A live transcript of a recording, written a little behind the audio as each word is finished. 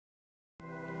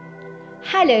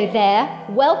Hello there,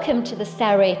 welcome to the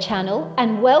Saroy channel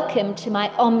and welcome to my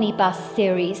Omnibus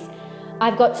series.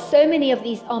 I've got so many of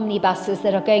these omnibuses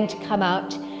that are going to come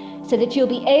out so that you'll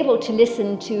be able to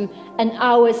listen to an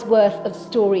hour's worth of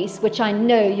stories, which I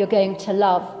know you're going to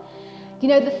love. You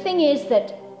know, the thing is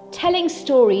that telling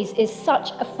stories is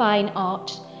such a fine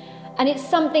art, and it's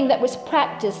something that was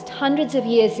practiced hundreds of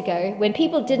years ago when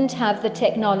people didn't have the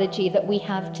technology that we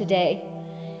have today.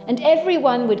 And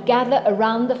everyone would gather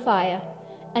around the fire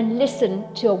and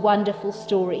listen to a wonderful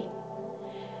story.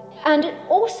 And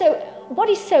also, what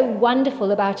is so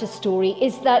wonderful about a story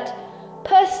is that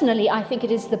personally, I think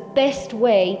it is the best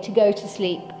way to go to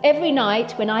sleep. Every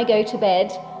night when I go to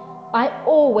bed, I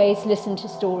always listen to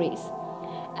stories.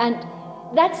 And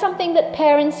that's something that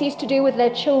parents used to do with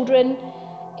their children.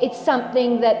 It's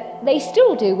something that they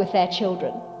still do with their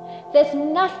children. There's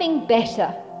nothing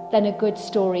better than a good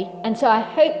story. And so I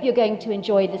hope you're going to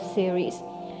enjoy this series.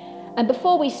 And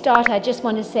before we start, I just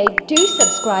want to say, do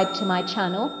subscribe to my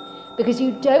channel because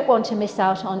you don't want to miss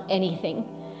out on anything.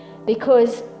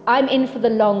 Because I'm in for the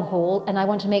long haul and I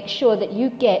want to make sure that you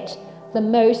get the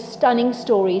most stunning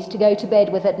stories to go to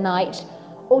bed with at night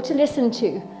or to listen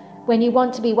to when you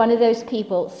want to be one of those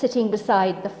people sitting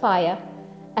beside the fire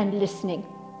and listening.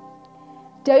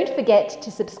 Don't forget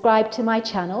to subscribe to my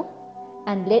channel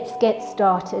and let's get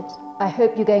started. I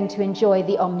hope you're going to enjoy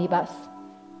the omnibus.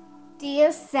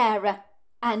 Dear Sarah,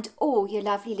 and all your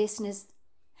lovely listeners,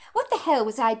 what the hell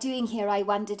was I doing here, I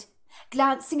wondered,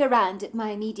 glancing around at my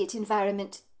immediate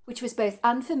environment, which was both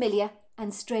unfamiliar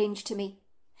and strange to me.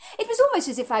 It was almost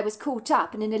as if I was caught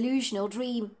up in an illusional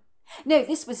dream. No,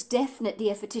 this was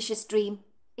definitely a fictitious dream.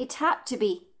 It had to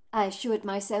be, I assured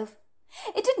myself.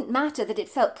 It didn't matter that it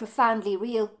felt profoundly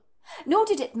real, nor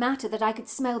did it matter that I could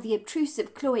smell the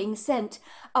obtrusive cloying scent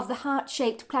of the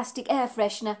heart-shaped plastic air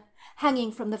freshener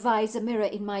hanging from the visor mirror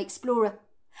in my Explorer,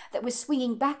 that was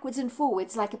swinging backwards and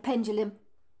forwards like a pendulum.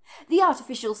 The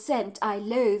artificial scent I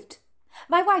loathed.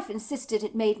 My wife insisted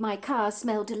it made my car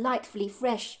smell delightfully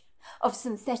fresh, of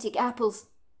synthetic apples.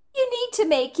 "You need to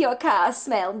make your car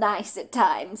smell nice at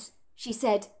times," she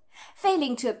said,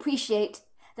 failing to appreciate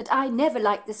that I never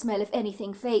liked the smell of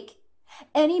anything fake,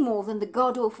 any more than the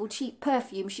god-awful cheap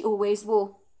perfume she always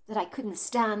wore, that I couldn't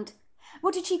stand.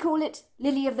 What did she call it?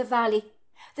 Lily of the Valley.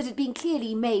 That had been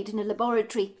clearly made in a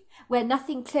laboratory where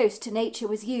nothing close to nature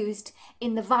was used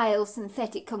in the vile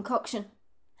synthetic concoction.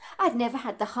 I'd never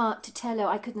had the heart to tell her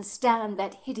I couldn't stand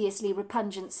that hideously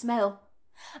repugnant smell.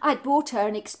 I'd bought her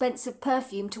an expensive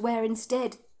perfume to wear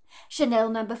instead, Chanel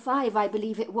No. 5, I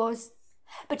believe it was,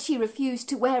 but she refused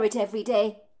to wear it every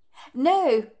day.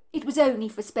 No, it was only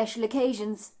for special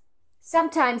occasions.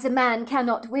 Sometimes a man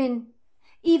cannot win,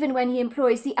 even when he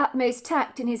employs the utmost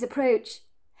tact in his approach.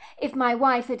 If my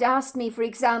wife had asked me, for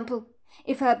example,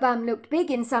 if her bum looked big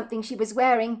in something she was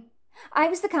wearing, I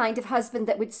was the kind of husband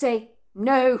that would say,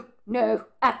 "No, no,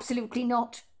 absolutely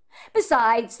not.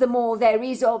 Besides, the more there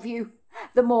is of you,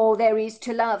 the more there is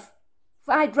to love."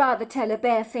 For I'd rather tell a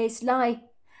barefaced lie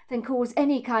than cause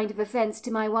any kind of offence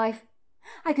to my wife.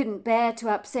 I couldn't bear to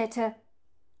upset her.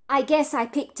 I guess I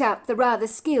picked up the rather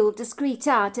skilled, discreet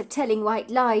art of telling white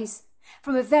lies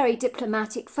from a very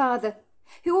diplomatic father,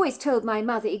 who always told my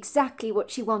mother exactly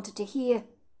what she wanted to hear.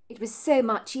 It was so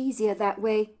much easier that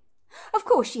way. Of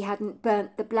course she hadn't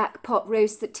burnt the black pot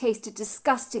roast that tasted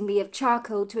disgustingly of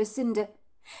charcoal to a cinder,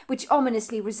 which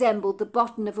ominously resembled the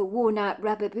bottom of a worn-out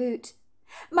rubber boot.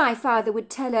 My father would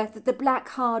tell her that the black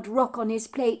hard rock on his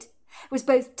plate was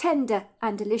both tender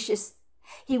and delicious.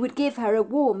 He would give her a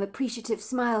warm, appreciative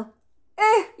smile.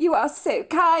 "Oh, you are so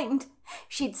kind,"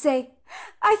 she'd say.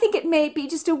 "I think it may be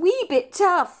just a wee bit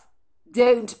tough."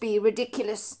 "Don't be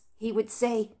ridiculous," he would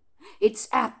say. "It's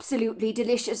absolutely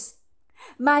delicious."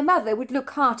 My mother would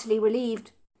look heartily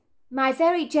relieved. My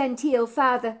very genteel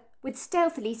father would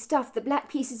stealthily stuff the black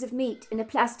pieces of meat in a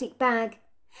plastic bag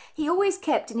he always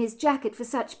kept in his jacket for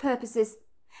such purposes,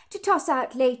 to toss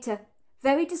out later,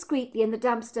 very discreetly in the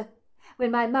dumpster, when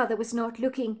my mother was not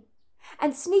looking,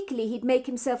 and sneakily he'd make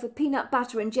himself a peanut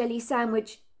butter and jelly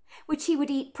sandwich, which he would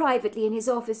eat privately in his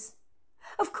office.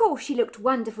 Of course she looked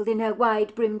wonderful in her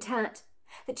wide-brimmed hat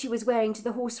that she was wearing to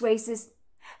the horse races,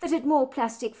 that had more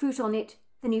plastic fruit on it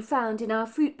than you found in our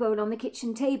fruit bowl on the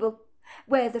kitchen table,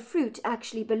 where the fruit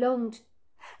actually belonged.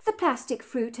 The plastic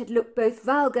fruit had looked both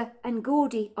vulgar and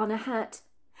gaudy on a hat,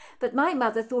 but my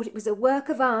mother thought it was a work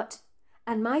of art,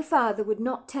 and my father would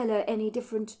not tell her any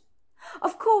different.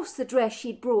 Of course the dress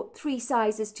she'd brought 3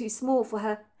 sizes too small for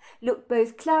her looked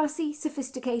both classy,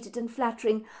 sophisticated and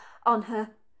flattering on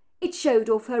her. It showed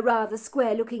off her rather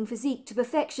square-looking physique to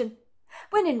perfection,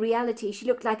 when in reality she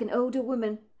looked like an older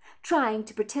woman, trying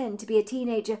to pretend to be a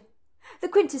teenager, the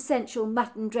quintessential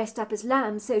mutton dressed up as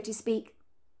lamb, so to speak,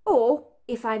 or,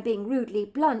 if I'm being rudely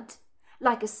blunt,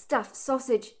 like a stuffed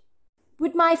sausage.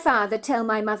 Would my father tell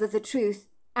my mother the truth?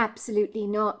 Absolutely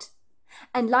not.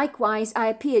 And likewise I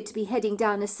appeared to be heading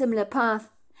down a similar path,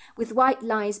 with white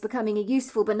lies becoming a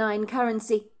useful benign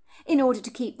currency, in order to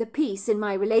keep the peace in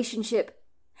my relationship.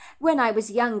 When I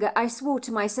was younger, I swore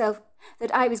to myself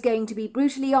that I was going to be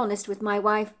brutally honest with my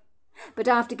wife, but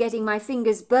after getting my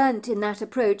fingers burnt in that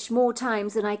approach more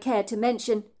times than I care to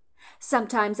mention,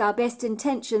 sometimes our best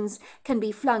intentions can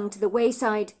be flung to the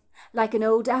wayside, like an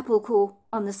old apple core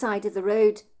on the side of the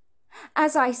road.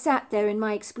 As I sat there in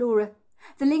my Explorer,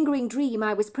 the lingering dream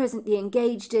I was presently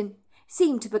engaged in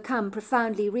seemed to become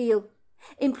profoundly real,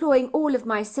 employing all of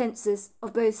my senses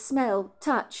of both smell,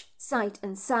 touch, sight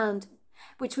and sound,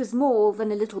 which was more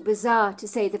than a little bizarre, to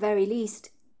say the very least,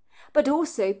 but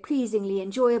also pleasingly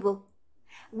enjoyable.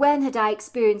 When had I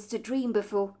experienced a dream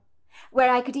before, where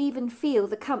I could even feel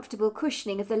the comfortable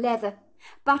cushioning of the leather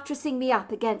buttressing me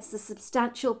up against the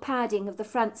substantial padding of the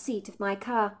front seat of my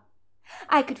car?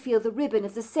 I could feel the ribbon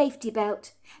of the safety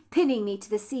belt pinning me to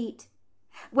the seat.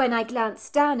 When I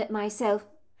glanced down at myself,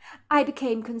 I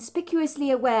became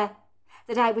conspicuously aware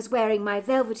that I was wearing my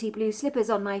velvety blue slippers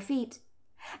on my feet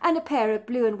and a pair of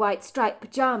blue and white striped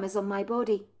pyjamas on my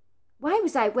body. Why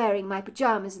was I wearing my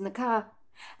pyjamas in the car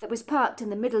that was parked in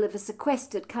the middle of a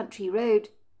sequestered country road?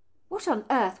 What on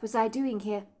earth was I doing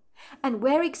here? And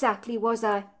where exactly was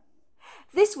I?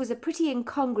 This was a pretty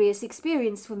incongruous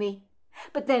experience for me,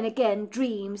 but then again,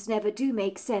 dreams never do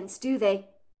make sense, do they?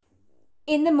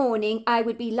 In the morning I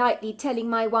would be lightly telling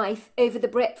my wife over the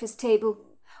breakfast table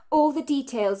all the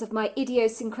details of my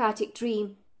idiosyncratic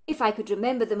dream, if I could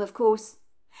remember them, of course.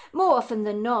 More often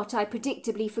than not, I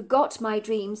predictably forgot my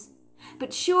dreams,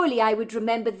 but surely I would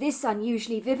remember this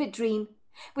unusually vivid dream,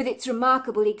 with its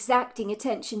remarkable exacting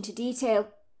attention to detail.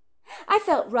 I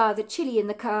felt rather chilly in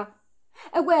the car,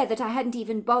 aware that I hadn't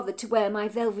even bothered to wear my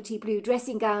velvety blue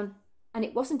dressing gown, and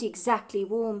it wasn't exactly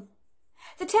warm.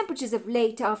 The temperatures of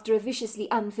late, after a viciously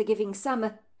unforgiving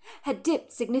summer, had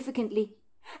dipped significantly,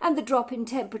 and the drop in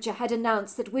temperature had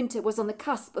announced that winter was on the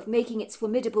cusp of making its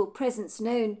formidable presence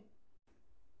known.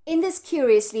 In this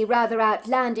curiously rather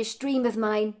outlandish dream of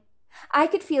mine, I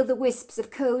could feel the wisps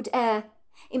of cold air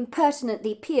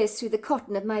impertinently pierce through the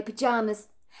cotton of my pyjamas,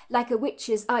 like a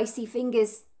witch's icy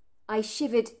fingers. I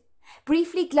shivered,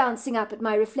 briefly glancing up at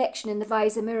my reflection in the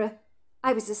visor mirror.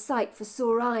 I was a sight for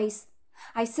sore eyes.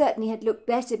 I certainly had looked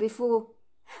better before.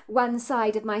 One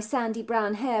side of my sandy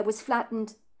brown hair was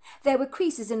flattened. There were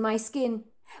creases in my skin,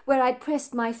 where I'd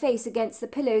pressed my face against the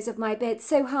pillows of my bed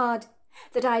so hard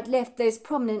that I'd left those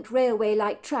prominent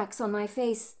railway-like tracks on my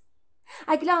face.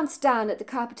 I glanced down at the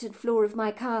carpeted floor of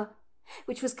my car,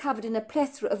 which was covered in a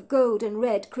plethora of gold and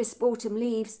red crisp autumn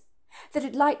leaves that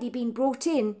had lightly been brought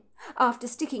in after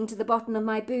sticking to the bottom of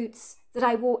my boots that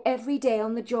I wore every day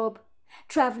on the job,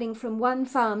 travelling from one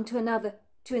farm to another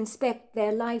to inspect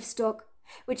their livestock,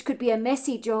 which could be a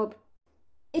messy job.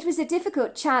 It was a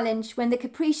difficult challenge when the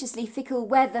capriciously fickle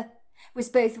weather was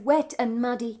both wet and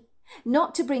muddy,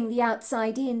 not to bring the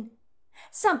outside in,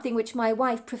 something which my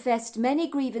wife professed many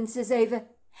grievances over,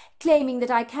 claiming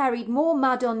that I carried more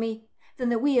mud on me than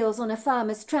the wheels on a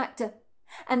farmer's tractor,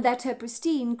 and that her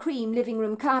pristine cream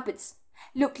living-room carpets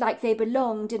looked like they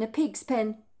belonged in a pig's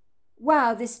pen.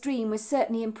 Wow, this dream was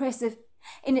certainly impressive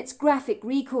in its graphic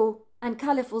recall and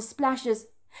colourful splashes,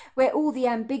 where all the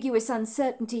ambiguous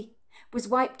uncertainty was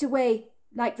wiped away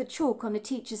like the chalk on a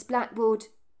teacher's blackboard.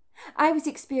 I was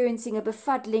experiencing a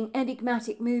befuddling,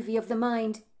 enigmatic movie of the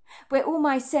mind, where all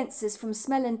my senses from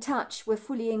smell and touch were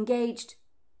fully engaged.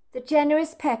 The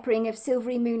generous peppering of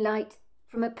silvery moonlight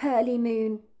from a pearly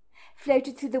moon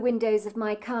floated through the windows of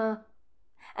my car,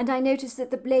 and I noticed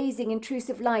that the blazing,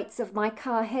 intrusive lights of my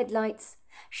car headlights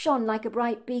shone like a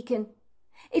bright beacon.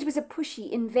 It was a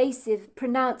pushy, invasive,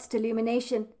 pronounced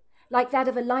illumination, like that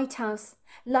of a lighthouse,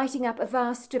 lighting up a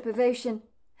vast strip of ocean,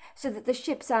 so that the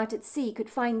ships out at sea could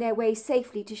find their way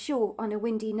safely to shore on a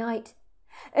windy night.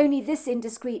 Only this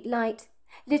indiscreet light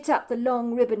lit up the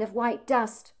long ribbon of white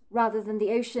dust rather than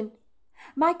the ocean.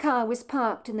 My car was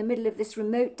parked in the middle of this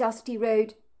remote, dusty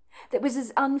road that was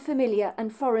as unfamiliar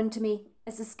and foreign to me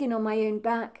as the skin on my own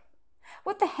back.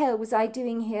 What the hell was I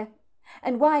doing here?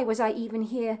 And why was I even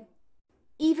here?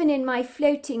 Even in my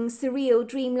floating, surreal,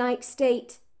 dreamlike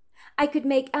state, I could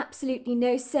make absolutely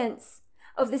no sense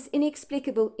of this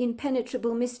inexplicable,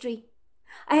 impenetrable mystery.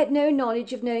 I had no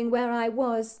knowledge of knowing where I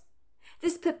was.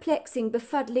 This perplexing,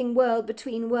 befuddling world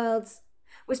between worlds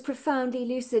was profoundly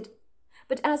lucid,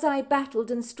 but as I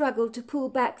battled and struggled to pull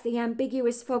back the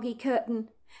ambiguous, foggy curtain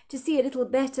to see a little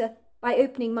better by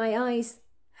opening my eyes.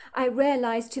 I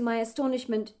realized to my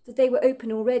astonishment that they were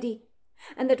open already,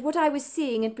 and that what I was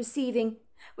seeing and perceiving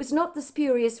was not the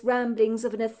spurious ramblings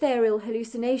of an ethereal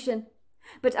hallucination,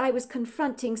 but I was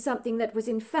confronting something that was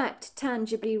in fact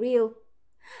tangibly real.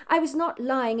 I was not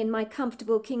lying in my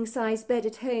comfortable king-size bed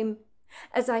at home,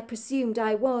 as I presumed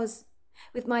I was,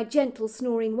 with my gentle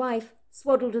snoring wife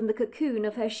swaddled in the cocoon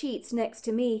of her sheets next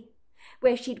to me,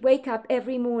 where she'd wake up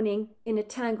every morning in a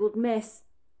tangled mess.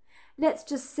 Let's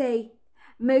just say,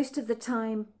 most of the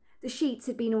time, the sheets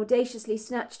had been audaciously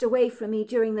snatched away from me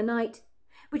during the night,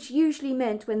 which usually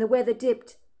meant when the weather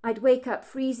dipped, I'd wake up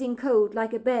freezing cold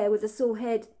like a bear with a sore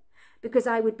head, because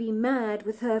I would be mad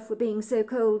with her for being so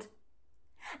cold.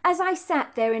 As I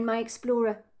sat there in my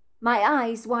Explorer, my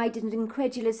eyes widened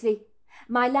incredulously,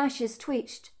 my lashes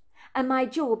twitched, and my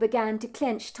jaw began to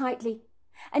clench tightly,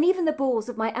 and even the balls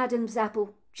of my Adam's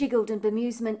apple jiggled in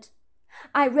bemusement.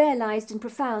 I realized in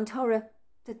profound horror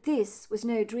that this was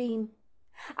no dream.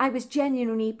 I was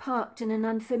genuinely parked in an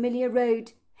unfamiliar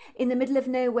road, in the middle of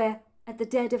nowhere, at the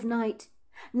dead of night,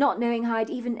 not knowing how I'd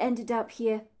even ended up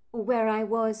here, or where I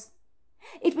was.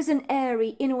 It was an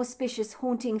airy, inauspicious,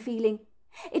 haunting feeling.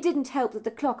 It didn't help that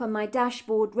the clock on my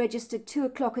dashboard registered 2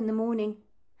 o'clock in the morning.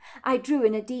 I drew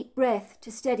in a deep breath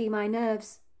to steady my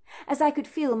nerves, as I could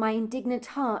feel my indignant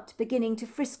heart beginning to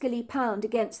friskily pound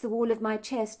against the wall of my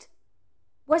chest.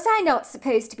 Was I not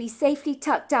supposed to be safely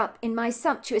tucked up in my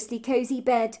sumptuously cosy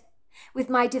bed, with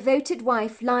my devoted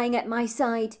wife lying at my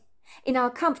side, in our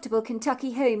comfortable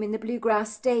Kentucky home in the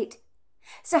Bluegrass State?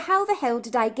 So how the hell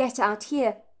did I get out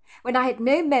here, when I had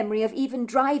no memory of even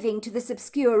driving to this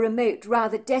obscure, remote,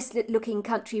 rather desolate-looking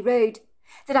country road,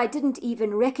 that I didn't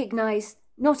even recognize,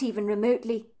 not even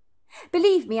remotely?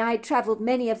 Believe me, I had travelled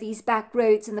many of these back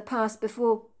roads in the past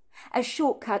before, as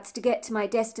shortcuts to get to my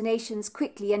destinations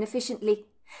quickly and efficiently,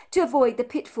 to avoid the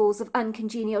pitfalls of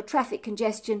uncongenial traffic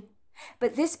congestion,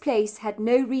 but this place had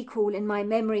no recall in my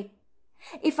memory.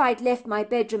 If I'd left my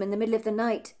bedroom in the middle of the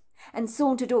night and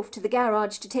sauntered off to the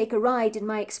garage to take a ride in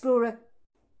my Explorer,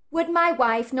 would my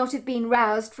wife not have been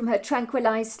roused from her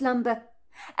tranquilized slumber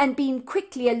and been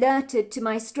quickly alerted to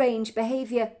my strange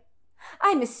behaviour?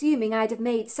 I'm assuming I'd have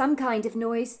made some kind of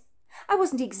noise. I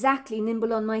wasn't exactly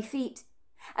nimble on my feet,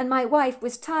 and my wife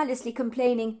was tirelessly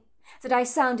complaining that I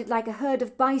sounded like a herd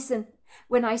of bison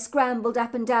when I scrambled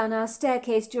up and down our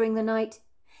staircase during the night,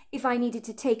 if I needed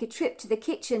to take a trip to the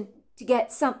kitchen to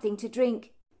get something to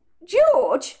drink.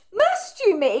 "George, must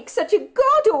you make such a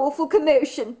god-awful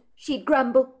commotion?" she'd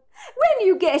grumble. "When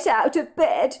you get out of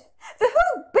bed, the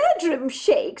whole bedroom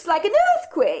shakes like an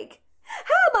earthquake.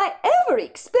 How am I ever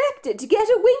expected to get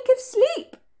a wink of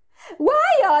sleep?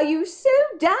 Why are you so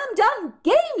damned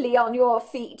ungainly on your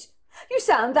feet? You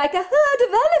sound like a herd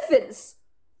of elephants."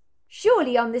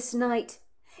 Surely on this night,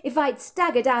 if I'd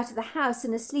staggered out of the house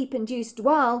in a sleep-induced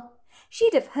while,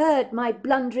 she'd have heard my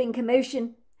blundering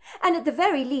commotion, and at the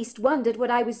very least wondered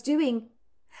what I was doing.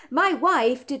 My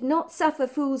wife did not suffer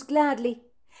fools gladly.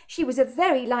 She was a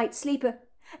very light sleeper,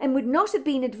 and would not have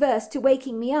been adverse to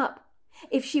waking me up,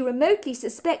 if she remotely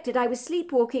suspected I was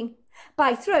sleepwalking,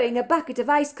 by throwing a bucket of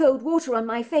ice-cold water on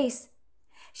my face.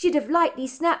 She'd have lightly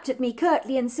snapped at me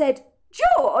curtly and said,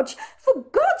 "George, for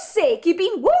God's sake, you've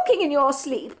been walking in your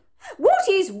sleep. What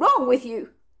is wrong with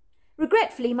you?"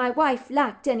 Regretfully, my wife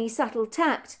lacked any subtle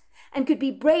tact, and could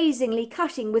be brazenly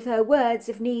cutting with her words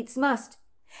if needs must.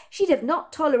 She'd have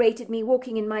not tolerated me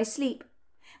walking in my sleep,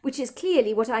 which is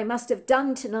clearly what I must have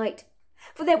done tonight,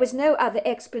 for there was no other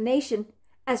explanation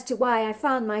as to why I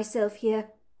found myself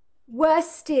here. Worse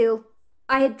still,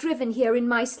 I had driven here in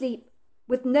my sleep,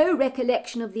 with no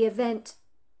recollection of the event.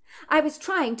 I was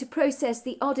trying to process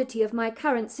the oddity of my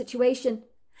current situation,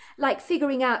 like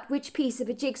figuring out which piece of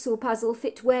a jigsaw puzzle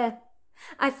fit where.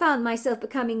 I found myself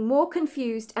becoming more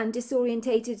confused and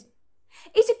disorientated.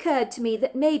 It occurred to me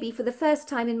that maybe for the first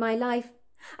time in my life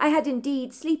I had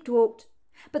indeed sleepwalked,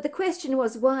 but the question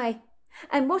was why,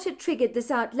 and what had triggered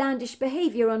this outlandish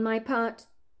behaviour on my part.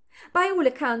 By all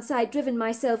accounts I had driven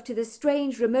myself to this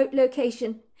strange remote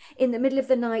location in the middle of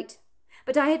the night,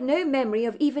 but I had no memory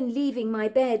of even leaving my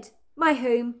bed, my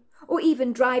home, or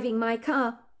even driving my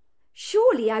car.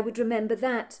 Surely I would remember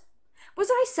that. Was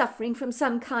I suffering from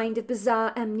some kind of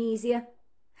bizarre amnesia?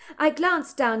 I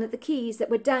glanced down at the keys that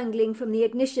were dangling from the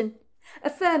ignition,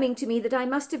 affirming to me that I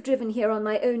must have driven here on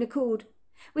my own accord,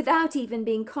 without even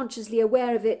being consciously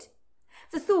aware of it.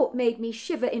 The thought made me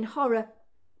shiver in horror.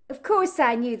 Of course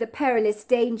I knew the perilous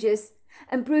dangers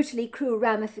and brutally cruel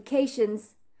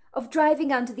ramifications of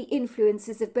driving under the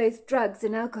influences of both drugs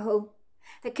and alcohol,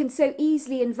 that can so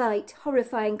easily invite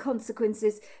horrifying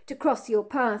consequences to cross your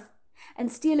path,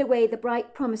 and steal away the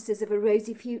bright promises of a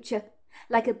rosy future,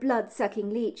 like a blood-sucking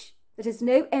leech that has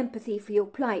no empathy for your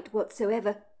plight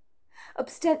whatsoever.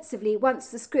 Ostensibly, once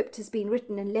the script has been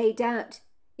written and laid out,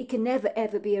 it can never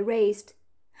ever be erased.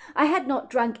 I had not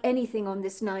drunk anything on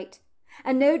this night,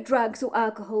 and no drugs or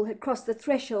alcohol had crossed the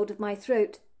threshold of my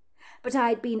throat, but I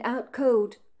had been out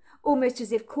cold, almost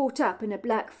as if caught up in a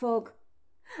black fog.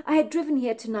 I had driven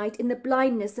here tonight in the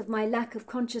blindness of my lack of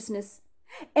consciousness.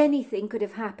 Anything could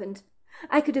have happened.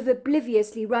 I could have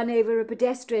obliviously run over a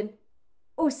pedestrian,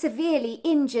 or severely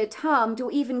injured, harmed,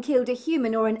 or even killed a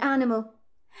human or an animal,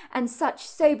 and such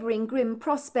sobering grim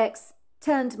prospects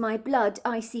turned my blood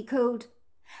icy cold,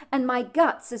 and my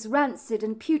guts as rancid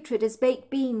and putrid as baked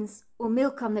beans or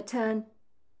milk on the turn.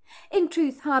 In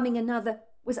truth, harming another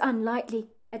was unlikely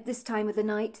at this time of the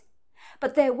night,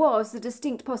 but there was the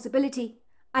distinct possibility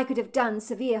I could have done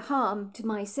severe harm to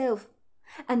myself,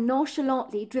 and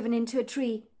nonchalantly driven into a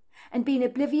tree, and been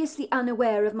obliviously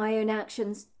unaware of my own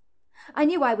actions. I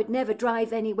knew I would never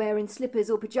drive anywhere in slippers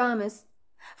or pyjamas.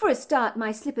 For a start,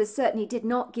 my slippers certainly did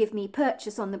not give me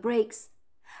purchase on the brakes.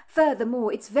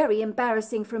 Furthermore, it's very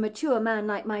embarrassing for a mature man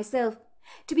like myself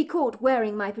to be caught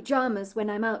wearing my pyjamas when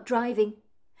I'm out driving.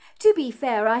 To be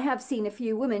fair, I have seen a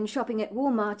few women shopping at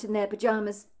Walmart in their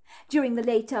pyjamas during the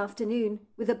late afternoon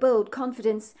with a bold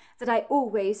confidence that I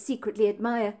always secretly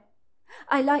admire.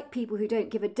 I like people who don't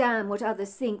give a damn what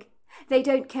others think. They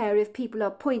don't care if people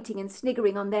are pointing and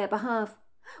sniggering on their behalf,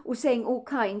 or saying all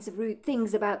kinds of rude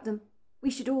things about them. We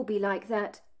should all be like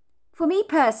that. For me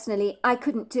personally, I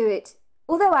couldn't do it,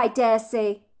 although I dare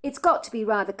say it's got to be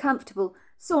rather comfortable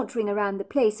sauntering around the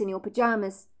place in your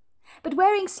pyjamas. But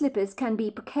wearing slippers can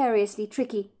be precariously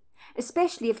tricky,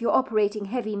 especially if you're operating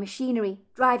heavy machinery,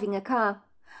 driving a car,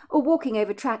 or walking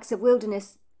over tracts of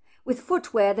wilderness, with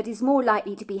footwear that is more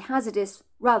likely to be hazardous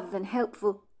rather than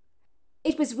helpful.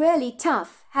 It was really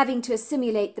tough having to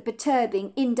assimilate the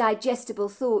perturbing, indigestible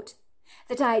thought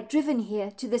that I had driven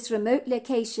here to this remote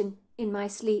location in my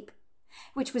sleep,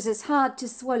 which was as hard to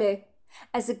swallow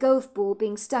as a golf ball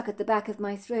being stuck at the back of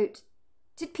my throat.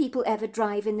 Did people ever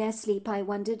drive in their sleep, I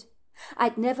wondered?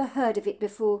 I'd never heard of it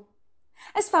before.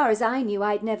 As far as I knew,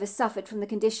 I'd never suffered from the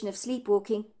condition of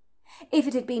sleepwalking. If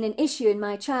it had been an issue in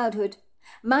my childhood,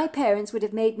 my parents would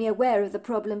have made me aware of the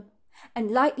problem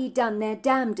and lightly done their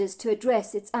damnedest to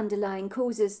address its underlying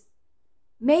causes.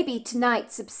 Maybe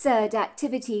tonight's absurd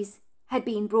activities had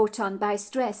been brought on by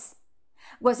stress.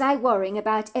 Was I worrying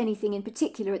about anything in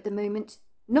particular at the moment?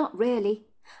 Not really.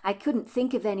 I couldn't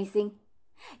think of anything.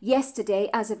 Yesterday,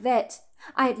 as a vet,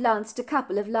 I had lanced a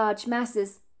couple of large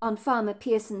masses on Farmer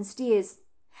Pearson's steers.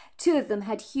 2 of them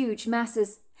had huge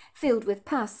masses, filled with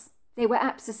pus. They were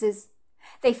abscesses.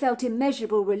 They felt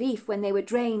immeasurable relief when they were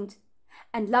drained,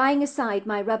 and lying aside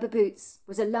my rubber boots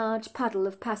was a large puddle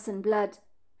of pus and blood.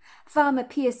 Farmer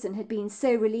Pearson had been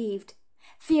so relieved,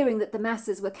 fearing that the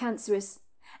masses were cancerous,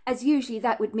 as usually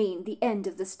that would mean the end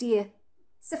of the steer.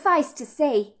 Suffice to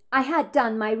say, I had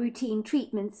done my routine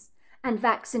treatments and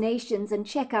vaccinations and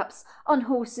checkups on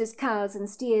horses, cows and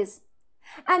steers.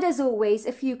 And as always,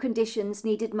 a few conditions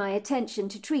needed my attention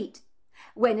to treat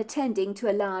when attending to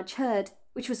a large herd,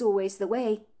 which was always the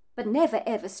way, but never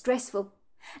ever stressful.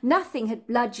 Nothing had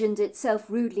bludgeoned itself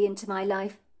rudely into my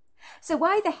life. So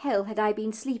why the hell had I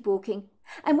been sleepwalking,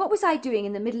 and what was I doing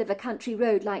in the middle of a country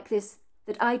road like this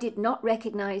that I did not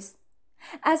recognize?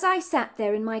 As I sat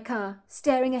there in my car,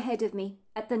 staring ahead of me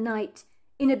at the night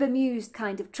in a bemused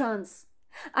kind of trance,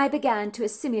 I began to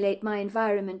assimilate my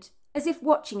environment, as if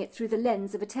watching it through the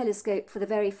lens of a telescope for the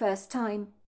very first time.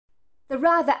 The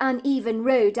rather uneven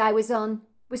road I was on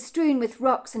was strewn with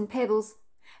rocks and pebbles,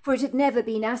 for it had never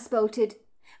been asphalted,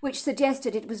 which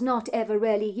suggested it was not ever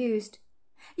really used.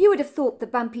 You would have thought the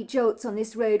bumpy jolts on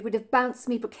this road would have bounced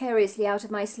me precariously out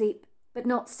of my sleep, but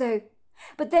not so.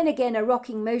 But then again, a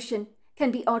rocking motion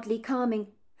can be oddly calming.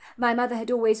 My mother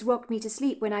had always rocked me to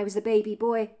sleep when I was a baby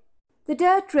boy. The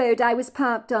dirt road I was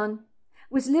parked on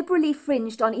was liberally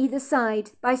fringed on either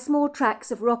side by small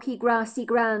tracts of rocky grassy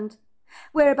ground,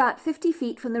 where about 50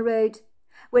 feet from the road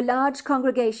were large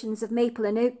congregations of maple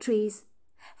and oak trees,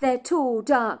 their tall,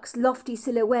 dark, lofty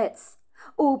silhouettes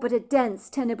all but a dense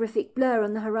tenebrific blur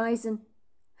on the horizon.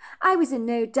 I was in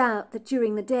no doubt that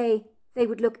during the day they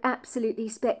would look absolutely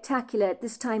spectacular at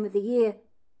this time of the year,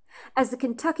 as the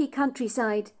Kentucky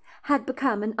countryside had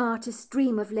become an artist's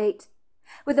dream of late,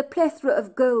 with a plethora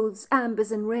of golds,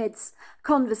 ambers and reds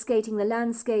confiscating the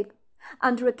landscape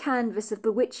under a canvas of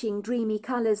bewitching, dreamy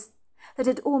colours that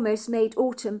had almost made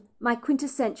autumn my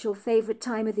quintessential favourite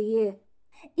time of the year,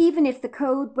 even if the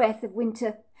cold breath of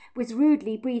winter was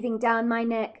rudely breathing down my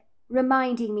neck,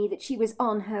 reminding me that she was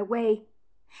on her way.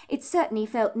 It certainly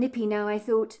felt nippy now, I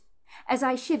thought, as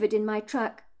I shivered in my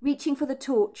truck, reaching for the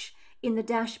torch in the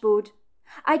dashboard.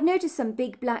 I'd noticed some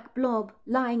big black blob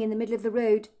lying in the middle of the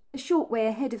road, a short way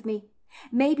ahead of me.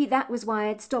 Maybe that was why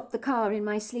I'd stopped the car in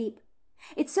my sleep.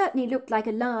 It certainly looked like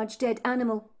a large dead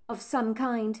animal of some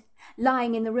kind,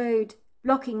 lying in the road,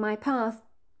 blocking my path,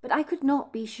 but I could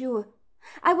not be sure.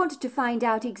 I wanted to find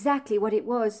out exactly what it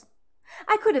was.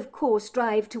 I could, of course,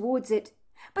 drive towards it,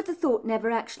 but the thought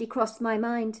never actually crossed my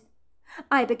mind.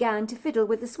 I began to fiddle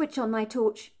with the switch on my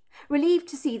torch, relieved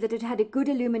to see that it had a good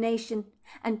illumination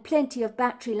and plenty of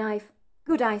battery life.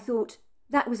 Good, I thought.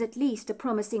 That was at least a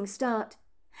promising start.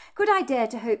 Could I dare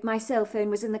to hope my cell phone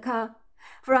was in the car?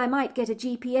 For I might get a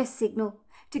GPS signal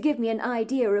to give me an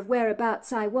idea of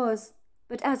whereabouts I was.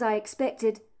 But as I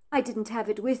expected, I didn't have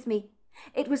it with me.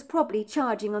 It was probably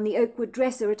charging on the oakwood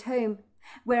dresser at home,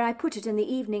 where I put it in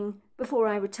the evening before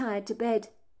I retired to bed.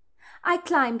 I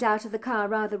climbed out of the car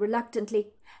rather reluctantly,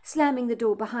 slamming the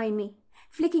door behind me,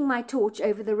 flicking my torch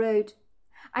over the road.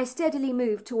 I steadily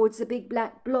moved towards the big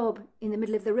black blob in the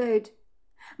middle of the road.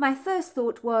 My first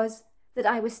thought was that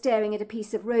I was staring at a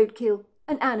piece of roadkill,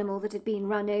 an animal that had been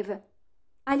run over.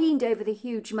 I leaned over the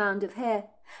huge mound of hair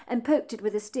and poked it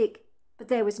with a stick, but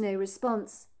there was no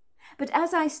response. But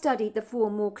as I studied the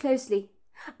form more closely,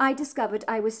 I discovered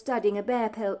I was studying a bear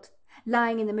pelt,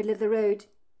 lying in the middle of the road.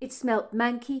 It smelt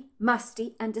manky,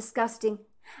 musty, and disgusting,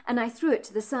 and I threw it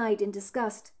to the side in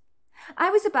disgust. I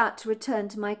was about to return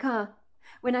to my car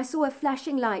when I saw a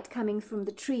flashing light coming from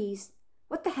the trees.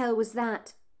 What the hell was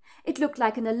that? It looked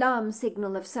like an alarm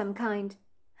signal of some kind.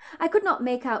 I could not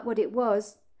make out what it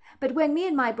was, but when me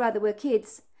and my brother were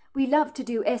kids, we loved to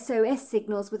do SOS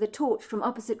signals with a torch from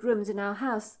opposite rooms in our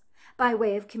house, by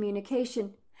way of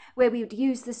communication, where we would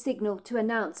use the signal to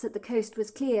announce that the coast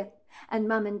was clear and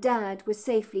Mum and Dad were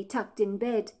safely tucked in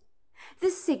bed.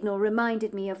 This signal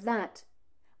reminded me of that.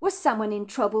 Was someone in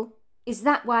trouble? Is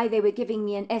that why they were giving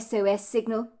me an SOS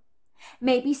signal?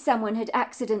 Maybe someone had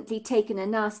accidentally taken a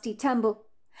nasty tumble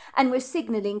and was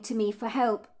signalling to me for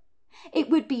help. It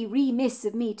would be remiss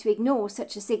of me to ignore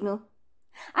such a signal.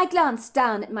 I glanced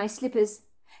down at my slippers,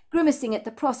 grimacing at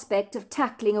the prospect of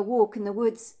tackling a walk in the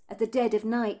woods at the dead of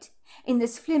night in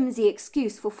this flimsy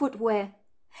excuse for footwear.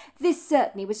 This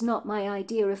certainly was not my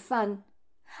idea of fun.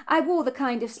 I wore the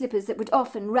kind of slippers that would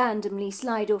often randomly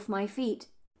slide off my feet.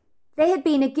 They had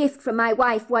been a gift from my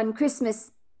wife one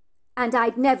Christmas, and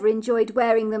I'd never enjoyed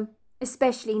wearing them,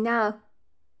 especially now.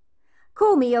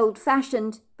 Call me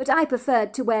old-fashioned, but I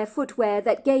preferred to wear footwear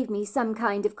that gave me some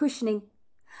kind of cushioning.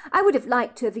 I would have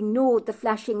liked to have ignored the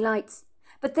flashing lights,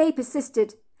 but they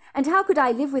persisted, and how could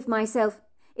I live with myself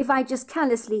if I just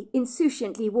callously,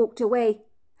 insouciantly walked away?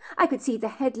 I could see the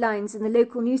headlines in the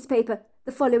local newspaper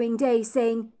the following day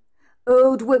saying,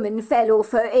 "Old woman fell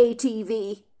off her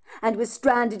ATV and was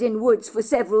stranded in woods for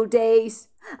several days,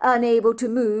 unable to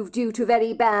move due to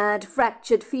very bad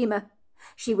fractured femur.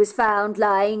 She was found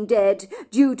lying dead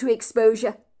due to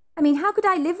exposure." I mean, how could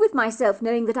I live with myself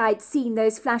knowing that I'd seen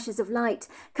those flashes of light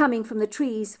coming from the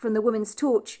trees from the woman's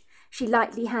torch she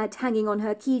likely had hanging on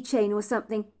her keychain or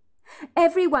something?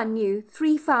 Everyone knew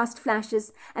 3 fast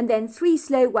flashes and then 3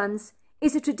 slow ones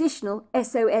is a traditional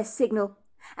SOS signal,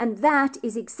 and that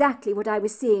is exactly what I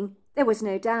was seeing. There was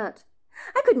no doubt.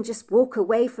 I couldn't just walk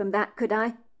away from that, could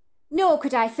I? Nor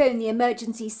could I phone the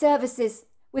emergency services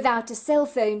without a cell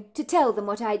phone to tell them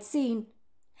what I'd seen.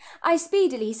 I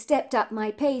speedily stepped up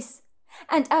my pace,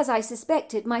 and as I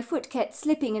suspected, my foot kept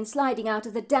slipping and sliding out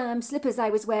of the damn slippers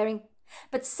I was wearing.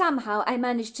 But somehow I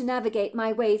managed to navigate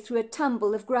my way through a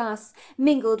tumble of grass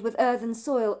mingled with earthen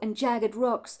soil and jagged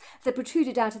rocks that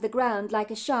protruded out of the ground like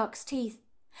a shark's teeth,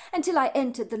 until I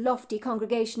entered the lofty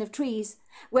congregation of trees,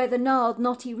 where the gnarled,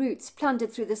 knotty roots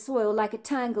plundered through the soil like a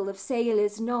tangle of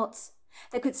sailors' knots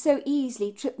that could so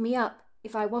easily trip me up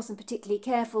if I wasn't particularly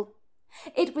careful.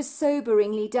 It was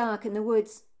soberingly dark in the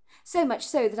woods, so much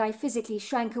so that I physically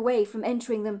shrank away from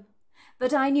entering them.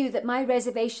 But I knew that my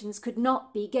reservations could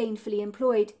not be gainfully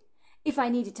employed if I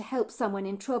needed to help someone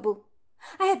in trouble.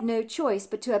 I had no choice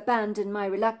but to abandon my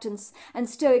reluctance and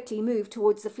stoically move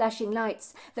towards the flashing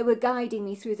lights that were guiding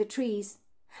me through the trees.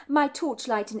 My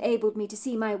torchlight enabled me to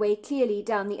see my way clearly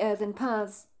down the earthen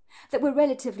paths that were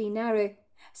relatively narrow,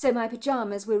 so my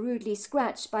pyjamas were rudely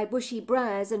scratched by bushy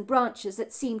briars and branches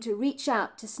that seemed to reach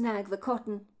out to snag the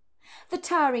cotton. The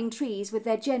towering trees, with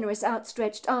their generous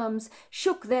outstretched arms,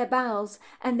 shook their boughs,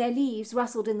 and their leaves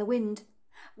rustled in the wind,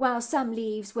 while some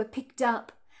leaves were picked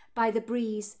up by the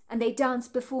breeze, and they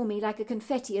danced before me like a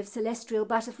confetti of celestial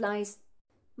butterflies.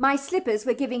 My slippers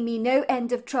were giving me no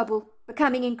end of trouble,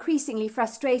 becoming increasingly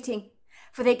frustrating,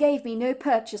 for they gave me no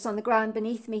purchase on the ground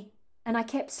beneath me. and I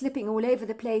kept slipping all over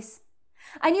the place.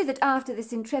 I knew that after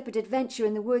this intrepid adventure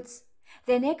in the woods,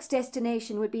 their next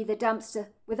destination would be the dumpster,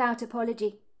 without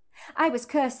apology. I was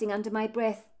cursing under my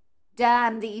breath.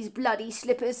 Damn these bloody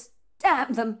slippers!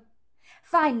 Damn them!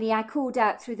 Finally I called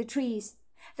out through the trees.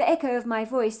 The echo of my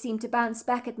voice seemed to bounce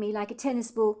back at me like a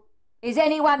tennis ball. Is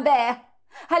anyone there?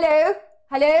 Hello?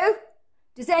 Hello?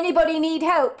 Does anybody need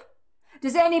help?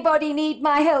 Does anybody need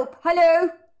my help? Hello?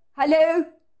 Hello?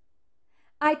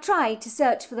 I tried to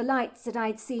search for the lights that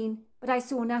I'd seen, but I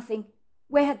saw nothing.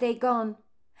 Where had they gone?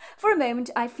 For a moment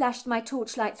I flashed my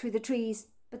torchlight through the trees,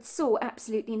 but saw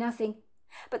absolutely nothing.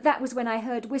 But that was when I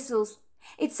heard whistles.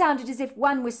 It sounded as if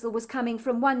one whistle was coming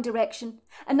from one direction,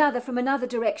 another from another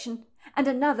direction, and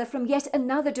another from yet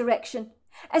another direction,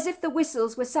 as if the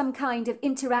whistles were some kind of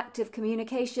interactive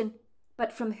communication.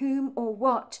 But from whom or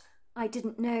what, I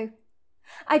didn't know.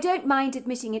 I don't mind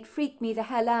admitting it freaked me the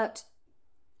hell out.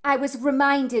 I was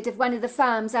reminded of one of the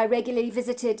farms I regularly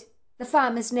visited. The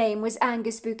farmer's name was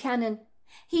Angus Buchanan.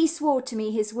 He swore to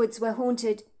me his woods were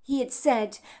haunted. He had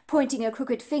said, pointing a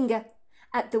crooked finger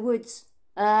at the woods,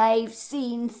 "I've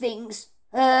seen things,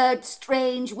 heard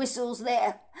strange whistles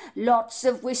there, lots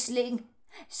of whistling,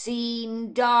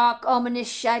 seen dark ominous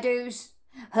shadows,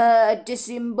 heard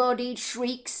disembodied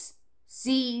shrieks,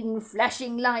 seen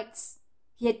flashing lights."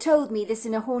 He had told me this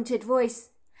in a haunted voice.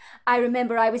 I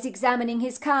remember I was examining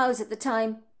his cows at the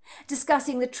time,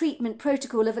 discussing the treatment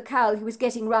protocol of a cow who was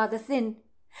getting rather thin.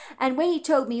 And when he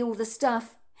told me all the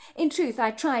stuff, in truth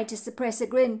I tried to suppress a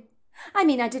grin. I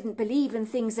mean, I didn't believe in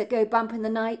things that go bump in the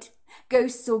night,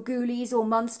 ghosts or ghoulies or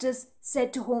monsters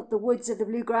said to haunt the woods of the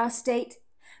Bluegrass State,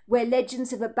 where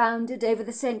legends have abounded over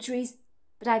the centuries,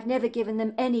 but I've never given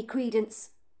them any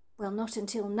credence. Well, not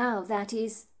until now, that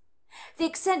is. The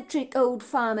eccentric old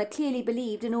farmer clearly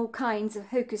believed in all kinds of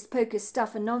hocus-pocus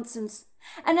stuff and nonsense,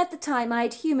 and at the time I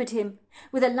had humoured him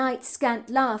with a light, scant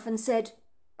laugh and said,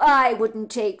 "I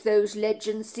wouldn't take those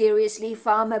legends seriously,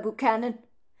 Farmer Buchanan."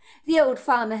 The old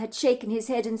farmer had shaken his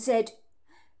head and said,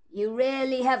 "You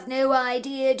really have no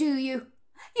idea, do you?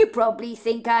 You probably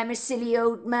think I'm a silly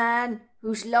old man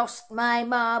who's lost my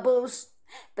marbles.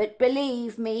 But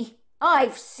believe me,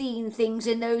 I've seen things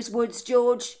in those woods,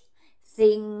 George.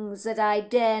 Things that I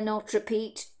dare not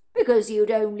repeat, because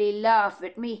you'd only laugh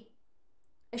at me."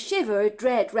 A shiver of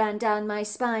dread ran down my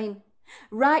spine.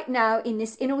 Right now, in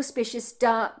this inauspicious,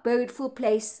 dark, bodeful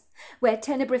place, where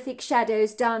tenebrific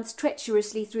shadows danced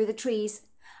treacherously through the trees,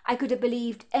 I could have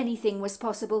believed anything was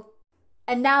possible.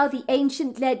 And now the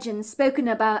ancient legends spoken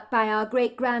about by our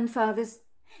great-grandfathers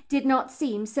did not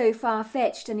seem so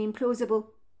far-fetched and implausible.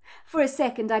 For a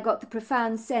second I got the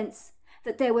profound sense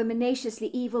that there were maliciously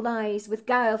evil eyes with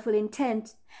guileful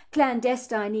intent,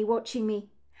 clandestinely watching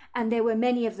me, and there were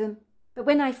many of them. But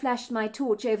when I flashed my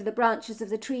torch over the branches of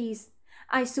the trees,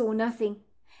 I saw nothing.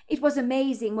 It was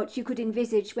amazing what you could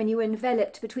envisage when you were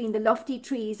enveloped between the lofty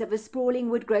trees of a sprawling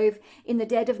woodgrove in the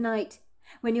dead of night,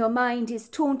 when your mind is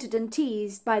taunted and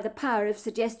teased by the power of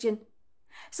suggestion.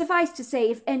 Suffice to say,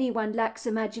 if anyone lacks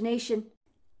imagination,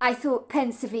 I thought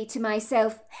pensively to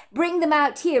myself, bring them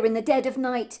out here in the dead of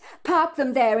night, park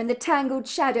them there in the tangled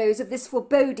shadows of this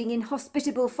foreboding,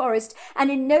 inhospitable forest,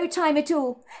 and in no time at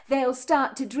all they'll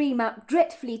start to dream up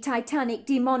dreadfully titanic,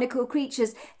 demonical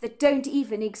creatures that don't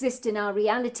even exist in our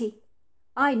reality.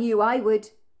 I knew I would.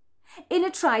 In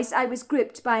a trice I was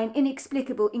gripped by an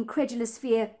inexplicable, incredulous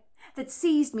fear that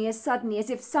seized me as suddenly as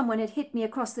if someone had hit me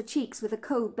across the cheeks with a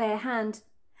cold, bare hand.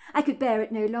 I could bear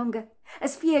it no longer,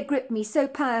 as fear gripped me so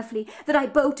powerfully that I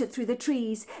bolted through the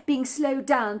trees, being slowed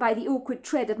down by the awkward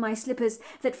tread of my slippers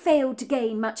that failed to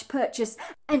gain much purchase,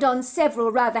 and on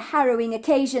several rather harrowing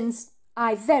occasions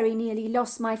I very nearly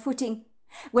lost my footing,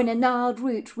 when a gnarled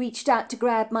root reached out to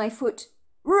grab my foot.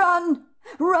 "Run!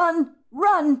 Run!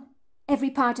 Run!"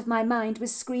 Every part of my mind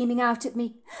was screaming out at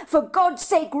me. "For God's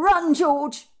sake, run,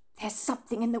 George! There's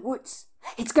something in the woods.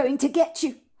 It's going to get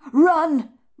you.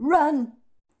 Run! Run!"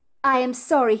 I am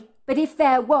sorry, but if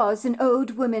there was an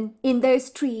old woman in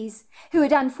those trees who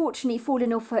had unfortunately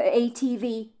fallen off her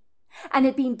ATV and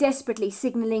had been desperately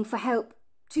signalling for help,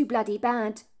 too bloody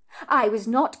bad. I was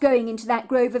not going into that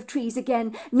grove of trees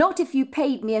again, not if you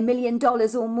paid me $1 million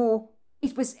or more.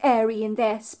 It was airy in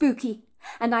there, spooky,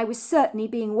 and I was certainly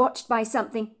being watched by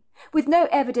something, with no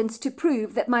evidence to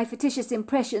prove that my fictitious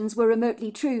impressions were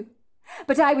remotely true.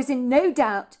 But I was in no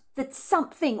doubt that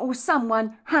something or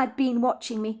someone had been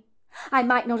watching me. I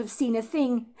might not have seen a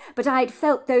thing, but I had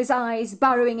felt those eyes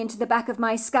burrowing into the back of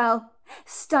my skull,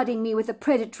 studying me with a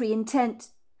predatory intent.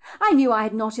 I knew I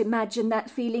had not imagined that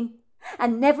feeling,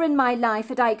 and never in my life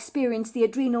had I experienced the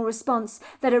adrenal response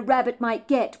that a rabbit might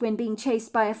get when being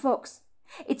chased by a fox.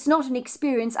 It's not an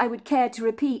experience I would care to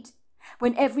repeat,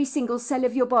 when every single cell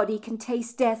of your body can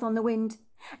taste death on the wind,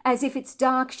 as if its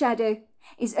dark shadow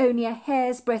is only a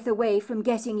hair's breadth away from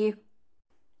getting you.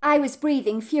 I was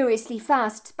breathing furiously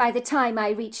fast by the time I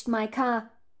reached my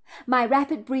car. My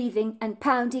rapid breathing and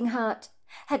pounding heart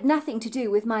had nothing to do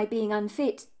with my being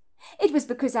unfit. It was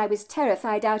because I was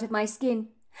terrified out of my skin,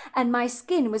 and my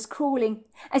skin was crawling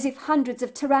as if hundreds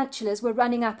of tarantulas were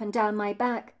running up and down my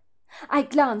back. I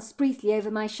glanced briefly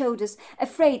over my shoulders,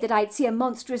 afraid that I'd see a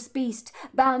monstrous beast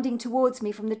bounding towards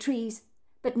me from the trees,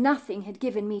 but nothing had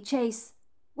given me chase.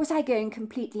 Was I going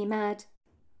completely mad?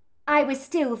 I was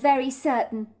still very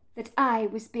certain that I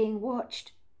was being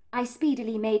watched. I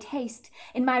speedily made haste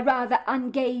in my rather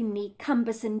ungainly,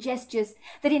 cumbersome gestures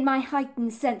that in my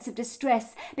heightened sense of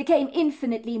distress became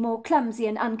infinitely more clumsy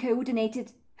and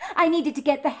uncoordinated. I needed to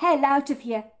get the hell out of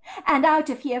here, and out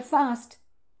of here fast.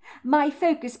 My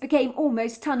focus became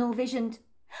almost tunnel-visioned.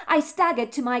 I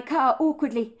staggered to my car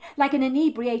awkwardly, like an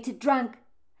inebriated drunk.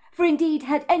 For indeed,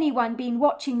 had anyone been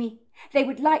watching me, they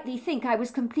would likely think I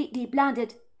was completely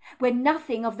bladdered, when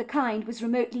nothing of the kind was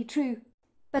remotely true.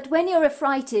 But when you're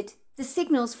affrighted, the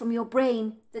signals from your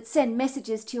brain that send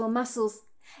messages to your muscles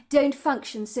don't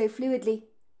function so fluidly.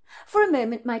 For a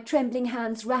moment my trembling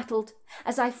hands rattled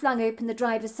as I flung open the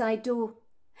driver's side door.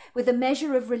 With a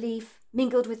measure of relief,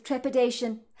 mingled with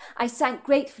trepidation, I sank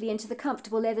gratefully into the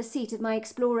comfortable leather seat of my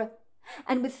Explorer,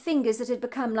 and with fingers that had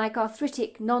become like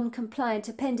arthritic, non-compliant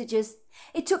appendages,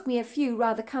 it took me a few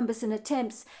rather cumbersome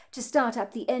attempts to start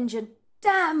up the engine.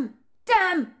 "Damn!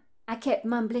 Damn!" I kept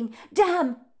mumbling.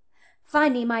 "Damn!"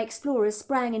 Finally my Explorer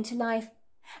sprang into life,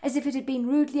 as if it had been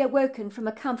rudely awoken from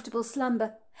a comfortable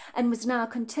slumber, and was now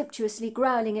contemptuously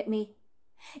growling at me.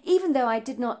 Even though I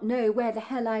did not know where the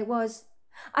hell I was,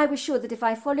 I was sure that if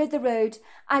I followed the road,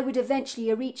 I would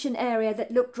eventually reach an area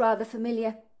that looked rather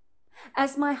familiar.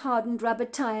 As my hardened rubber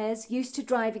tyres, used to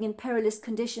driving in perilous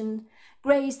conditions,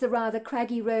 grazed the rather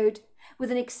craggy road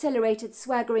with an accelerated,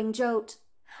 swaggering jolt,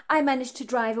 I managed to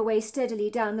drive away steadily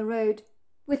down the road,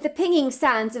 with the pinging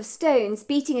sounds of stones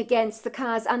beating against the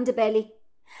car's underbelly.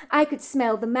 I could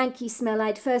smell the manky smell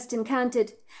I'd first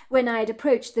encountered when I had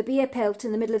approached the beer pelt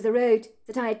in the middle of the road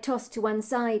that I had tossed to one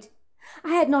side.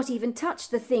 I had not even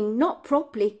touched the thing, not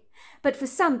properly, but for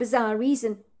some bizarre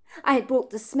reason I had brought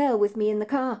the smell with me in the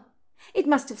car. It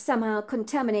must have somehow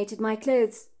contaminated my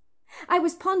clothes. I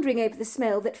was pondering over the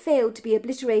smell that failed to be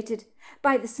obliterated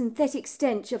by the synthetic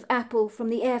stench of apple from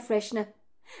the air freshener,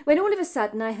 when all of a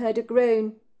sudden I heard a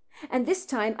groan, and this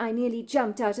time I nearly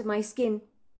jumped out of my skin.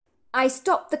 I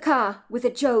stopped the car with a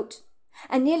jolt,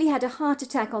 and nearly had a heart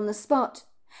attack on the spot,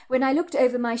 when I looked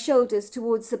over my shoulders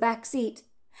towards the back seat,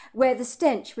 where the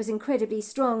stench was incredibly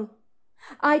strong.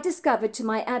 I discovered to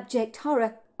my abject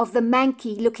horror of the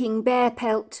manky-looking bear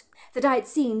pelt that I had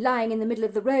seen lying in the middle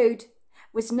of the road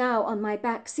was now on my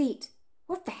back seat.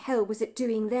 What the hell was it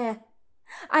doing there?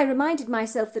 I reminded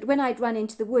myself that when I'd run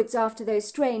into the woods after those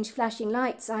strange flashing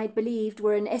lights I had believed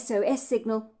were an SOS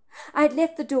signal, I had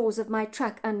left the doors of my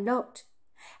truck unlocked.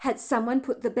 Had someone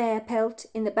put the bear pelt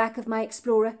in the back of my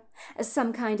Explorer as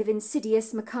some kind of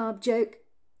insidious, macabre joke?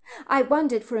 I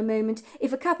wondered for a moment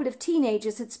if a couple of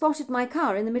teenagers had spotted my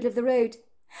car in the middle of the road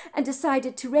and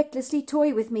decided to recklessly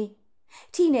toy with me.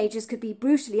 Teenagers could be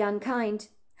brutally unkind.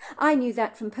 I knew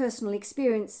that from personal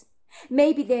experience.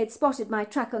 Maybe they had spotted my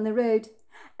truck on the road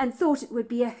and thought it would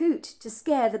be a hoot to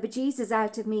scare the bejesus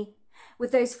out of me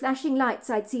with those flashing lights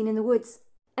I'd seen in the woods,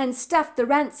 and stuffed the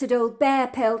rancid old bear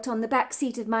pelt on the back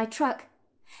seat of my truck.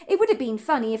 It would have been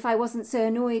funny if I wasn't so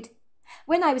annoyed.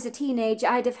 When I was a teenager,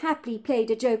 I'd have happily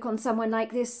played a joke on someone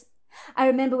like this. I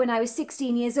remember when I was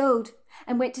 16 years old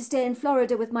and went to stay in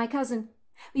Florida with my cousin.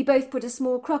 We both put a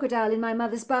small crocodile in my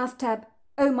mother's bathtub.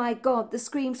 Oh my God, the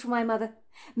screams from my mother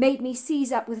made me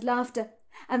seize up with laughter,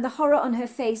 and the horror on her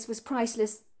face was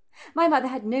priceless. My mother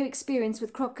had no experience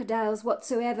with crocodiles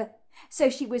whatsoever, so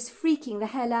she was freaking the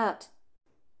hell out.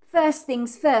 First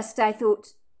things first, I thought.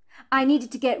 I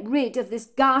needed to get rid of this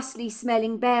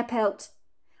ghastly-smelling bear pelt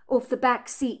off the back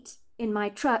seat in my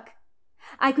truck.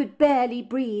 I could barely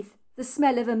breathe. The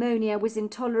smell of ammonia was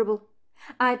intolerable.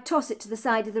 I'd toss it to the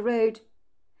side of the road.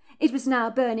 It was now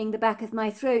burning the back of my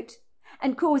throat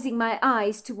and causing my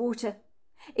eyes to water.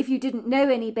 If you didn't know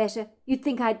any better, you'd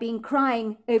think I'd been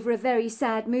crying over a very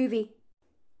sad movie.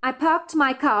 I parked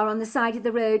my car on the side of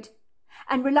the road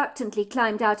and reluctantly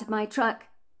climbed out of my truck.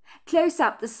 Close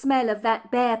up, the smell of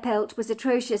that bear pelt was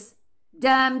atrocious.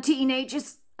 "Damn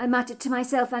teenagers," I muttered to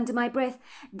myself under my breath.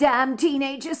 "Damn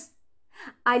teenagers."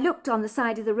 I looked on the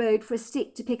side of the road for a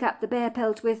stick to pick up the bear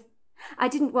pelt with. I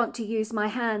didn't want to use my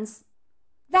hands.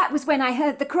 That was when I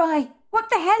heard the cry. What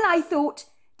the hell, I thought,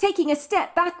 taking a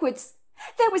step backwards.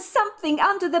 There was something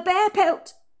under the bear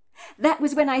pelt. That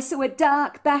was when I saw a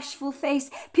dark, bashful face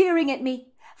peering at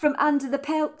me from under the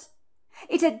pelt.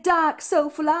 It had dark,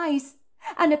 soulful eyes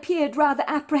and appeared rather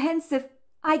apprehensive.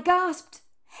 I gasped.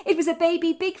 It was a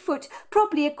baby Bigfoot,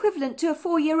 probably equivalent to a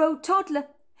 4-year-old toddler,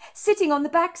 sitting on the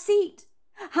back seat,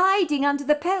 hiding under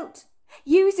the pelt,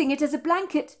 using it as a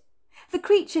blanket. The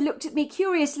creature looked at me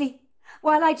curiously,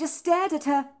 while I just stared at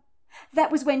her.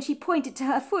 That was when she pointed to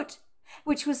her foot,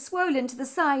 which was swollen to the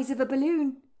size of a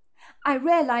balloon. I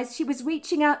realized she was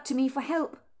reaching out to me for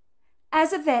help.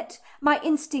 As a vet, my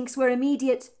instincts were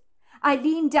immediate. I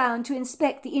leaned down to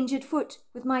inspect the injured foot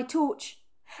with my torch,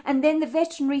 and then the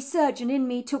veterinary surgeon in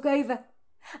me took over.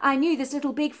 I knew this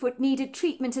little Bigfoot needed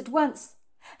treatment at once.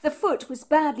 The foot was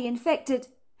badly infected.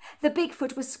 The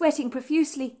Bigfoot was sweating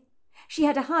profusely. She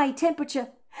had a high temperature,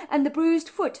 and the bruised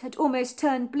foot had almost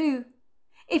turned blue.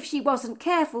 If she wasn't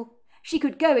careful, she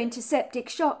could go into septic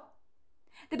shock.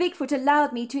 The Bigfoot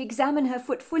allowed me to examine her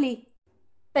foot fully,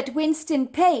 but winced in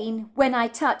pain when I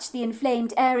touched the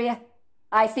inflamed area.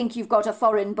 "I think you've got a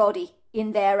foreign body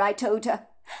in there," I told her.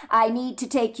 "I need to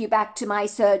take you back to my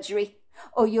surgery,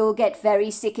 or you'll get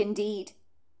very sick indeed."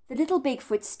 The little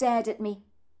Bigfoot stared at me,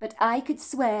 but I could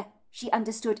swear she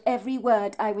understood every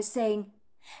word I was saying.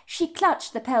 She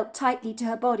clutched the pelt tightly to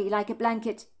her body like a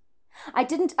blanket. I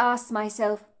didn't ask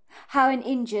myself how an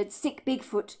injured, sick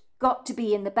Bigfoot got to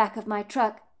be in the back of my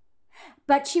truck,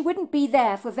 but she wouldn't be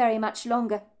there for very much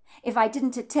longer if I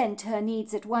didn't attend to her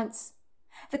needs at once.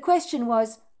 The question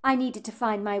was, I needed to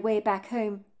find my way back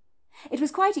home. It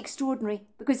was quite extraordinary,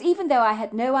 because even though I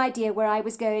had no idea where I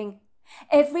was going,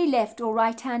 every left or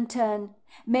right-hand turn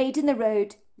made in the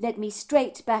road led me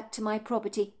straight back to my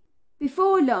property.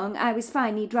 Before long, I was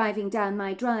finally driving down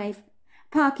my drive,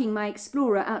 parking my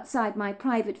Explorer outside my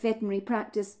private veterinary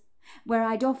practice, where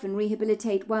I'd often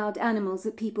rehabilitate wild animals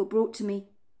that people brought to me.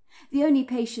 The only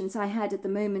patients I had at the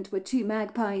moment were 2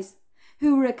 magpies,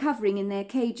 who were recovering in their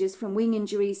cages from wing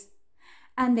injuries,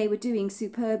 and they were doing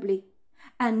superbly,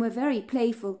 and were very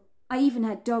playful. I even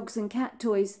had dogs and cat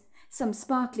toys, some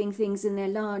sparkling things in their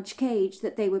large cage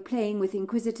that they were playing with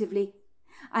inquisitively.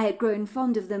 I had grown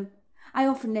fond of them. I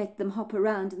often let them hop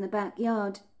around in the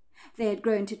backyard. They had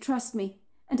grown to trust me,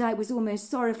 and I was almost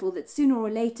sorrowful that sooner or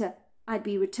later I'd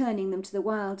be returning them to the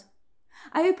wild.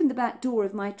 I opened the back door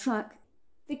of my truck.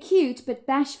 The cute but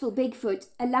bashful Bigfoot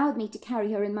allowed me to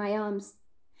carry her in my arms.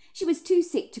 She was too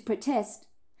sick to protest,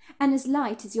 and as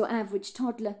light as your average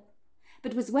toddler,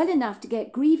 but was well enough to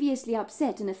get grievously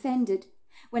upset and offended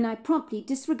when I promptly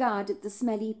disregarded the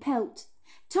smelly pelt,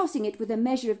 tossing it with a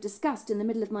measure of disgust in the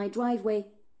middle of my driveway.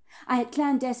 I had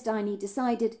clandestinely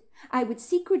decided I would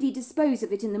secretly dispose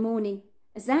of it in the morning,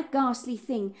 as that ghastly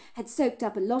thing had soaked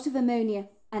up a lot of ammonia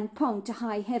and ponged to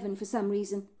high heaven for some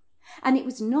reason, and it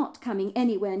was not coming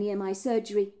anywhere near my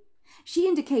surgery. She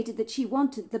indicated that she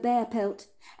wanted the bear pelt,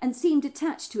 and seemed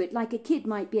attached to it like a kid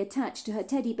might be attached to her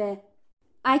teddy bear.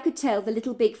 I could tell the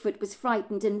little Bigfoot was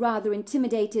frightened and rather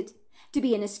intimidated to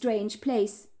be in a strange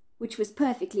place, which was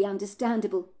perfectly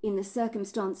understandable in the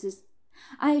circumstances.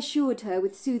 I assured her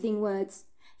with soothing words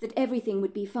that everything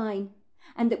would be fine,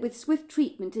 and that with swift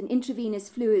treatment and intravenous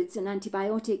fluids and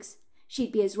antibiotics,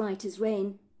 she'd be as right as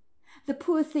rain. The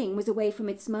poor thing was away from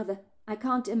its mother. I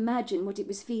can't imagine what it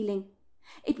was feeling.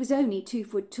 It was only 2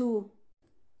 foot tall.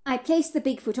 I placed the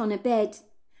Bigfoot on a bed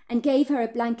and gave her a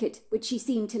blanket, which she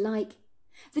seemed to like.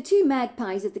 The 2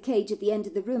 magpies at the cage at the end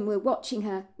of the room were watching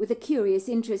her with a curious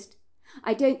interest.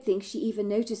 I don't think she even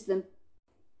noticed them.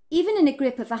 Even in a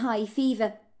grip of a high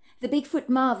fever, the Bigfoot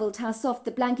marvelled how soft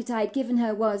the blanket I had given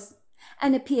her was,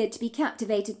 and appeared to be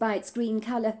captivated by its green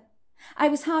colour. I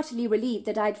was heartily relieved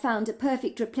that I had found a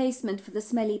perfect replacement for the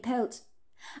smelly pelt.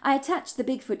 I attached the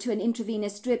Bigfoot to an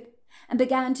intravenous drip and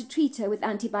began to treat her with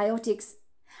antibiotics.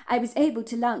 I was able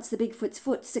to lance the Bigfoot's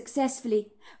foot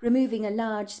successfully, removing a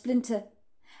large splinter.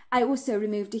 I also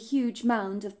removed a huge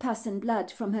mound of pus and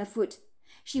blood from her foot.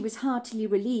 She was heartily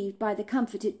relieved by the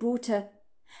comfort it brought her.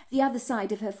 The other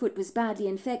side of her foot was badly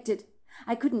infected.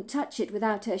 I couldn't touch it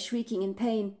without her shrieking in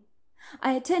pain.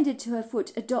 I attended to her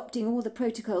foot, adopting all the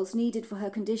protocols needed for her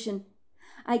condition.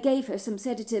 I gave her some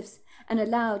sedatives and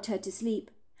allowed her to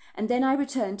sleep, and then I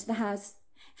returned to the house,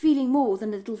 feeling more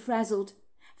than a little frazzled.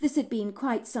 This had been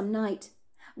quite some night,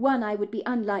 one I would be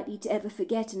unlikely to ever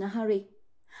forget in a hurry.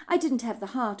 I didn't have the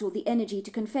heart or the energy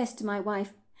to confess to my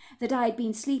wife that I had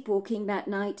been sleepwalking that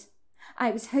night.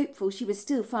 I was hopeful she was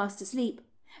still fast asleep,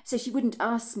 so she wouldn't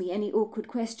ask me any awkward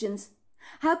questions.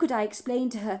 How could I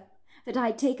explain to her that I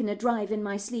had taken a drive in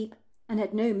my sleep and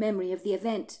had no memory of the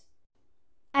event?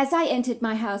 As I entered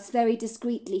my house very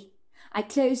discreetly, I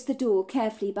closed the door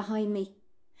carefully behind me,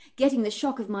 getting the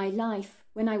shock of my life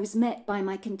when I was met by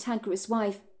my cantankerous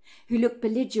wife, who looked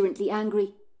belligerently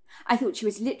angry. I thought she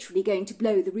was literally going to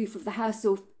blow the roof of the house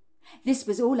off. This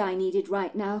was all I needed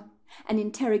right now, an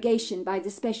interrogation by the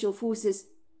special forces.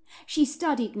 She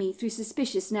studied me through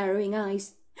suspicious, narrowing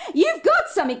eyes. "You've got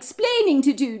some explaining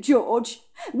to do, George.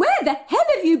 Where the hell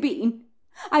have you been?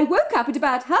 I woke up at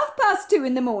about 2:30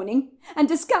 in the morning and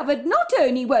discovered not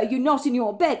only were you not in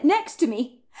your bed next to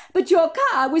me, but your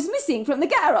car was missing from the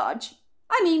garage.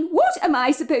 I mean, what am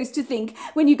I supposed to think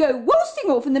when you go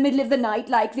waltzing off in the middle of the night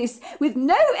like this with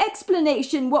no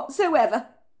explanation whatsoever?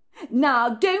 Now,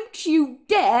 don't you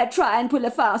dare try and pull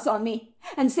a farce on me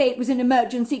and say it was an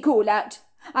emergency call-out.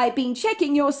 I've been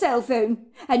checking your cell phone,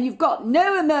 and you've got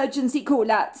no emergency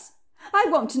call-outs. I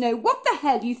want to know what the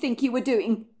hell you think you were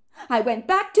doing. I went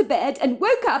back to bed and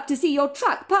woke up to see your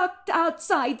truck parked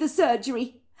outside the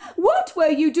surgery. What were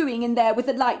you doing in there with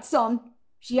the lights on?"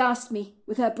 she asked me,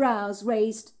 with her brows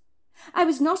raised. I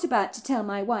was not about to tell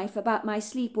my wife about my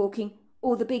sleepwalking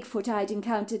or the Bigfoot I'd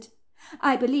encountered.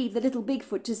 I believe the little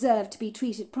Bigfoot deserved to be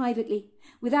treated privately,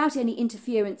 without any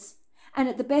interference, and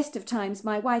at the best of times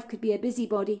my wife could be a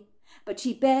busybody, but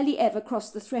she barely ever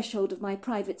crossed the threshold of my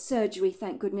private surgery,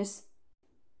 thank goodness.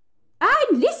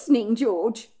 "I'm listening,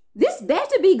 George. This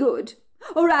better be good,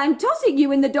 or I'm tossing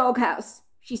you in the doghouse,"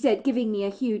 she said, giving me a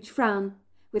huge frown,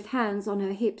 with hands on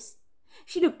her hips.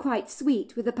 She looked quite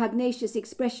sweet, with a pugnacious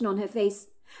expression on her face,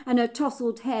 and her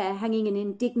tousled hair hanging in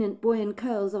indignant, buoyant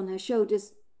curls on her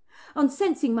shoulders. On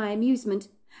sensing my amusement,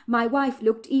 my wife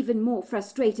looked even more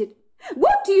frustrated.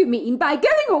 "What do you mean by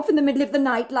going off in the middle of the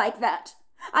night like that?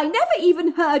 I never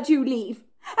even heard you leave,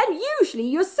 and usually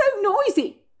you're so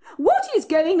noisy. What is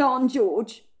going on,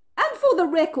 George? And for the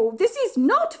record, this is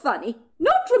not funny,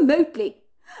 not remotely.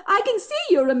 I can see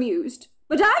you're amused,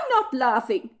 but I'm not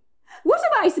laughing. What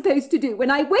am I supposed to do when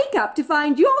I wake up to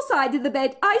find your side of the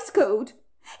bed ice cold?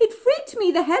 It freaked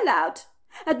me the hell out.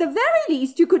 At the very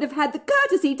least, you could have had the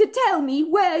courtesy to tell me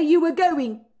where you were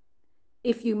going."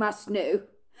 "If you must know,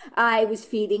 I was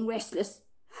feeling restless.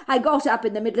 I got up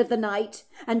in the middle of the night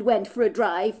and went for a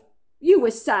drive. You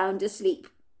were sound asleep,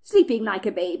 sleeping like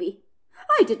a baby.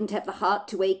 I didn't have the heart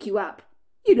to wake you up.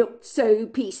 You looked so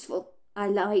peaceful," I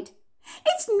lied.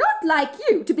 "It's not like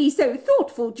you to be so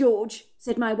thoughtful, George,"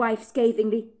 said my wife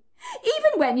scathingly.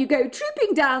 "Even when you go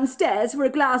trooping downstairs for a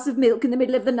glass of milk in the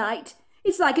middle of the night,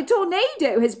 it's like a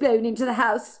tornado has blown into the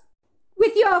house,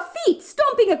 with your feet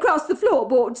stomping across the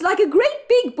floorboards like a great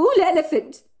big bull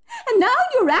elephant. And now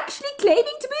you're actually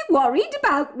claiming to be worried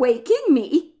about waking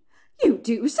me. You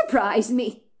do surprise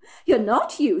me. You're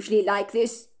not usually like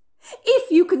this. If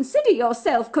you consider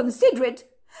yourself considerate,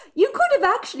 you could have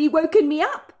actually woken me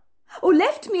up, or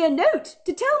left me a note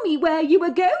to tell me where you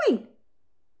were going."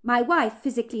 My wife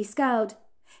physically scowled.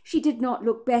 She did not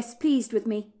look best pleased with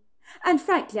me, and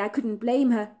frankly I couldn't blame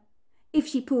her. If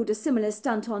she pulled a similar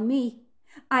stunt on me,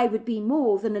 I would be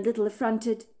more than a little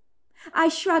affronted. I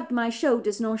shrugged my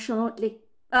shoulders nonchalantly.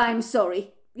 "I'm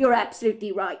sorry. You're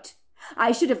absolutely right.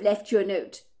 I should have left you a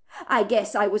note. I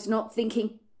guess I was not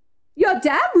thinking." "You're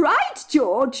damn right,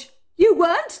 George. You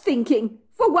weren't thinking.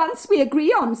 For once we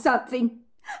agree on something.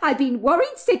 I've been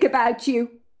worried sick about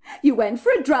you. You went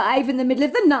for a drive in the middle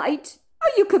of the night.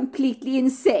 Are you completely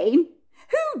insane?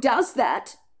 Who does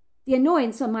that?" The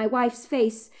annoyance on my wife's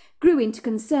face grew into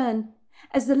concern,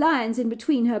 as the lines in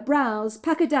between her brows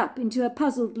puckered up into a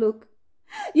puzzled look.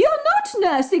 "You're not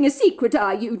nursing a secret,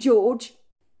 are you, George?"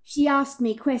 she asked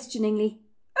me questioningly.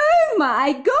 "Oh,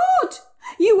 my God!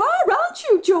 You are, aren't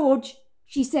you, George?"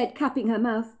 she said, cupping her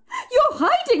mouth. "You're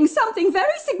hiding something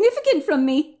very significant from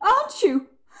me, aren't you?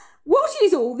 What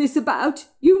is all this about?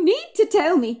 You need to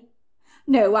tell me."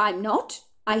 "No, I'm not,"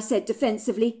 I said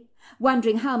defensively,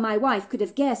 wondering how my wife could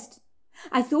have guessed.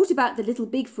 I thought about the little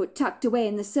Bigfoot tucked away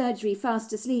in the surgery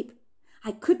fast asleep.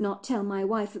 I could not tell my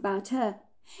wife about her.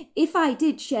 If I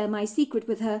did share my secret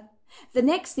with her, the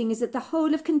next thing is that the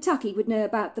whole of Kentucky would know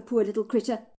about the poor little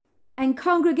critter, and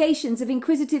congregations of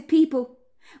inquisitive people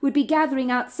would be gathering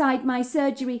outside my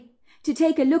surgery to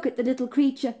take a look at the little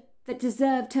creature that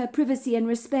deserved her privacy and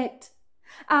respect.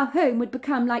 Our home would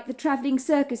become like the travelling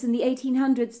circus in the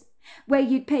 1800s, where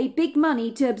you'd pay big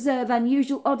money to observe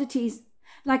unusual oddities,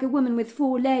 like a woman with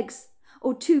 4 legs,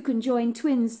 or 2 conjoined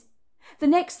twins. The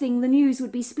next thing, the news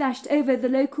would be splashed over the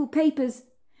local papers.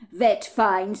 "Vet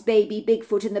finds baby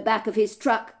Bigfoot in the back of his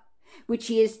truck, which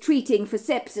he is treating for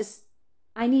sepsis."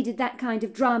 I needed that kind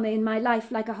of drama in my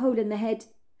life like a hole in the head.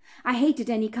 I hated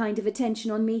any kind of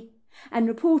attention on me, and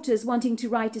reporters wanting to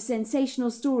write a sensational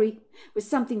story was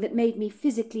something that made me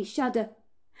physically shudder.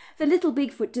 The little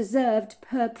Bigfoot deserved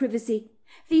her privacy.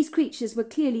 These creatures were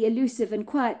clearly elusive and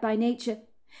quiet by nature,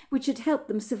 which had helped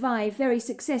them survive very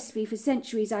successfully for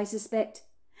centuries, I suspect.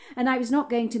 And I was not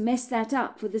going to mess that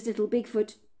up for this little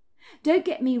Bigfoot. Don't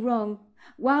get me wrong.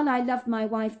 While I loved my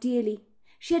wife dearly,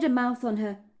 she had a mouth on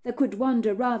her that could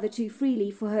wander rather too freely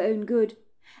for her own good,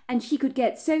 and she could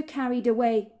get so carried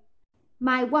away.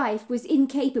 My wife was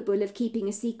incapable of keeping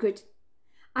a secret.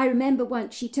 I remember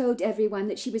once she told everyone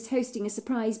that she was hosting a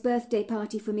surprise birthday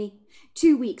party for me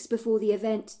 2 weeks before the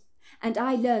event, and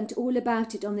I learnt all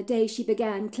about it on the day she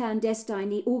began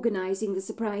clandestinely organising the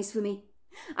surprise for me.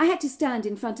 I had to stand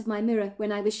in front of my mirror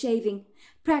when I was shaving,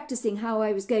 practising how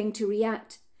I was going to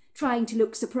react, trying to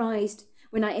look surprised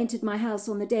when I entered my house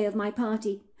on the day of my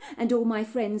party, and all my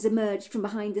friends emerged from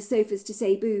behind the sofas to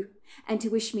say boo, and to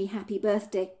wish me happy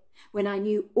birthday, when I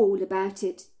knew all about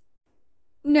it.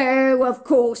 "No, of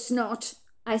course not,"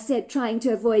 I said, trying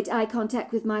to avoid eye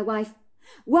contact with my wife.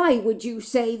 "Why would you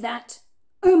say that?"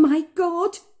 "Oh, my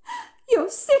God! You're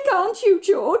sick, aren't you,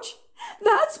 George?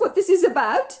 That's what this is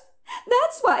about.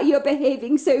 That's why you're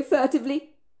behaving so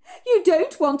furtively. You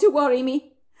don't want to worry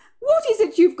me. What is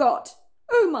it you've got?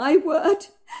 Oh, my word!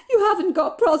 You haven't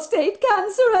got prostate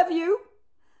cancer, have you?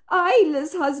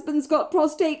 Isla's husband's got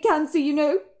prostate cancer, you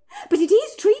know. But it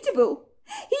is treatable.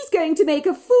 He's going to make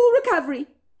a full recovery.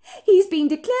 He's been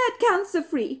declared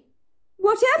cancer-free.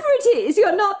 Whatever it is,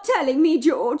 you're not telling me,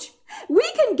 George. We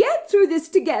can get through this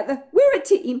together. We're a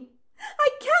team. I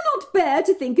cannot bear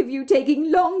to think of you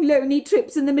taking long, lonely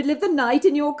trips in the middle of the night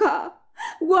in your car,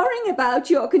 worrying about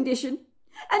your condition,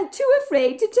 and too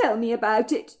afraid to tell me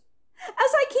about it.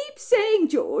 As I keep saying,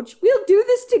 George, we'll do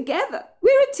this together.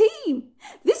 We're a team.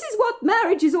 This is what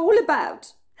marriage is all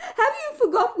about. Have you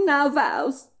forgotten our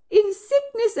vows? In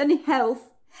sickness and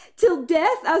health, till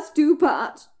death us do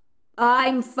part.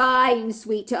 I'm fine,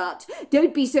 sweetheart.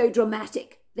 Don't be so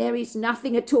dramatic. There is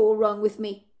nothing at all wrong with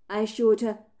me, I assured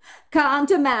her.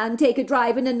 Can't a man take a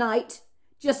drive in a night,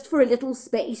 just for a little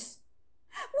space?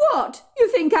 What? You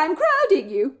think I'm crowding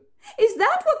you? Is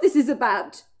that what this is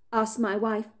about? Asked my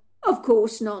wife. Of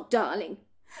course not, darling.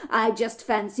 I just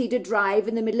fancied a drive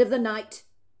in the middle of the night.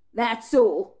 That's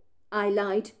all, I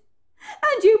lied.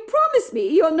 And you promise me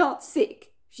you're not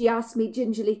sick? She asked me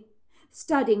gingerly,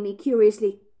 studying me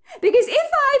curiously. Because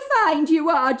if I find you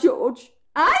are, George,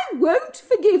 I won't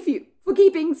forgive you for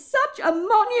keeping such a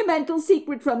monumental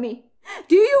secret from me.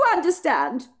 Do you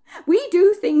understand? We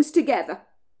do things together.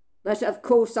 But of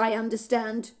course I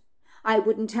understand. I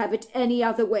wouldn't have it any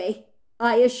other way.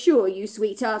 I assure you,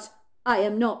 sweetheart, I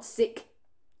am not sick.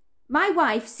 My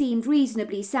wife seemed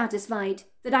reasonably satisfied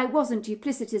that I wasn't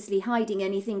duplicitously hiding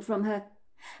anything from her.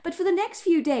 But for the next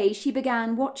few days she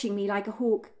began watching me like a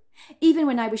hawk, even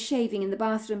when I was shaving in the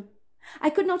bathroom.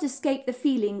 I could not escape the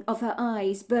feeling of her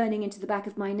eyes burning into the back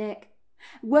of my neck.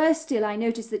 Worse still, I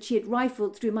noticed that she had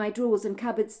rifled through my drawers and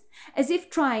cupboards, as if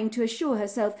trying to assure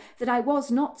herself that I was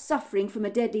not suffering from a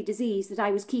deadly disease that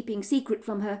I was keeping secret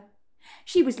from her.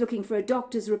 She was looking for a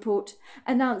doctor's report,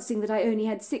 announcing that I only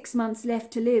had 6 months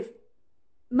left to live.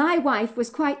 My wife was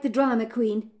quite the drama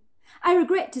queen. I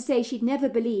regret to say she'd never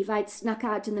believe I'd snuck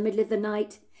out in the middle of the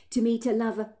night to meet a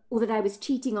lover, or that I was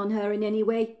cheating on her in any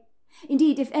way.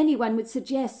 Indeed, if anyone would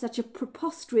suggest such a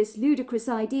preposterous, ludicrous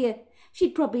idea,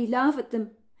 she'd probably laugh at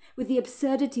them, with the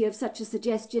absurdity of such a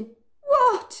suggestion.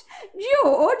 What?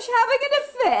 George having an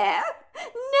affair?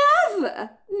 Never!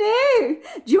 No,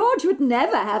 George would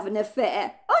never have an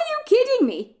affair. Are you kidding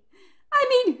me? I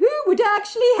mean, who would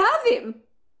actually have him?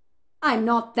 I'm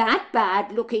not that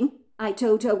bad looking, I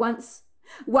told her once.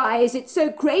 Why is it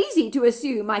so crazy to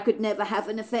assume I could never have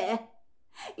an affair?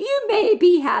 You may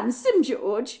be handsome,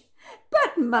 George,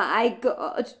 but my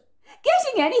God,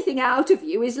 getting anything out of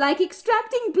you is like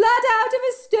extracting blood out of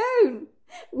a stone.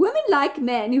 Women like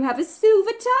men who have a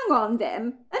silver tongue on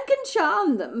them and can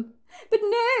charm them. But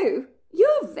no,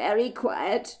 you're very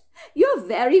quiet. You're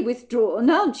very withdrawn,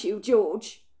 aren't you,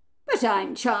 George? But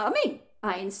I'm charming,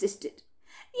 I insisted.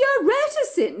 You're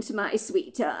reticent, my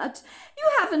sweetheart. You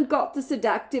haven't got the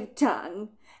seductive tongue,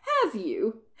 have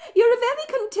you? You're a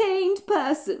very contained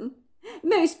person.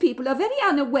 Most people are very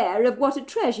unaware of what a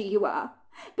treasure you are,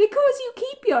 because you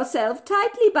keep yourself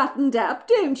tightly buttoned up,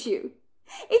 don't you?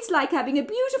 It's like having a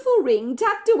beautiful ring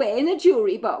tucked away in a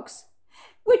jewellery box,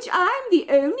 which I'm the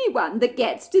only one that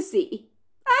gets to see.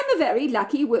 I'm a very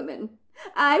lucky woman.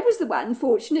 I was the one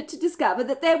fortunate to discover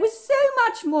that there was so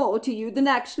much more to you than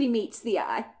actually meets the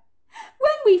eye.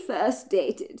 When we first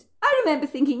dated, I remember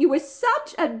thinking you were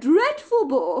such a dreadful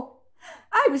bore.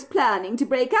 I was planning to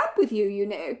break up with you, you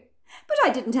know, but I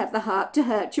didn't have the heart to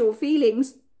hurt your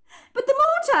feelings. But the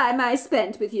more time I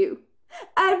spent with you,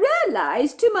 I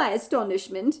realized, to my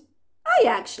astonishment, I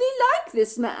actually like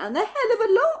this man a hell of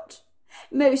a lot.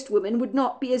 Most women would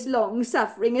not be as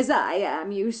long-suffering as I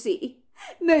am, you see.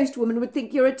 Most women would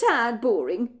think you're a tad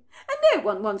boring, and no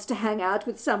one wants to hang out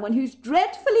with someone who's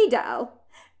dreadfully dull.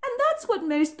 And that's what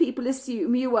most people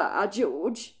assume you are,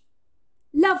 George.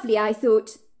 Lovely, I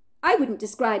thought. I wouldn't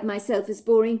describe myself as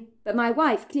boring, but my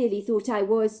wife clearly thought I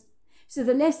was. So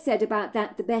the less said about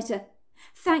that, the better.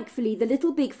 Thankfully, the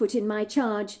little Bigfoot in my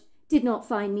charge did not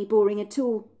find me boring at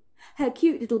all. Her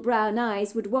cute little brown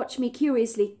eyes would watch me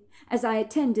curiously as I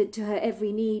attended to her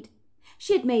every need.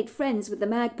 She had made friends with the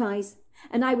magpies,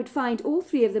 and I would find all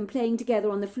three of them playing together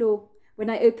on the floor when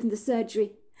I opened the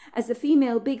surgery, as the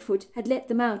female Bigfoot had let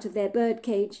them out of their bird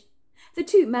cage. The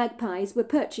two magpies were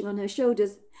perching on her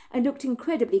shoulders and looked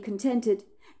incredibly contented,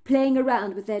 playing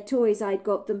around with their toys I'd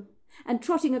got them, and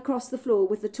trotting across the floor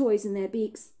with the toys in their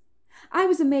beaks. I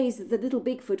was amazed that the little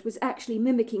Bigfoot was actually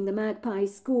mimicking the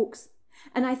magpie's squawks,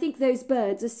 and I think those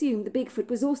birds assumed the Bigfoot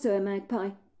was also a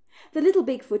magpie. The little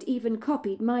Bigfoot even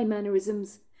copied my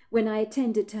mannerisms when I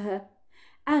attended to her,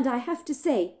 and I have to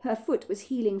say her foot was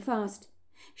healing fast.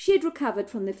 She had recovered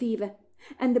from the fever,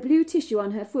 and the blue tissue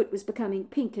on her foot was becoming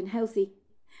pink and healthy.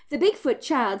 The Bigfoot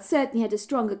child certainly had a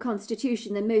stronger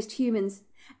constitution than most humans,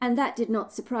 and that did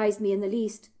not surprise me in the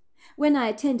least. When I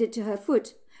attended to her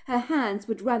foot, her hands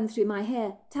would run through my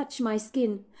hair, touch my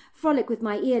skin, frolic with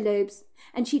my earlobes,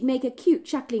 and she'd make a cute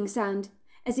chuckling sound,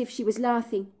 as if she was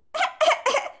laughing.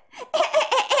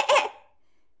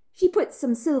 She put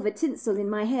some silver tinsel in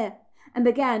my hair, and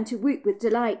began to whoop with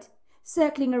delight,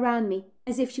 circling around me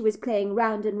as if she was playing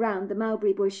round and round the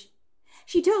mulberry bush.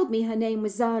 She told me her name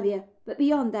was Zalia, but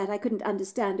beyond that I couldn't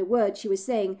understand a word she was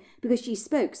saying because she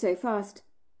spoke so fast.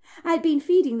 I had been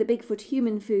feeding the Bigfoot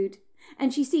human food,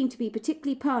 and she seemed to be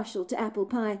particularly partial to apple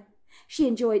pie. She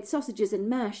enjoyed sausages and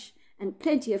mash, and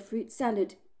plenty of fruit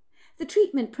salad. The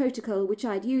treatment protocol which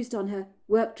I'd used on her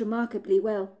worked remarkably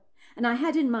well, and I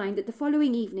had in mind that the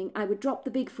following evening I would drop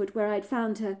the Bigfoot where I'd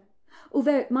found her,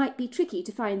 although it might be tricky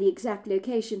to find the exact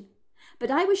location.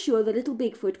 But I was sure the little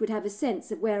Bigfoot would have a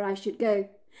sense of where I should go,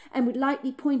 and would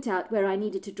likely point out where I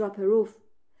needed to drop her off.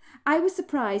 I was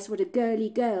surprised what a girly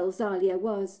girl Zalia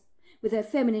was, with her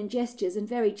feminine gestures and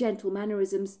very gentle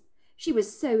mannerisms. She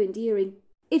was so endearing.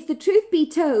 If the truth be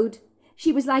told,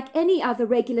 she was like any other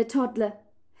regular toddler,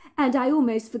 and I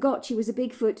almost forgot she was a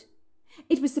Bigfoot.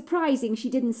 It was surprising she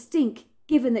didn't stink,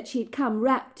 given that she had come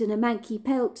wrapped in a manky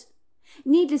pelt.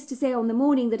 Needless to say, on the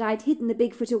morning that I'd hidden the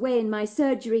Bigfoot away in my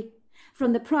surgery,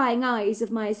 from the prying eyes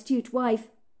of my astute wife,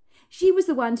 she was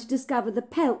the one to discover the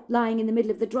pelt lying in the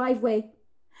middle of the driveway.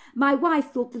 My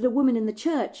wife thought that a woman in the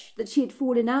church that she had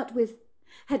fallen out with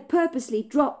had purposely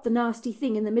dropped the nasty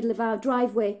thing in the middle of our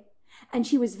driveway, and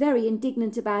she was very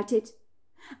indignant about it.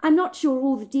 I'm not sure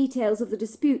all the details of the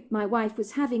dispute my wife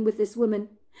was having with this woman,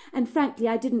 and frankly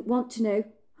I didn't want to know,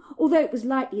 although it was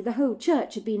likely the whole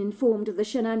church had been informed of the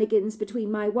shenanigans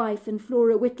between my wife and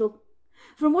Flora Whittle.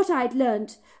 From what I'd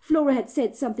learnt, Flora had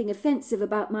said something offensive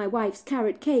about my wife's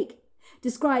carrot cake,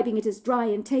 describing it as dry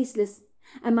and tasteless,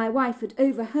 and my wife had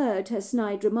overheard her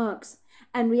snide remarks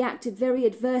and reacted very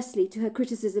adversely to her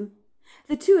criticism.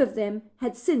 The two of them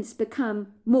had since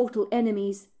become mortal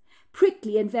enemies,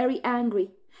 prickly and very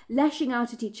angry, lashing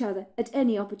out at each other at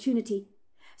any opportunity.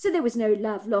 So there was no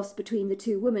love lost between the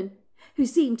two women, who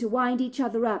seemed to wind each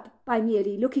other up by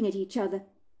merely looking at each other.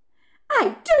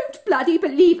 "I don't bloody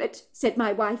believe it," said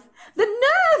my wife. "The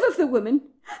nerve of the woman!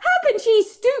 How can she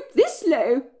stoop this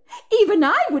low? Even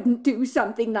I wouldn't do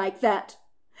something like that.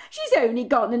 She's only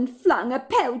gone and flung a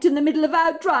pelt in the middle of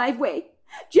our driveway,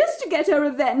 just to get her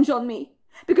revenge on me,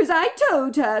 because I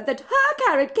told her that her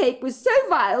carrot cake was so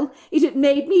vile it had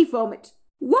made me vomit.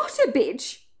 What a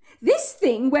bitch! This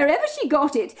thing, wherever she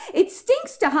got it, it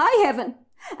stinks to high heaven,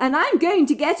 and I'm going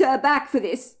to get her back for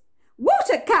this. What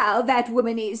a cow that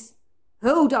woman is!"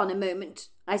 "Hold on a moment,"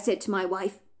 I said to my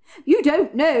wife. "You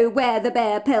don't know where the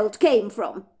bear pelt came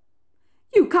from.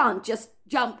 You can't just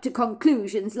jump to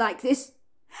conclusions like this."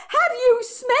 "Have you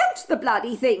smelt the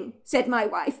bloody thing?" said my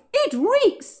wife. "It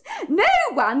reeks. No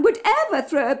one would ever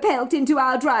throw a pelt into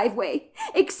our driveway,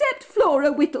 except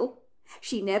Flora Whittle.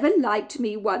 She never liked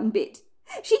me one bit.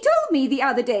 She told me the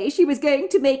other day she was going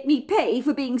to make me pay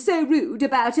for being so rude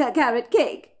about her carrot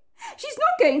cake. She's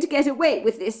not going to get away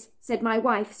with this," said my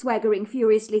wife, swaggering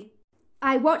furiously.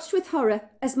 I watched with horror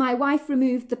as my wife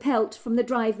removed the pelt from the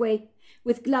driveway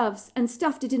with gloves and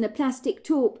stuffed it in a plastic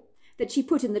taupe that she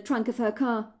put in the trunk of her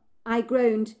car. I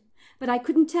groaned, but I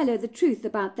couldn't tell her the truth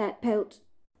about that pelt.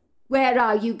 "Where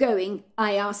are you going?"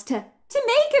 I asked her. "To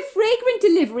make a fragrant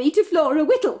delivery to Flora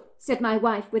Whittle," said my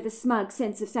wife with a smug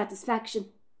sense of satisfaction.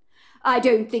 "I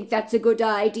don't think that's a good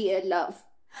idea, love.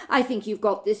 I think you've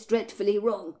got this dreadfully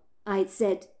wrong," I'd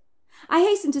said. I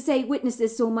hastened to say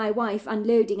witnesses saw my wife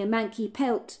unloading a manky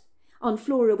pelt on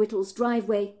Flora Whittle's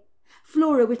driveway.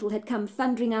 Flora Whittle had come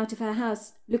thundering out of her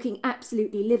house, looking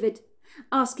absolutely livid,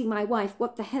 asking my wife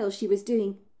what the hell she was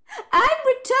doing. "I'm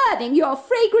returning your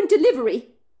fragrant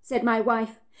delivery," said my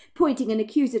wife, pointing an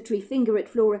accusatory finger at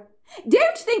Flora.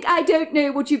 "Don't think I don't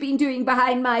know what you've been doing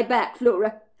behind my back,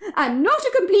 Flora. I'm not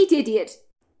a complete idiot.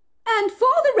 And for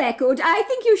the record, I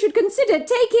think you should consider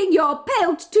taking your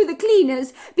pelt to the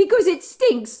cleaners because it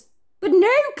stinks. But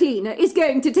no cleaner is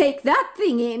going to take that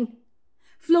thing in."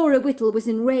 Flora Whittle was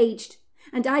enraged,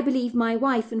 and I believe my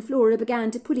wife and Flora began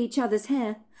to pull each other's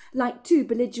hair like two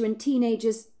belligerent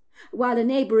teenagers, while a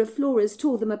neighbour of Flora's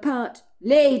tore them apart.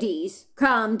 "Ladies,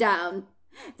 calm down.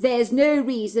 There's no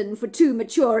reason for two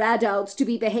mature adults to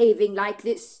be behaving like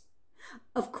this."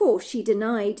 Of course she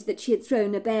denied that she had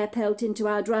thrown a bear pelt into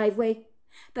our driveway,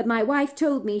 but my wife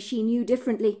told me she knew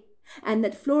differently, and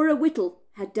that Flora Whittle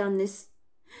had done this.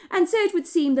 And so it would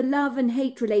seem the love and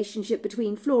hate relationship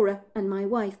between Flora and my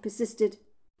wife persisted.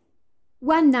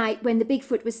 One night, when the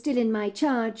Bigfoot was still in my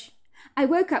charge, I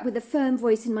woke up with a firm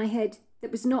voice in my head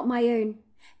that was not my own,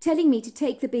 telling me to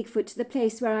take the Bigfoot to the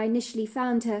place where I initially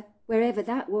found her, wherever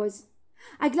that was.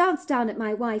 I glanced down at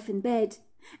my wife in bed.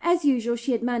 As usual,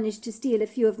 she had managed to steal a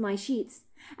few of my sheets,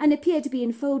 and appeared to be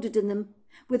enfolded in them,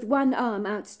 with one arm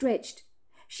outstretched.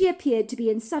 She appeared to be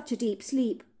in such a deep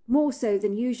sleep, more so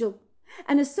than usual,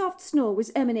 and a soft snore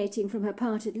was emanating from her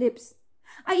parted lips.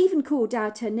 I even called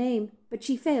out her name, but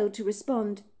she failed to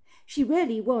respond. She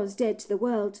really was dead to the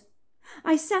world.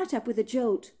 I sat up with a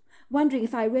jolt, wondering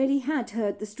if I really had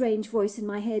heard the strange voice in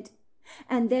my head,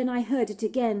 and then I heard it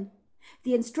again.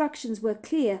 The instructions were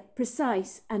clear,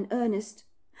 precise, and earnest.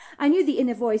 I knew the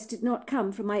inner voice did not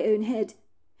come from my own head.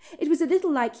 It was a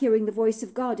little like hearing the voice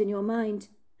of God in your mind.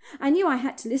 I knew I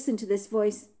had to listen to this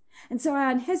voice, and so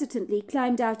I unhesitantly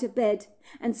climbed out of bed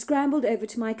and scrambled over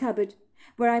to my cupboard,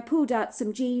 where I pulled out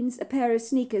some jeans, a pair of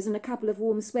sneakers, and a couple of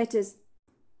warm sweaters.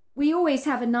 We always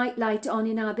have a night light on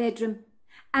in our bedroom,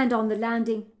 and on the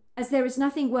landing, as there is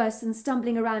nothing worse than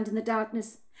stumbling around in the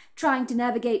darkness, trying to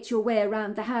navigate your way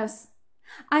around the house.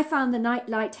 I found the night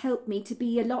light helped me to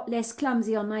be a lot less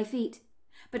clumsy on my feet,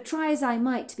 but try as I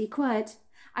might to be quiet,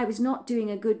 I was not doing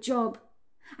a good job.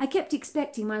 I kept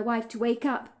expecting my wife to wake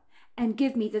up and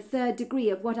give me the third degree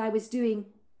of what I was doing.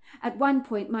 At one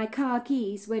point my car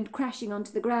keys went crashing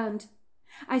onto the ground.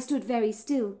 I stood very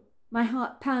still, my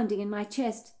heart pounding in my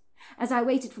chest, as I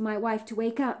waited for my wife to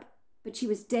wake up, but she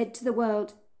was dead to the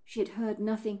world. She had heard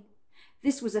nothing.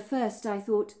 This was a first, I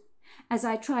thought, as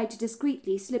I tried to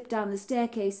discreetly slip down the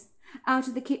staircase, out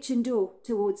of the kitchen door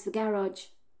towards the garage.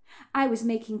 I was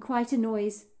making quite a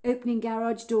noise, opening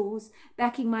garage doors,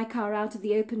 backing my car out of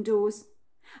the open doors.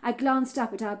 I glanced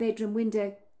up at our bedroom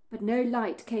window, but no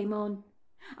light came on.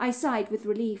 I sighed with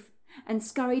relief and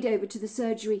scurried over to the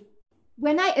surgery.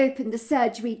 When I opened the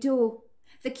surgery door,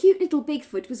 the cute little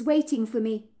Bigfoot was waiting for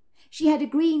me. She had a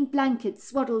green blanket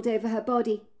swaddled over her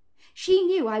body. She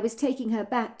knew I was taking her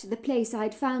back to the place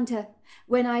I'd found her,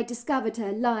 when I discovered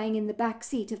her lying in the back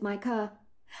seat of my car.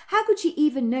 How could she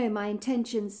even know my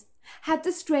intentions? Had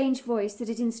the strange voice that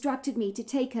had instructed me to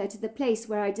take her to the place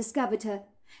where I discovered her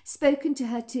spoken to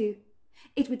her too?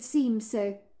 It would seem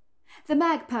so. The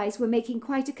magpies were making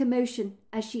quite a commotion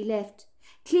as she left,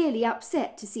 clearly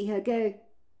upset to see her go.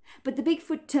 But the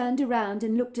Bigfoot turned around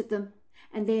and looked at them,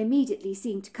 and they immediately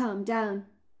seemed to calm down.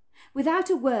 Without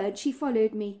a word she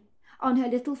followed me, on her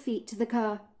little feet, to the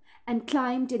car, and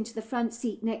climbed into the front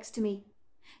seat next to me.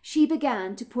 She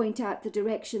began to point out the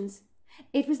directions.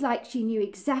 It was like she knew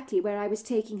exactly where I was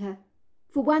taking her.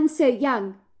 For one so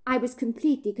young, I was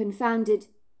completely confounded.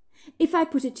 If I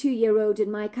put a 2-year-old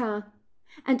in my car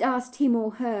and asked him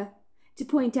or her to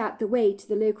point out the way to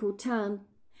the local town,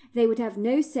 they would have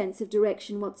no sense of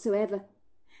direction whatsoever.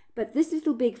 But this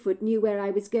little Bigfoot knew where I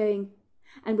was going,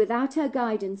 and without her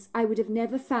guidance I would have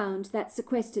never found that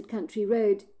sequestered country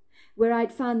road, where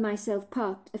I'd found myself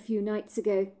parked a few nights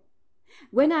ago.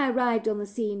 When I arrived on the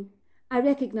scene, I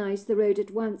recognized the road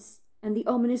at once, and the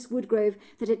ominous woodgrove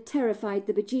that had terrified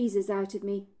the bejesus out of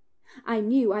me. I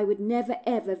knew I would never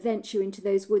ever venture into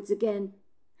those woods again.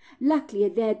 Luckily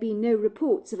there had been no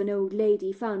reports of an old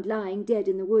lady found lying dead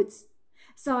in the woods,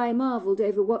 so I marvelled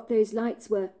over what those lights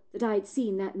were that I had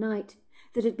seen that night,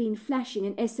 that had been flashing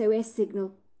an SOS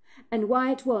signal, and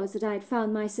why it was that I had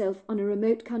found myself on a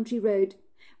remote country road,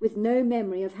 with no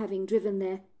memory of having driven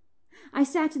there. I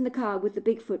sat in the car with the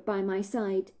Bigfoot by my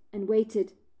side and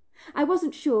waited. I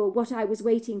wasn't sure what I was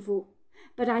waiting for,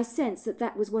 but I sensed that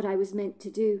that was what I was meant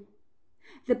to do.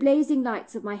 The blazing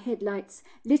lights of my headlights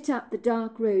lit up the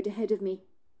dark road ahead of me.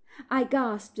 I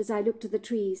gasped as I looked at the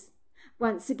trees.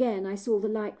 Once again I saw the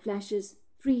light flashes,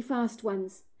 3 fast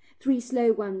ones, 3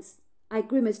 slow ones. I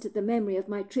grimaced at the memory of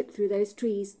my trip through those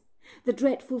trees, the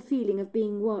dreadful feeling of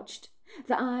being watched,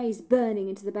 the eyes burning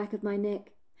into the back of my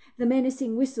neck, the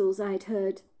menacing whistles I had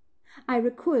heard. I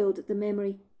recoiled at the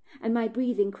memory, and my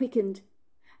breathing quickened.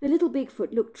 The little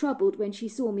Bigfoot looked troubled when she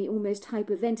saw me almost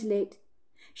hyperventilate.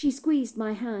 She squeezed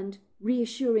my hand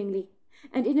reassuringly,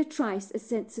 and in a trice a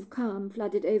sense of calm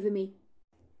flooded over me.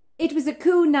 It was a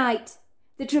cool night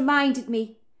that reminded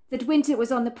me that winter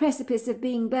was on the precipice of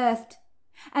being birthed,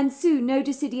 and soon no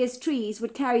deciduous trees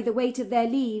would carry the weight of their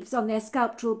leaves on their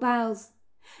sculptural boughs.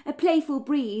 A playful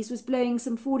breeze was blowing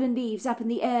some fallen leaves up in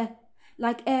the air,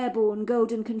 like airborne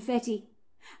golden confetti,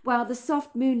 while the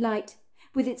soft moonlight,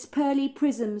 with its pearly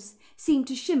prisms, seemed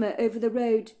to shimmer over the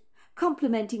road,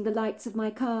 complementing the lights of my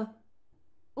car.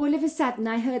 All of a sudden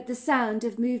I heard the sound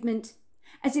of movement,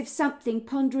 as if something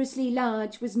ponderously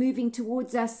large was moving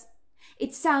towards us.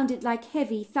 It sounded like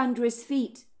heavy, thunderous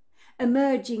feet,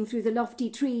 emerging through the lofty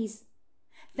trees.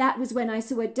 That was when I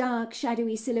saw a dark,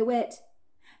 shadowy silhouette,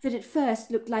 that at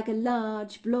first looked like a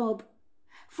large blob.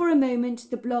 For a moment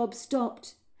the blob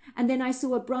stopped, and then I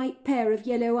saw a bright pair of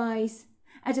yellow eyes,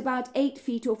 at about 8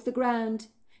 feet off the ground,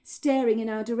 staring in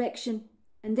our direction,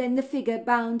 and then the figure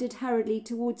bounded hurriedly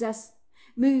towards us,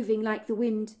 moving like the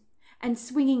wind, and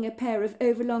swinging a pair of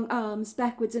overlong arms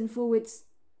backwards and forwards.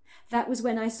 That was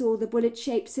when I saw the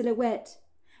bullet-shaped silhouette,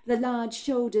 the large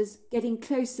shoulders getting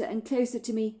closer and closer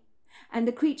to me, and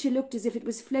the creature looked as if it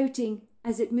was floating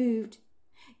as it moved,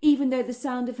 even though the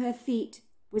sound of her feet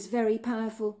was very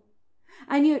powerful.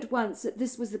 I knew at once that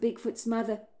this was the Bigfoot's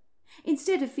mother.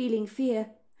 Instead of feeling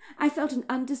fear, I felt an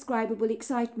undescribable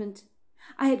excitement.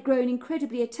 I had grown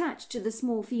incredibly attached to the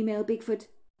small female Bigfoot,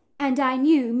 and I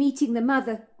knew meeting the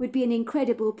mother would be an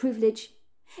incredible privilege.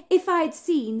 If I had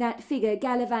seen that figure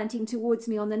gallivanting towards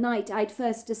me on the night I'd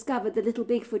first discovered the little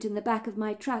Bigfoot in the back of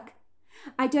my truck,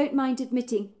 I don't mind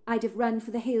admitting I'd have run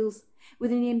for the hills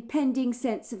with an impending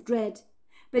sense of dread,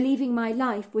 believing my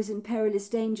life was in perilous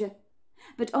danger.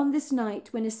 But on this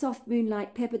night, when a soft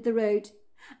moonlight peppered the road,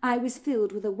 I was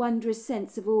filled with a wondrous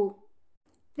sense of awe.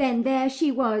 Then there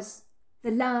she was, the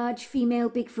large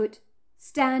female Bigfoot,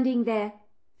 standing there,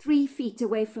 3 feet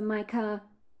away from my car,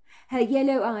 her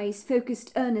yellow eyes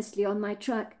focused earnestly on my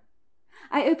truck.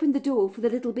 I opened the door for the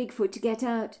little Bigfoot to get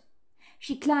out.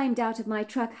 She climbed out of my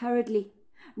truck hurriedly,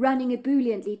 running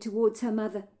ebulliently towards her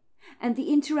mother, and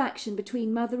the interaction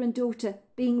between mother and daughter,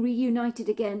 being reunited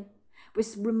again,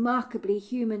 was remarkably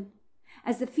human,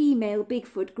 as the female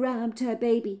Bigfoot grabbed her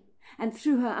baby and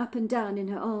threw her up and down in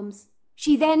her arms.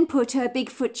 She then put her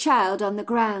Bigfoot child on the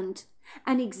ground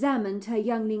and examined her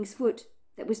youngling's foot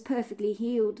that was perfectly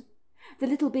healed. The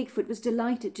little Bigfoot was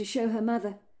delighted to show her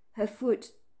mother her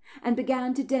foot, and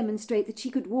began to demonstrate that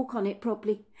she could walk on it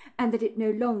properly and that it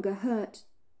no longer hurt.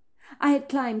 I had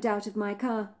climbed out of my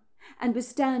car and was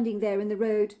standing there in the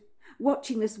road,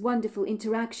 watching this wonderful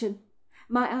interaction,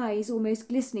 my eyes almost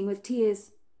glistening with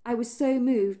tears. I was so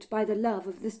moved by the love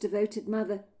of this devoted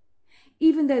mother.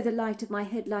 Even though the light of my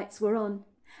headlights were on,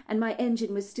 and my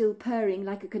engine was still purring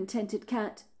like a contented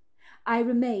cat, I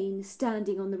remained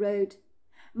standing on the road,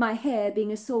 my hair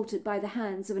being assaulted by the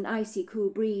hands of an icy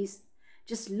cool breeze,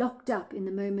 just locked up in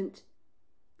the moment.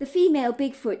 The female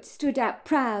Bigfoot stood out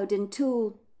proud and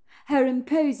tall, her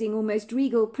imposing, almost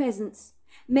regal presence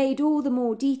made all the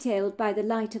more detailed by the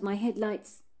light of my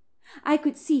headlights. I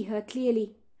could see her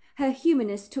clearly. Her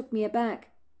humanness took me aback.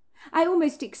 I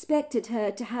almost expected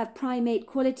her to have primate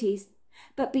qualities,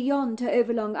 but beyond her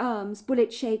overlong arms,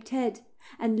 bullet-shaped head,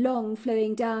 and long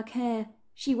flowing dark hair,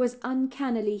 she was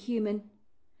uncannily human.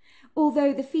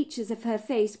 Although the features of her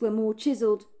face were more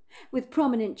chiselled, with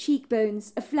prominent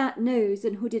cheekbones, a flat nose,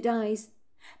 and hooded eyes,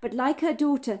 but like her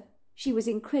daughter, she was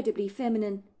incredibly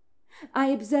feminine. I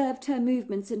observed her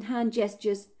movements and hand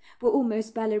gestures were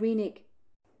almost balleric.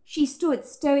 She stood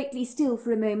stoically still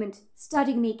for a moment,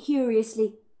 studying me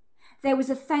curiously. There was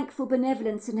a thankful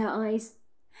benevolence in her eyes,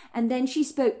 and then she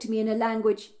spoke to me in a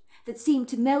language that seemed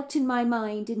to melt in my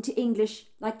mind into English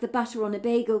like the butter on a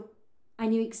bagel. I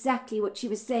knew exactly what she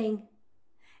was saying.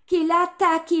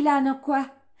 Kilata kilanokwa,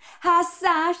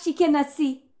 hasa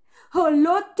shikenasi,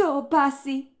 holoto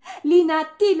pasi,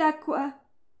 linatilakwa.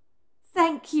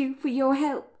 Thank you for your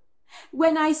help.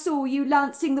 When I saw you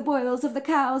lancing the boils of the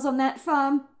cows on that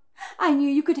farm, I knew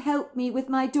you could help me with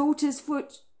my daughter's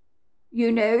foot.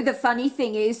 You know, the funny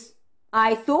thing is,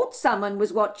 I thought someone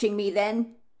was watching me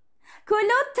then.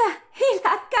 Kolota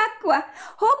hilakakwa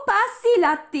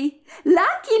hopasilati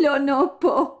lakilo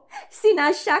nopo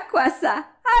sinashakwasa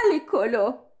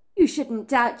alikolo. You shouldn't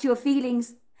doubt your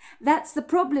feelings. That's the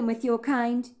problem with your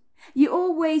kind. You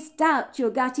always doubt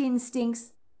your gut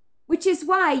instincts, which is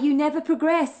why you never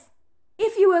progress.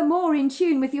 If you were more in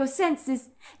tune with your senses,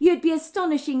 you'd be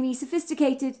astonishingly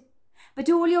sophisticated. But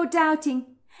all your doubting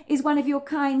is one of your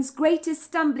kind's greatest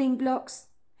stumbling blocks.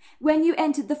 When you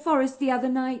entered the forest the other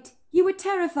night, you were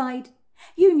terrified.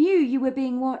 You knew you were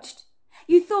being watched.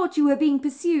 You thought you were being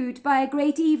pursued by a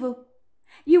great evil.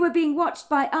 You were being watched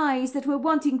by eyes that were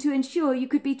wanting to ensure you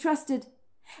could be trusted.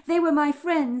 They were my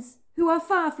friends, who are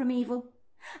far from evil.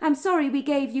 I'm sorry we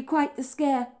gave you quite the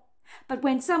scare. But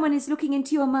when someone is looking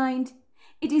into your mind,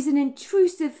 it is an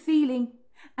intrusive feeling,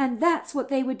 and that's what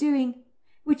they were doing,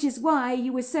 which is why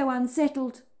you were so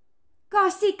unsettled.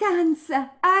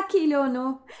 Kosikansa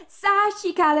akilono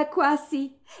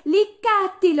sashikalakwasi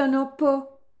likatilonopo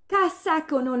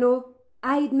kasakonolo.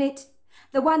 I admit,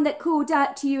 the one that called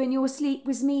out to you in your sleep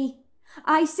was me.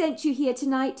 I sent you here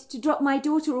tonight to drop my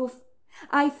daughter off.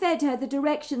 I fed her the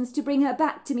directions to bring her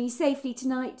back to me safely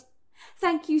tonight.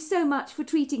 Thank you so much for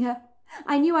treating her.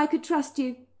 I knew I could trust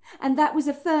you, and that was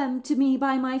affirmed to me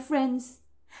by my friends.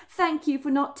 Thank you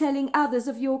for not telling others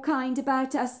of your kind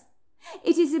about us.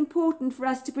 It is important for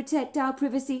us to protect our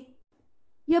privacy.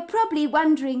 You're probably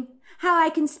wondering how I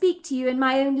can speak to you in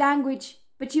my own language,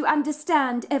 but you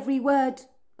understand every word.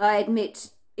 I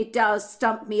admit, it does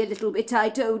stump me a little bit, I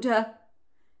told her.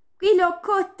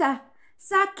 Quilokota,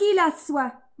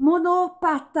 sakilaswa,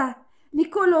 monopata,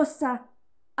 nikolosa.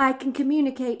 I can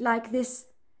communicate like this.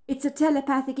 It's a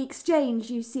telepathic exchange,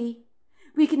 you see.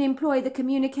 We can employ the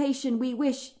communication we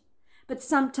wish, but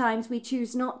sometimes we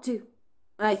choose not to.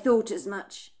 I thought as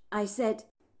much, I said.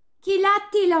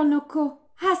 Kilatilonoko,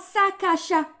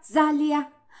 hasakasha zalia,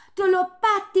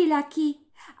 tolopatilaki,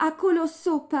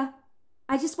 akolosopa.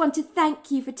 I just want to thank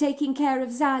you for taking care of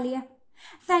Zalia.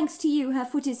 Thanks to you, her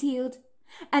foot is healed,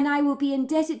 and I will be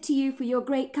indebted to you for your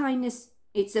great kindness.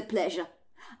 It's a pleasure.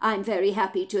 I'm very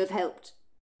happy to have helped.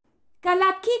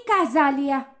 Kalakika,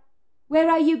 Zalia. Where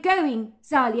are you going?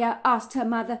 Zalia asked her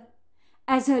mother,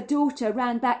 as her daughter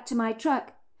ran back to my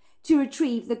truck to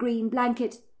retrieve the green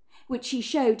blanket, which she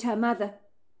showed her mother,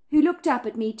 who looked up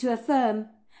at me to affirm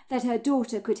that her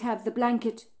daughter could have the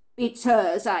blanket. It's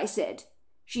hers, I said.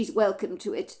 She's welcome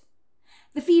to it.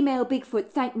 The female Bigfoot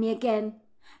thanked me again,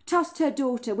 tossed her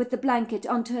daughter with the blanket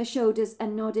onto her shoulders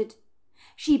and nodded.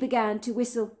 She began to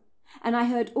whistle, and I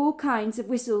heard all kinds of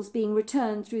whistles being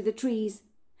returned through the trees.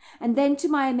 And then, to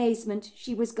my amazement,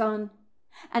 she was gone,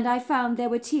 and I found there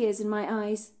were tears in my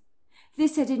eyes.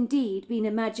 This had indeed been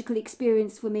a magical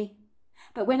experience for me.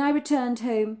 But when I returned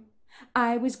home,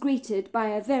 I was greeted by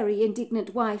a very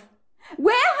indignant wife.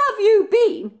 "Where have you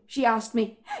been?" she asked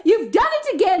me. "You've done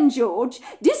it again, George.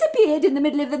 Disappeared in the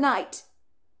middle of the night."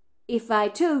 "If I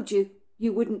told you,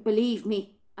 you wouldn't believe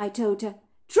me," I told her.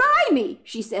 "Try me,"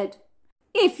 she said.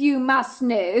 "If you must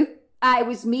know, I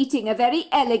was meeting a very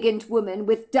elegant woman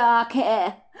with dark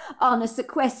hair on a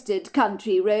sequestered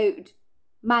country road."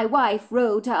 My wife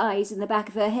rolled her eyes in the back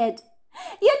of her head.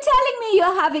 "You're telling me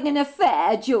you're having an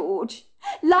affair, George?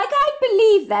 Like I'd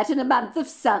believe that in a month of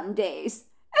Sundays.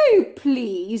 Oh,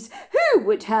 please, who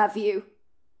would have you?"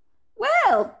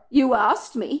 "Well, you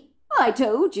asked me. I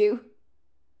told you."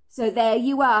 So there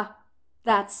you are.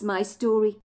 That's my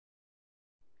story.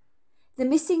 The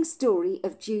missing story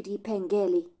of Judy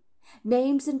Pengelly.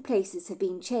 Names and places have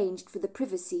been changed for the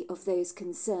privacy of those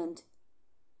concerned.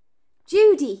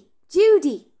 Judy,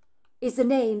 Judy, is the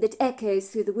name that echoes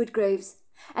through the woodgroves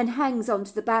and hangs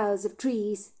onto the boughs of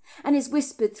trees and is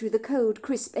whispered through the cold,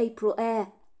 crisp April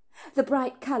air. The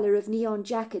bright colour of neon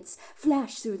jackets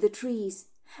flash through the trees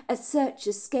as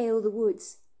searchers scale the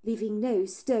woods, leaving no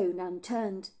stone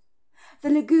unturned. The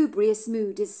lugubrious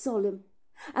mood is solemn,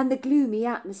 and the gloomy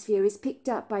atmosphere is picked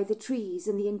up by the trees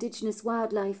and the indigenous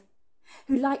wildlife,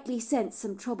 who likely sense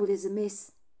some trouble is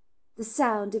amiss. The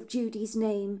sound of Judy's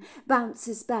name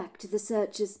bounces back to the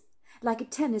searchers, like a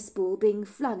tennis ball being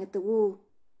flung at the wall,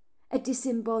 a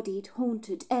disembodied,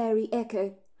 haunted, airy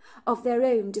echo of their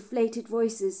own deflated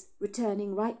voices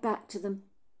returning right back to them.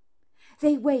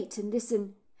 They wait and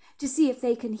listen to see if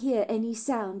they can hear any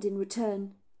sound in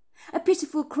return. A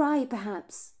pitiful cry,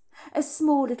 perhaps, a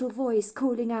small little voice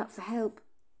calling out for help.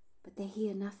 But they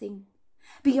hear nothing,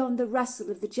 beyond the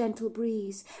rustle of the gentle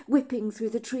breeze whipping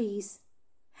through the trees.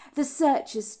 The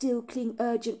searchers still cling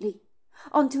urgently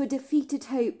onto a defeated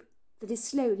hope that is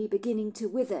slowly beginning to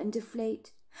wither and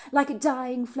deflate, like a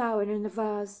dying flower in a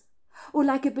vase, or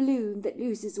like a balloon that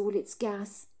loses all its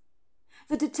gas.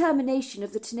 The determination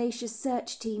of the tenacious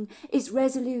search team is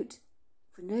resolute,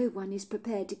 for no one is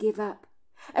prepared to give up,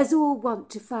 as all want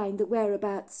to find the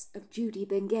whereabouts of Judy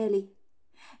Bengali.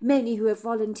 Many who have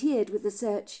volunteered with the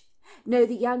search know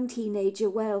the young teenager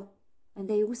well, and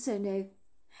they also know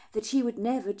that she would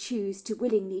never choose to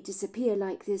willingly disappear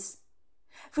like this.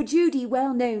 For Judy,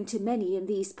 well known to many in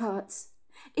these parts,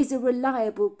 is a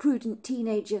reliable, prudent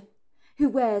teenager who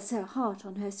wears her heart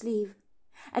on her sleeve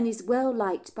and is well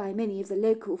liked by many of the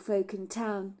local folk in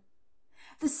town.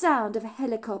 The sound of a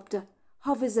helicopter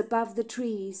hovers above the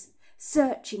trees,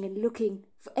 searching and looking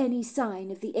for any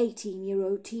sign of the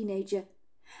 18-year-old teenager.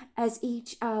 As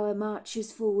each hour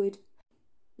marches forward,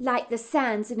 like the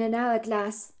sands in an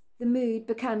hourglass, the mood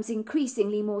becomes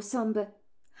increasingly more sombre.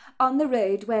 On the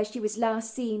road where she was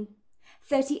last seen,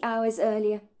 30 hours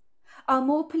earlier, are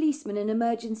more policemen and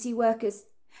emergency workers,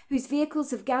 whose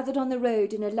vehicles have gathered on the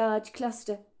road in a large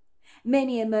cluster.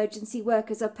 Many emergency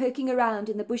workers are poking around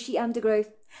in the bushy undergrowth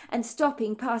and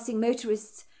stopping passing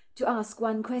motorists to ask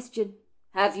one question.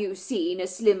 "Have you seen a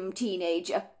slim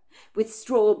teenager with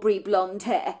strawberry blonde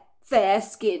hair, fair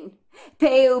skin,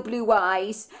 pale blue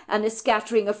eyes, and a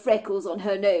scattering of freckles on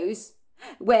her nose,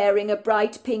 wearing a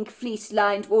bright pink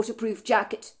fleece-lined waterproof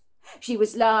jacket? She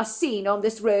was last seen on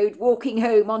this road walking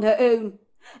home on her own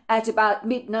at about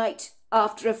midnight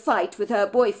after a fight with her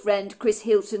boyfriend, Chris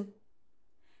Hilton."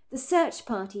 The search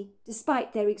party,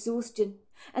 despite their exhaustion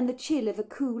and the chill of a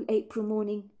cool April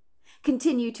morning,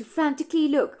 continue to frantically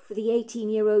look for the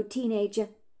 18-year-old teenager.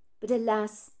 But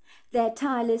alas, their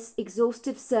tireless,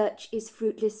 exhaustive search is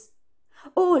fruitless.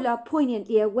 All are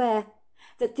poignantly aware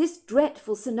that this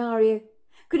dreadful scenario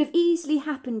could have easily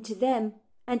happened to them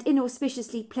and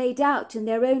inauspiciously played out in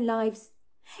their own lives.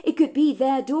 It could be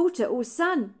their daughter or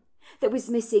son that was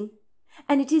missing,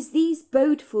 and it is these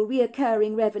bodeful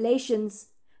reoccurring revelations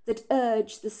that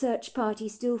urge the search party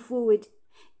still forward,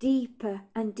 deeper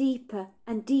and deeper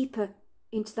and deeper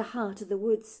into the heart of the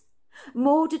woods,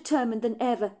 more determined than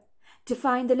ever to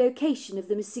find the location of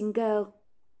the missing girl.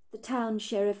 The town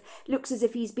sheriff looks as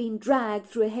if he's been dragged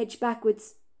through a hedge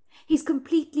backwards. He's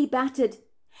completely battered,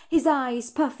 his eyes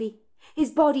puffy,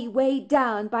 his body weighed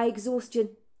down by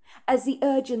exhaustion, as the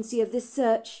urgency of this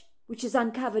search, which has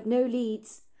uncovered no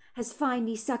leads, has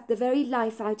finally sucked the very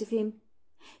life out of him.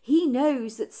 He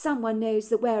knows that someone knows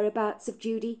the whereabouts of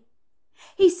Judy.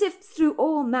 He sifts through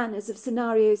all manners of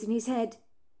scenarios in his head.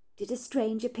 Did a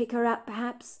stranger pick her up,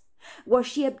 perhaps? Was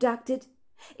she abducted?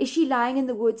 Is she lying in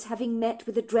the woods having met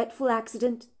with a dreadful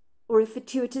accident, or a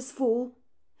fortuitous fall?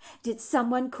 Did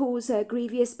someone cause her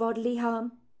grievous bodily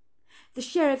harm? The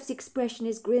sheriff's expression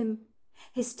is grim.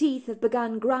 His teeth have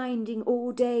begun grinding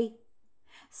all day.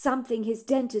 Something his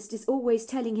dentist is always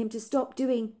telling him to stop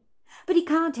doing. But he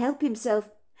can't help himself,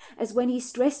 as when he's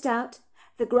stressed out,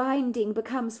 the grinding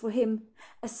becomes for him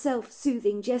a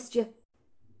self-soothing gesture.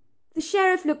 The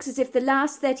sheriff looks as if the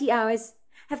last 30 hours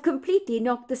have completely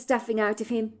knocked the stuffing out of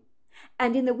him,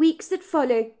 and in the weeks that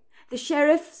follow, the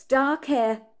sheriff's dark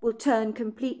hair will turn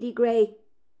completely grey.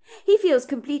 He feels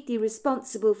completely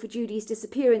responsible for Judy's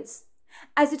disappearance,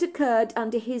 as it occurred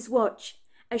under his watch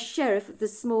as sheriff of the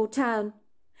small town,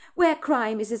 where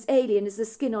crime is as alien as the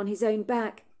skin on his own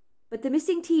back. But the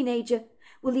missing teenager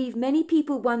will leave many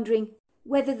people wondering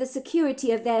whether the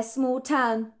security of their small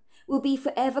town will be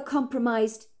forever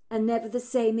compromised and never the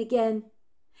same again.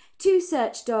 2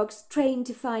 search dogs trained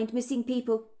to find missing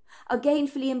people are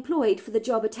gainfully employed for the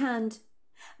job at hand.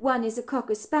 One is a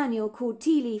Cocker Spaniel called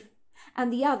Tea Leaf,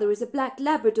 and the other is a black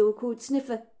Labrador called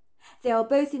Sniffer. They are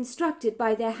both instructed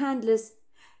by their handlers,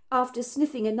 after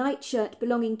sniffing a nightshirt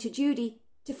belonging to Judy,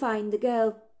 to find the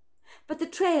girl. But the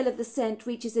trail of the scent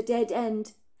reaches a dead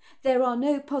end. There are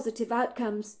no positive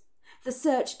outcomes. The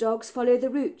search dogs follow the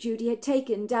route Judy had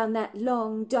taken down that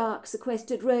long, dark,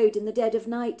 sequestered road in the dead of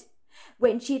night,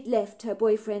 when she had left her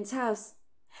boyfriend's house.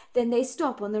 Then they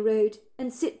stop on the road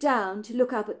and sit down to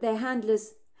look up at their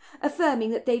handlers,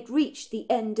 affirming that they'd reached the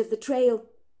end of the trail.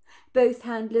 Both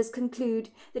handlers conclude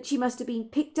that she must have been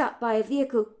picked up by a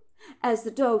vehicle, as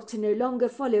the dogs can no longer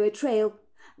follow a trail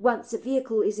once a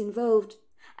vehicle is involved,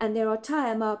 and there are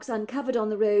tyre marks uncovered on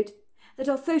the road that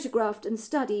are photographed and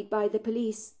studied by the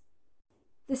police.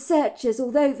 The searchers,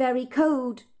 although very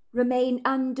cold, remain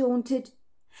undaunted.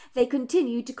 They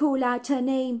continue to call out her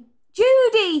name,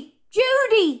 "Judy!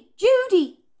 Judy!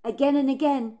 Judy!" again and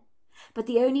again, but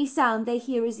the only sound they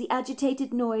hear is the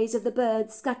agitated noise of the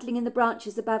birds scuttling in the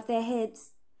branches above their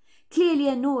heads, clearly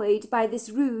annoyed by this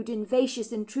rude and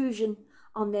vicious intrusion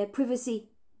on their privacy.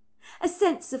 A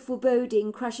sense of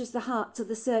foreboding crushes the hearts of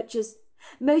the searchers.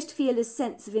 Most feel a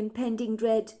sense of impending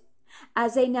dread,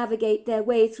 as they navigate their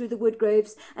way through the wood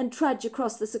groves and trudge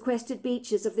across the sequestered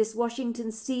beaches of this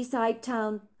Washington seaside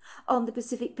town on the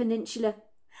Pacific Peninsula.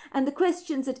 And the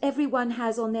questions that everyone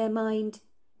has on their mind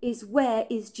is, where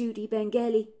is Judy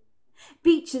Bengali?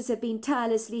 Beaches have been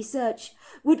tirelessly searched,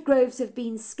 wood groves have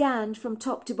been scanned from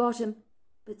top to bottom,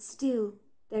 but still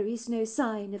there is no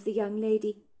sign of the young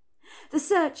lady. The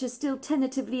searchers still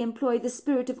tentatively employ the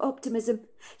spirit of optimism.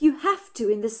 You have to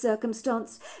in this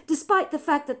circumstance, despite the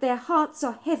fact that their hearts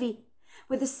are heavy,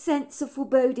 with a sense of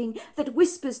foreboding that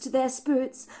whispers to their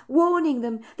spirits, warning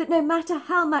them that no matter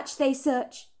how much they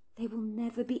search, they will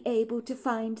never be able to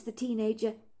find the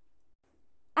teenager.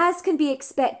 As can be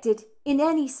expected in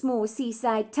any small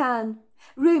seaside town,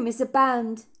 rumours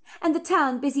abound, and the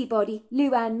town busybody,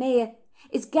 Luann Mayer,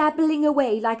 is gabbling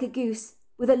away like a goose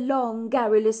with a long,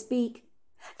 garrulous beak.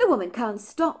 The woman can't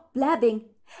stop blabbing,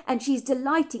 and she's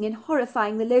delighting in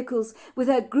horrifying the locals with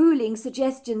her gruelling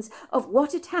suggestions of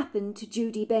what had happened to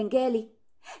Judy Bengali.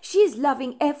 She is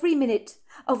loving every minute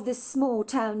of this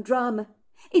small-town drama,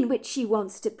 in which she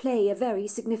wants to play a very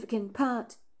significant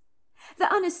part.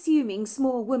 The unassuming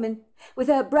small woman, with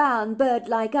her brown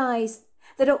bird-like eyes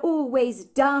that are always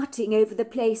darting over the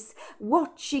place,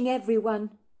 watching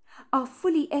everyone, are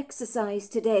fully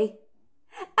exercised today.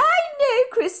 "I know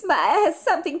Chris Meyer has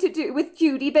something to do with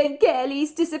Judy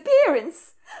Bengali's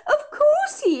disappearance. Of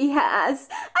course he has.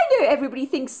 I know everybody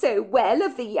thinks so well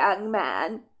of the young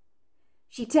man,"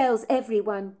 she tells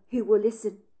everyone who will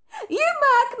listen. "You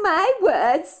mark my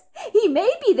words, he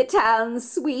may be the town's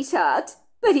sweetheart,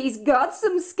 but he's got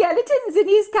some skeletons in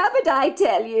his cupboard, I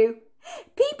tell you.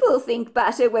 People think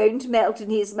butter won't melt in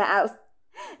his mouth,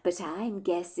 but I'm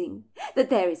guessing that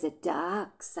there is a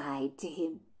dark side to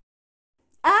him.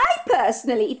 I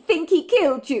personally think he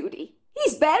killed Judy.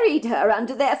 He's buried her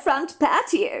under their front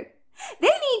patio. They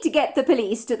need to get the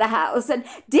police to the house and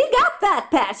dig up that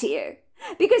patio,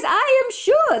 because I am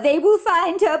sure they will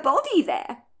find her body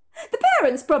there. The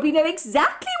parents probably know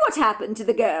exactly what happened to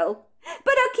the girl,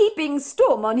 but are keeping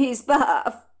storm on his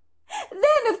behalf.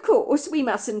 Then, of course, we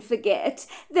mustn't forget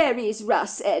there is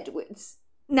Russ Edwards.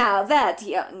 Now that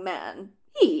young man,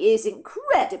 he is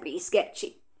incredibly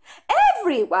sketchy.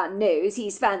 Everyone knows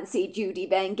he's fancied Judy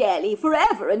Bengali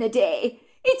forever and a day.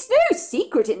 It's no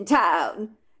secret in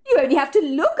town. You only have to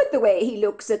look at the way he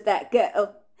looks at that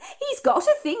girl. He's got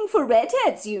a thing for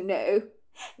redheads, you know.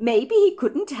 Maybe he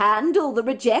couldn't handle the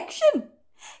rejection.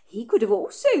 He could have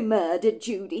also murdered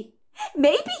Judy.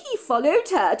 Maybe he followed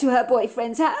her to her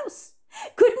boyfriend's house.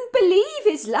 Couldn't believe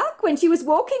his luck when she was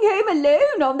walking home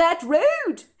alone on that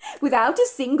road, without a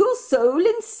single soul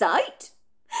in sight.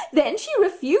 Then she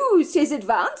refused his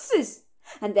advances,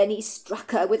 and then he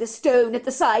struck her with a stone at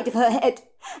the side of her head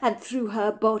and threw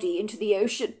her body into the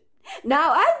ocean.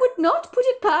 Now, I would not put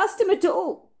it past him at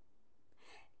all.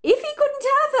 If he couldn't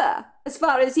have her, as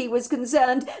far as he was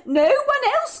concerned, no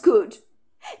one else could.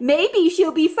 Maybe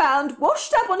she'll be found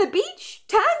washed up on a beach,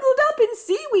 tangled up in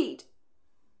seaweed."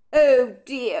 Oh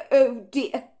dear,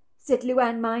 said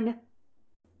Luann Miner.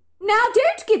 "Now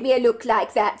don't give me a look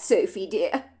like that, Sophie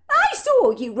dear. I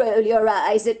saw you roll your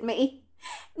eyes at me.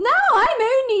 Now I'm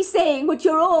only saying what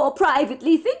you're all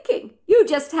privately thinking. You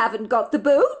just haven't got the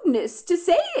boldness to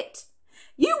say it.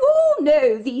 You all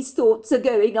know these thoughts are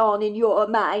going on in your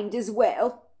mind as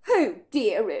well. Oh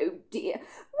dear,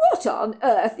 what on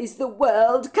earth is the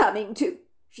world coming to?"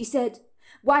 she said,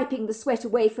 wiping the sweat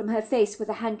away from her face with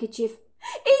a handkerchief.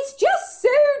 "It's just so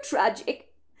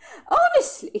tragic.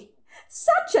 Honestly,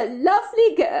 such a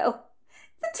lovely girl.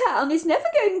 The town is never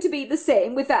going to be the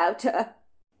same without her."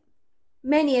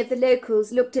 Many of the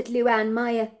locals looked at Luann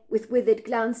Meyer with withered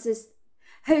glances,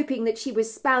 hoping that she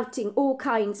was spouting all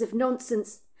kinds of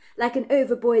nonsense, like an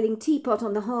overboiling teapot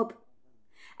on the hob,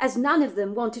 as none of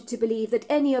them wanted to believe that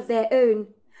any of their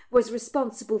own was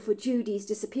responsible for Judy's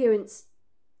disappearance.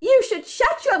 "You should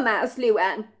shut your mouth,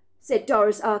 Luann," said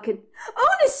Doris Arkin.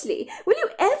 "Honestly, will you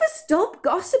ever stop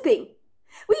gossiping?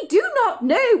 We do not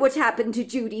know what happened to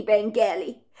Judy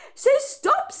Bengali, so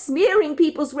stop smearing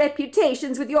people's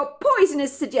reputations with your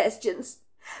poisonous suggestions.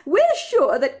 We're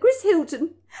sure that Chris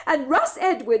Hilton and Russ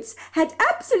Edwards had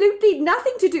absolutely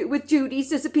nothing to do with Judy's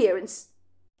disappearance."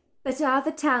 But are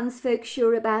the townsfolk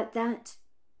sure about that?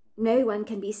 No one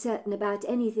can be certain about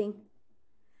anything.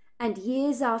 And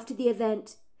years after the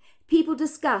event, people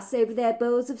discuss over their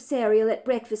bowls of cereal at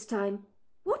breakfast time,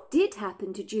 what did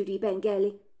happen to Judy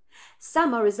Bengali?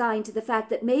 Some are resigned to the fact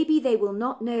that maybe they will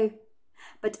not know.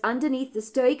 But underneath the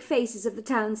stoic faces of the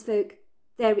townsfolk,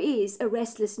 there is a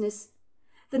restlessness.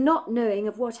 The not knowing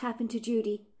of what happened to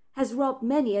Judy has robbed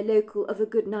many a local of a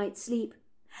good night's sleep,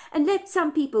 and left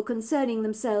some people concerning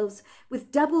themselves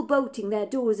with double bolting their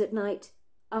doors at night.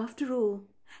 After all,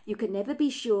 you can never be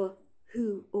sure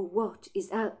who or what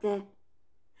is out there.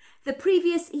 The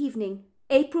previous evening,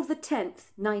 April the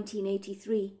 10th,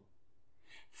 1983.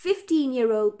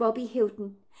 15-year-old Bobby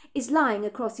Hilton is lying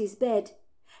across his bed,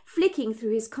 flicking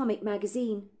through his comic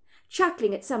magazine,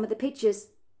 chuckling at some of the pictures,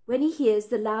 when he hears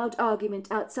the loud argument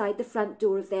outside the front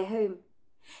door of their home.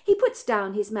 He puts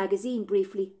down his magazine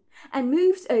briefly and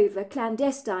moves over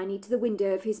clandestinely to the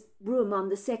window of his room on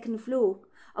the second floor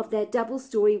of their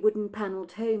double-story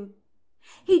wooden-panelled home.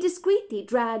 He discreetly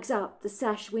drags up the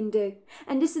sash window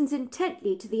and listens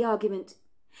intently to the argument.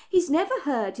 He's never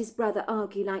heard his brother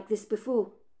argue like this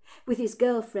before, with his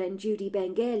girlfriend Judy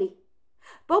Bengali.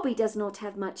 Bobby does not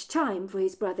have much time for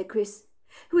his brother Chris,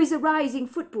 who is a rising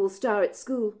football star at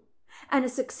school and a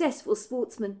successful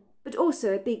sportsman, but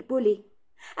also a big bully.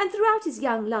 And throughout his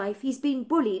young life he's been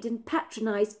bullied and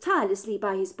patronised tirelessly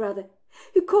by his brother,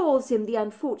 who calls him the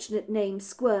unfortunate name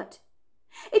Squirt.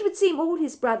 It would seem all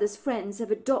his brother's friends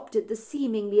have adopted the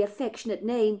seemingly affectionate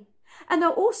name, and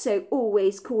are also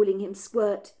always calling him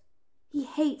Squirt. He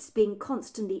hates being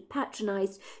constantly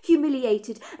patronised,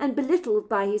 humiliated and belittled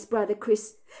by his brother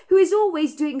Chris, who is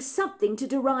always doing something to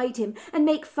deride him and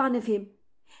make fun of him.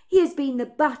 He has been the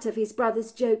butt of his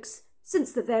brother's jokes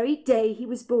since the very day he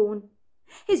was born.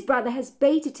 His brother has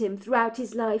baited him throughout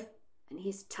his life, and he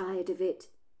is tired of it.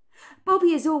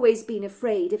 Bobby has always been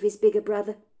afraid of his bigger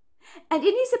brother, and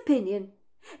in his opinion,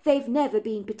 they've never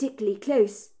been particularly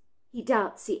close. He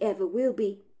doubts he ever will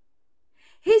be.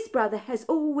 His brother has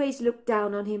always looked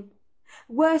down on him.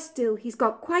 Worse still, he's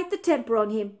got quite the temper on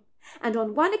him, and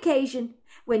on one occasion,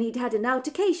 when he'd had an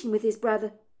altercation with his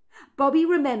brother, Bobby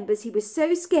remembers he was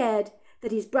so scared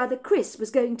that his brother Chris was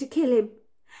going to kill him,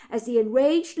 as the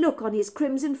enraged look on his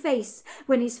crimson face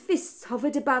when his fists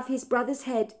hovered above his brother's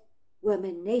head were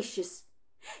menacious.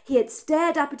 He had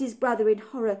stared up at his brother in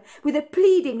horror, with a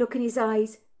pleading look in his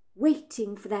eyes,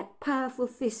 waiting for that powerful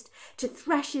fist to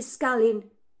thrash his skull in.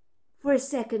 For a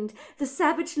second, the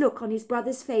savage look on his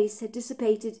brother's face had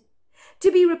dissipated,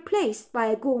 to be replaced by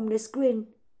a gormless grin.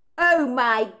 "Oh,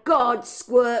 my God,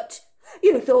 Squirt!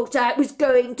 You thought I was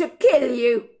going to kill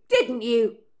you, didn't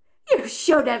you? You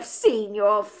should have seen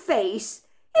your face.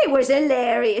 It was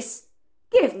hilarious.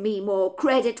 Give me more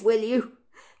credit, will you?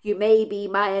 You may be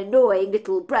my annoying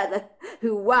little brother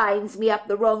who winds me up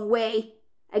the wrong way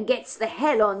and gets the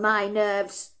hell on my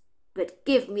nerves. But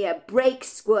give me a break,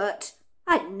 Squirt.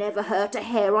 I'd never hurt a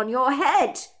hair on your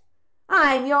head.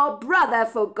 I'm your brother,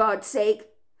 for God's sake.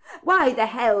 Why the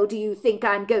hell do you think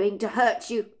I'm going to hurt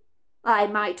you? I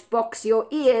might box your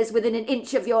ears within an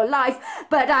inch of your life,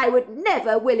 but I would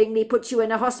never willingly put you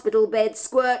in a hospital bed,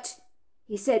 Squirt,"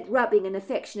 he said, rubbing an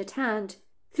affectionate hand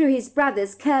through his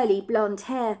brother's curly blonde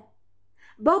hair.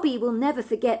 Bobby will never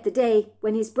forget the day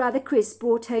when his brother Chris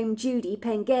brought home Judy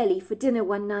Bengali for dinner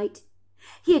one night.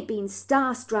 He had been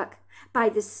starstruck by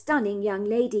the stunning young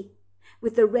lady,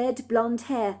 with the red blonde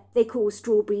hair they call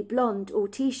strawberry blonde or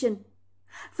Titian.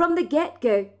 From the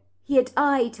get-go, he had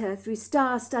eyed her through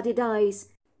star-studded eyes,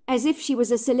 as if she was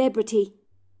a celebrity.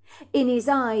 In his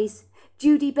eyes,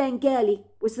 Judy Bengali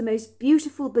was the most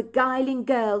beautiful, beguiling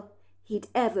girl he'd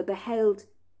ever beheld.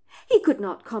 He could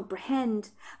not comprehend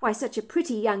why such a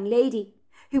pretty young lady,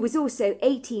 who was also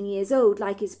 18 years old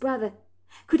like his brother,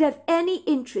 could have any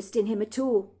interest in him at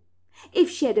all. If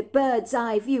she had a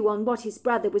bird's-eye view on what his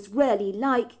brother was really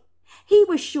like, he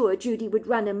was sure Judy would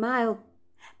run a mile.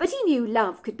 But he knew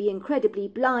love could be incredibly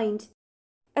blind,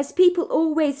 as people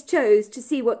always chose to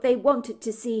see what they wanted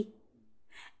to see.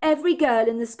 Every girl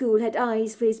in the school had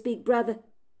eyes for his big brother,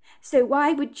 so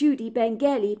why would Judy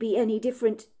Bengali be any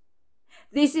different?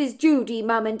 "This is Judy,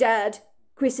 Mum and Dad,"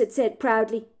 Chris had said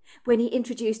proudly, when he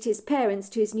introduced his parents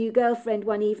to his new girlfriend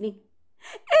one evening.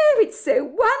 "Oh, it's so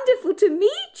wonderful to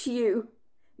meet you,"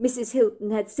 Mrs.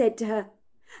 Hilton had said to her,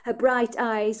 her bright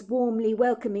eyes warmly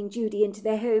welcoming Judy into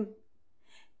their home.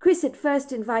 Chris had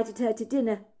first invited her to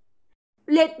dinner.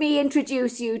 "Let me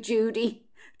introduce you, Judy,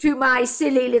 to my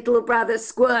silly little brother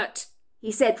Squirt,"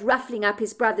 he said, ruffling up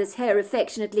his brother's hair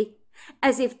affectionately,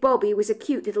 as if Bobby was a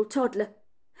cute little toddler.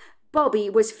 Bobby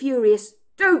was furious.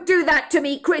 "Don't do that to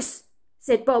me, Chris,"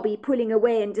 said Bobby, pulling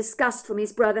away in disgust from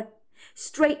his brother,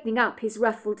 straightening up his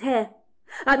ruffled hair.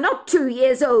 "I'm not 2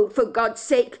 years old, for God's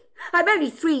sake. I'm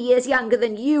only 3 years younger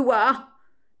than you are.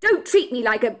 Don't treat me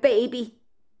like a baby."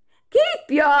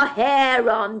 "Keep your hair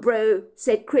on, bro,"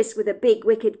 said Chris with a big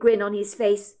wicked grin on his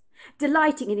face,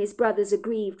 delighting in his brother's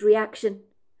aggrieved reaction.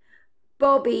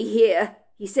 "Bobby here,"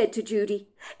 he said to Judy,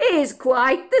 "is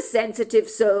quite the sensitive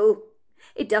soul.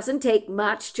 It doesn't take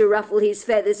much to ruffle his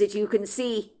feathers, as you can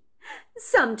see.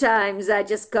 Sometimes I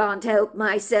just can't help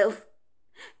myself."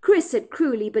 Chris had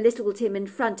cruelly belittled him in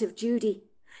front of Judy,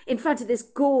 in front of this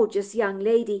gorgeous young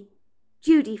lady.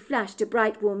 Judy flashed a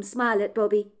bright warm smile at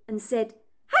Bobby and said,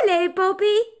 "Hello,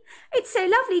 Bobby. It's so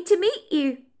lovely to meet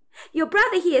you. Your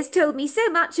brother here has told me so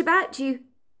much about you."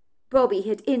 Bobby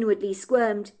had inwardly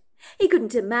squirmed. He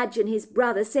couldn't imagine his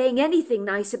brother saying anything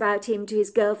nice about him to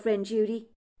his girlfriend Judy.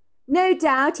 No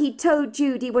doubt he'd told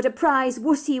Judy what a prize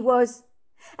wuss he was,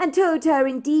 and told her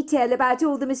in detail about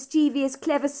all the mischievous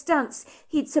clever stunts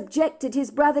he'd subjected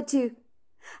his brother to.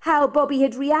 How Bobby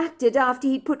had reacted after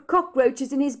he'd put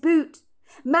cockroaches in his boot,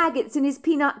 maggots in his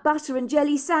peanut butter and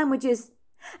jelly sandwiches,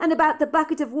 and about the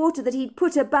bucket of water that he'd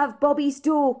put above Bobby's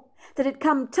door, that had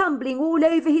come tumbling all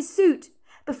over his suit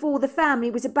before the family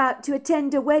was about to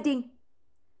attend a wedding.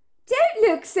 "Don't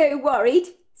look so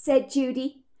worried," said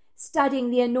Judy, studying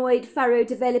the annoyed furrow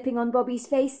developing on Bobby's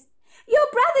face. "Your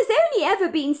brother's only ever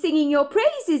been singing your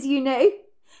praises, you know,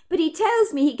 but he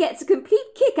tells me he gets a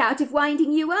complete kick out of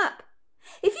winding you up.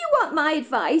 If you want my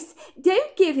advice,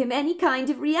 don't give him any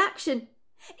kind of reaction.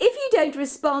 If you don't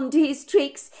respond to his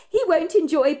tricks, he won't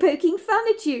enjoy poking fun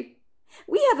at you.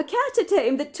 We have a cat at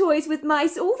home that toys with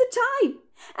mice all the time,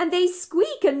 and they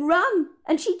squeak and run,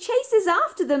 and she chases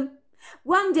after them.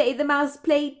 One day the mouse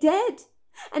played dead,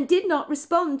 and did not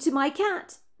respond to my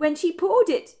cat when she pawed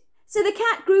it, so the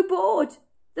cat grew bored.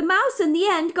 The mouse in the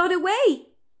end got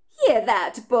away." "Hear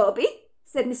that, Bobby?"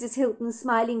 said Mrs. Hilton,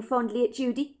 smiling fondly at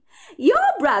Judy. "Your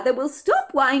brother will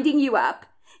stop winding you up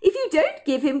if you don't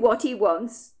give him what he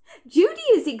wants. Judy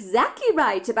is exactly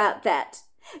right about that.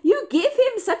 You give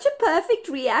him such a perfect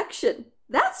reaction.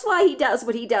 That's why he does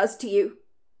what he does to you."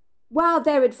 While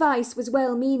their advice was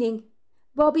well-meaning,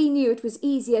 Bobby knew it was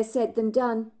easier said than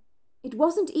done. It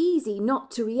wasn't easy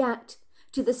not to react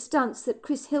to the stunts that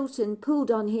Chris Hilton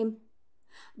pulled on him.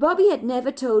 Bobby had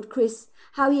never told Chris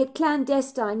how he had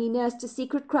clandestinely nursed a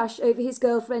secret crush over his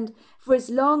girlfriend for as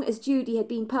long as Judy had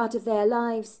been part of their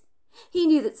lives. He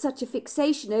knew that such a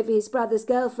fixation over his brother's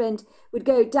girlfriend would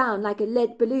go down like a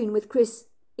lead balloon with Chris.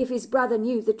 If his brother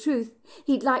knew the truth,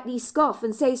 he'd likely scoff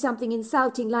and say something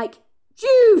insulting like,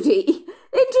 "Judy,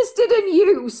 interested in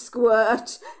you,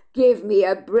 squirt? Give me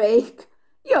a break.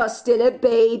 You're still a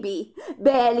baby,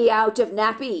 barely out of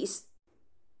nappies."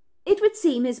 It would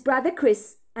seem his brother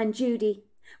Chris and Judy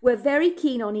were very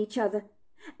keen on each other,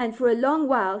 and for a long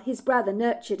while his brother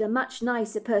nurtured a much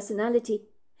nicer personality.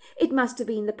 It must have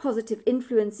been the positive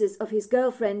influences of his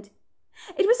girlfriend.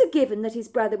 It was a given that his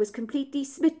brother was completely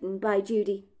smitten by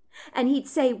Judy, and he'd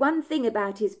say one thing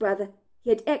about his brother: he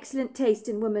had excellent taste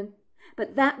in women,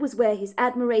 but that was where his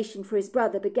admiration for his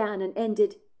brother began and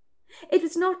ended. It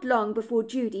was not long before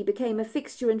Judy became a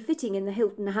fixture and fitting in the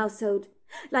Hilton household,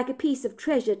 like a piece of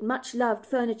treasured, much-loved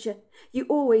furniture you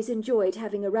always enjoyed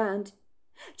having around.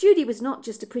 Judy was not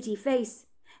just a pretty face.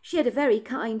 She had a very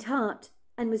kind heart,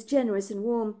 and was generous and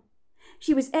warm.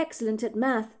 She was excellent at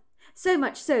math, so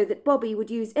much so that Bobby would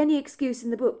use any excuse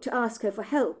in the book to ask her for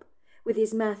help with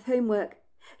his math homework,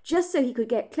 just so he could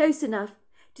get close enough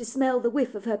to smell the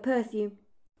whiff of her perfume.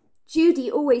 Judy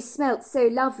always smelt so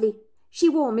lovely. She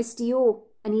wore Miss Dior,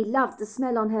 and he loved the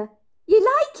smell on her. "You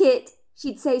like it?"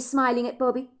 she'd say, smiling at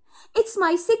Bobby. "It's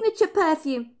my signature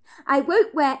perfume. I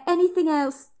won't wear anything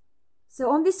else." So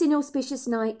on this inauspicious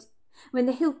night, when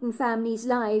the Hilton family's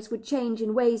lives would change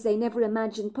in ways they never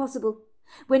imagined possible,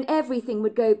 when everything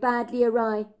would go badly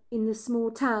awry in the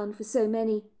small town for so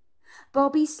many,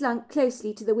 Bobby slunk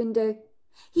closely to the window.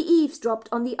 He eavesdropped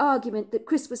on the argument that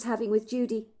Chris was having with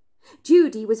Judy.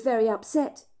 Judy was very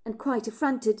upset and quite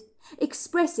affronted,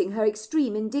 expressing her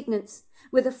extreme indignance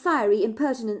with a fiery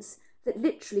impertinence that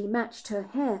literally matched her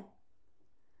hair.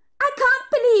 "I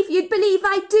can't believe you'd believe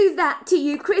I'd do that to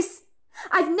you, Chris.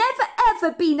 I've never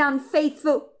ever been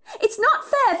unfaithful. It's not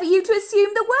fair for you to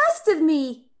assume the worst of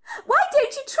me. Why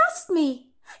don't you trust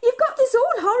me? You've got this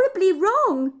all horribly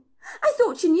wrong. I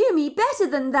thought you knew me better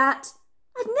than that.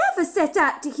 I'd never set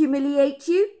out to humiliate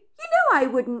you. You know I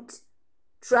wouldn't."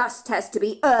 "Trust has to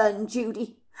be earned,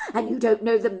 Judy, and you don't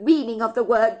know the meaning of the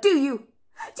word, do you?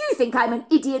 Do you think I'm an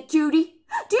idiot, Judy?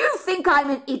 Do you think I'm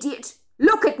an idiot?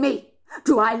 Look at me.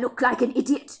 Do I look like an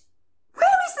idiot?"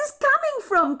 "Where is this coming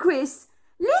from, Chris?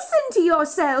 Listen to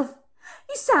yourself.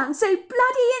 You sound so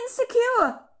bloody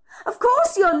insecure. Of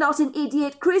course you're not an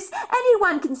idiot, Chris.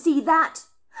 Anyone can see that.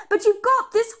 But you've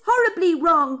got this horribly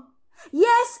wrong.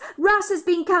 Yes, Russ has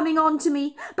been coming on to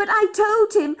me, but I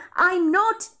told him I'm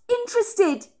not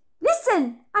interested.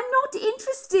 Listen, I'm not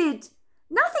interested.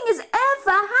 Nothing has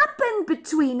ever happened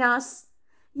between us.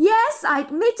 Yes, I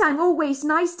admit I'm always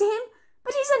nice to him,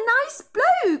 But he's a nice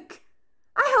bloke.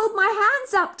 I hold my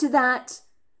hands up to that.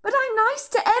 But I'm nice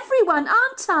to everyone,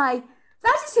 aren't I?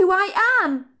 That is who I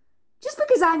am. Just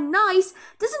because I'm nice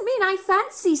doesn't mean I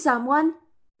fancy someone.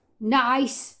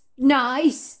 Nice,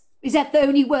 nice. Is that the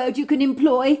only word you can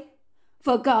employ?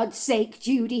 For God's sake,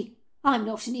 Judy, I'm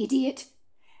not an idiot.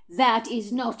 That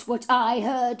is not what I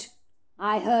heard.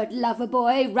 I heard lover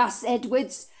boy Russ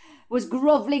Edwards was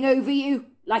grovelling over you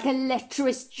like a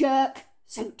lecherous jerk,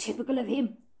 so typical of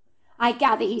him. I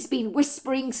gather he's been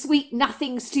whispering sweet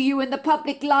nothings to you in the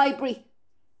public library.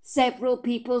 Several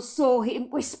people saw him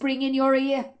whispering in your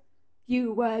ear.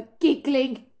 You were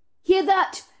giggling. Hear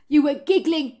that? You were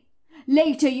giggling.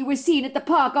 Later you were seen at the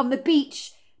park on the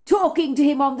beach, talking to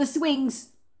him on the swings.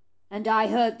 And I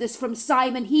heard this from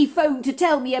Simon. He phoned to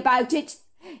tell me about it.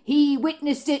 He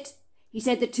witnessed it. He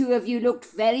said the two of you looked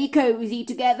very cosy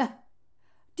together.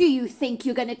 Do you think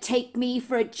you're going to take me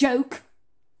for a joke?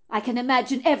 I can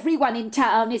imagine everyone in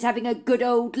town is having a good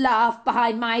old laugh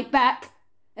behind my back,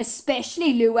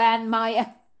 especially Luann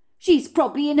Meyer. She's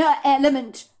probably in her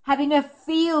element, having a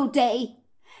field day,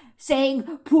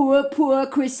 saying, poor, poor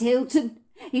Chris Hilton.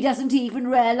 He doesn't even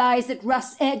realise that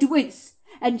Russ Edwards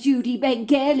and Judy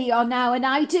Bengali are now an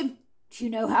item. Do you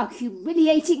know how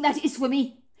humiliating that is for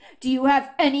me? Do you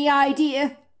have any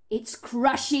idea? It's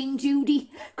crushing,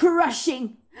 Judy,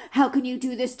 crushing. How can you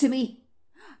do this to me?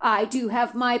 I do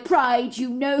have my pride, you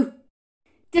know.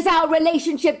 Does our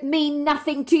relationship mean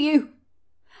nothing to you?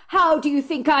 How do you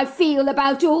think I feel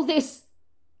about all this?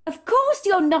 Of course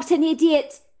you're not an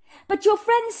idiot, but your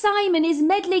friend Simon is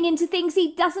meddling into things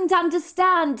he doesn't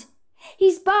understand.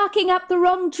 He's barking up the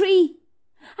wrong tree.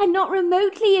 I'm not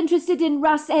remotely interested in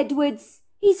Russ Edwards.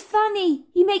 He's funny,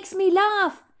 he makes me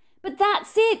laugh, but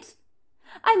that's it.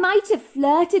 I might have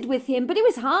flirted with him, but it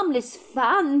was harmless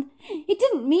fun. It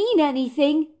didn't mean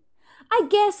anything. I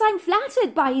guess I'm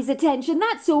flattered by his attention,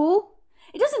 that's all.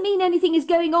 It doesn't mean anything is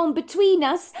going on between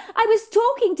us. I was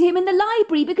talking to him in the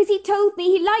library because he told me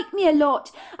he liked me a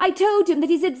lot. I told him that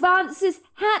his advances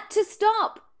had to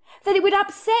stop, that it would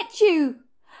upset you.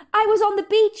 I was on the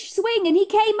beach swing and he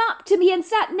came up to me and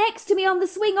sat next to me on the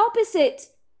swing opposite.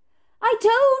 I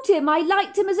told him I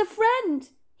liked him as a friend.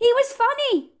 He was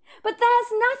funny. But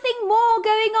there's nothing more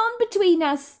going on between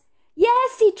us.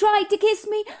 Yes, he tried to kiss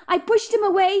me. I pushed him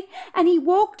away, and he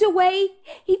walked away.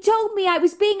 He told me I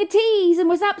was being a tease and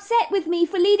was upset with me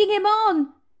for leading him on.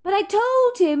 But I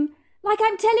told him, like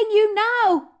I'm telling you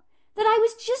now, that I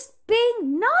was just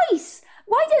being nice.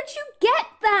 Why don't you get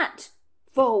that?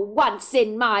 For once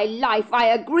in my life I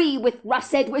agree with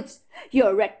Russ Edwards.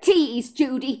 You're a tease,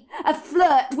 Judy, a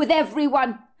flirt with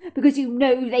everyone. Because you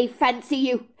know they fancy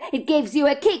you. It gives you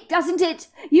a kick, doesn't it?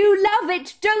 You love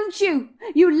it, don't you?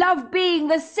 You love being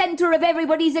the centre of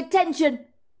everybody's attention.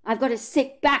 I've got to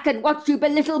sit back and watch you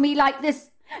belittle me like this,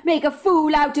 make a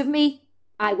fool out of me.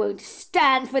 I won't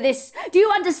stand for this. Do you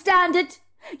understand it?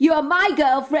 You're my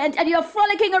girlfriend and you're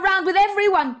frolicking around with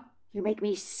everyone. You make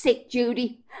me sick,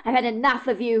 Judy. I've had enough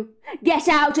of you. Get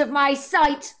out of my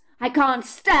sight. I can't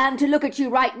stand to look at you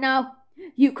right now.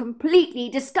 You completely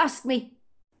disgust me.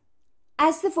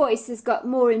 As the voices got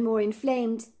more and more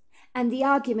inflamed, and the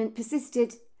argument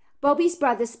persisted, Bobby's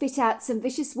brother spit out some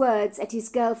vicious words at his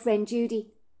girlfriend Judy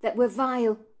that were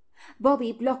vile.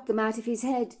 Bobby blocked them out of his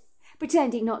head,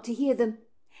 pretending not to hear them.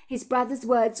 His brother's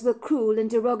words were cruel and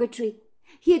derogatory.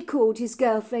 He had called his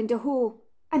girlfriend a whore.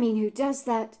 I mean, who does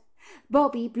that?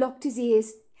 Bobby blocked his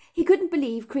ears. He couldn't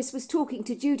believe Chris was talking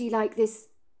to Judy like this.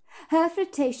 Her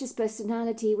flirtatious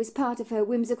personality was part of her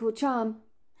whimsical charm.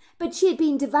 But she had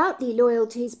been devoutly loyal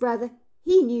to his brother.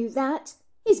 He knew that.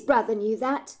 His brother knew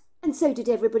that. And so did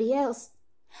everybody else.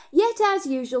 Yet, as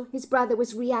usual, his brother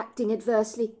was reacting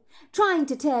adversely, trying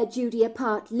to tear Judy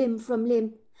apart limb from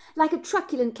limb, like a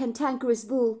truculent cantankerous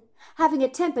bull, having a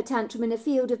temper tantrum in a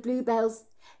field of bluebells,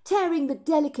 tearing the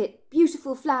delicate,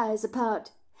 beautiful flowers apart,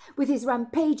 with his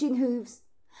rampaging hooves,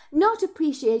 not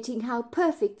appreciating how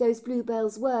perfect those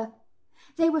bluebells were.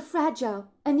 They were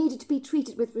fragile and needed to be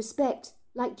treated with respect,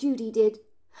 like Judy did.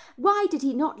 Why did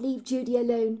he not leave Judy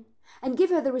alone and give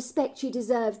her the respect she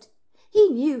deserved? He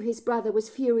knew his brother was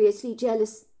furiously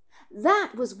jealous.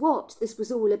 That was what this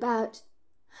was all about.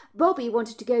 Bobby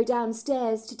wanted to go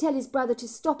downstairs to tell his brother to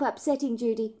stop upsetting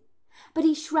Judy, but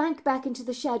he shrank back into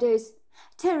the shadows,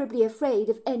 terribly afraid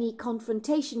of any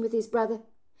confrontation with his brother.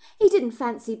 He didn't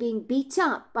fancy being beat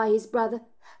up by his brother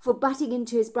for butting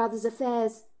into his brother's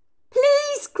affairs.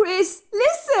 Please, Chris,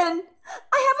 listen.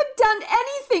 I haven't done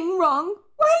anything wrong.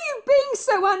 Why are you being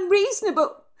so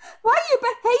unreasonable? Why are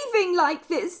you behaving like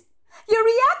this? You're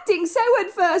reacting so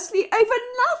adversely over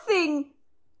nothing.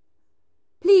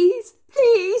 Please,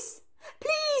 please,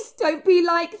 Please don't be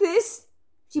like this."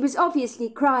 She was obviously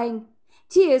crying.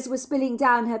 Tears were spilling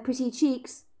down her pretty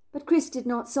cheeks, but Chris did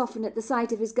not soften at the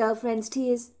sight of his girlfriend's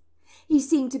tears. He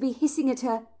seemed to be hissing at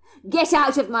her. "Get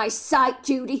out of my sight,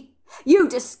 Judy. You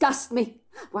disgust me.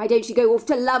 Why don't you go off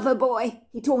to Loverboy?"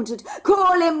 he taunted.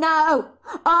 "Call him now.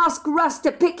 Ask Russ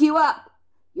to pick you up.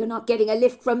 You're not getting a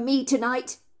lift from me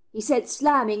tonight," he said,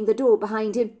 slamming the door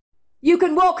behind him. "You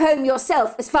can walk home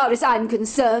yourself as far as I'm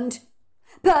concerned.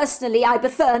 Personally, I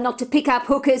prefer not to pick up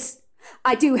hookers.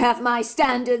 I do have my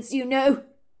standards, you know."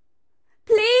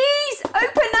 "Please,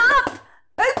 open up!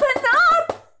 Open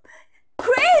up!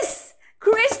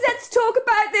 Chris, let's talk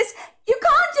about this. You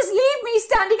can't just leave me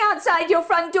standing outside your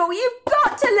front door. You've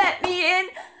got to let me in.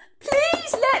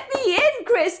 Please let me in,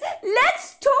 Chris.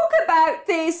 Let's talk about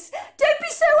this. Don't be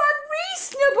so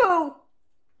unreasonable."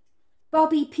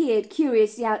 Bobby peered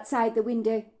curiously outside the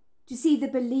window to see the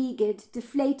beleaguered,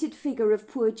 deflated figure of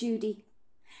poor Judy.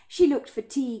 She looked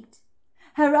fatigued.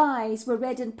 Her eyes were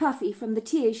red and puffy from the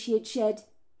tears she had shed.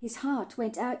 His heart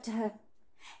went out to her.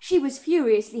 She was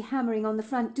furiously hammering on the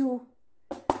front door.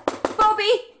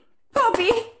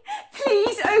 Bobby,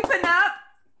 please open up.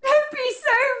 Don't be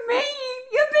so mean.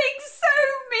 You're being so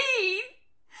mean.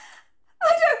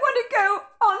 I don't want to go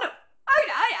on.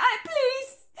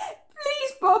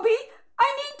 Please, Bobby.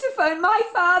 I need to phone my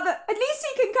father. At least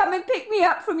he can come and pick me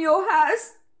up from your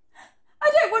house.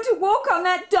 I don't want to walk on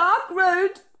that dark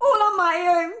road all on my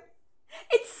own.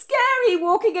 It's scary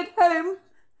walking at home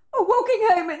or walking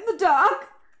home in the dark.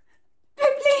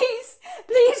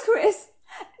 Please, Chris,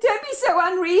 don't be so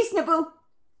unreasonable."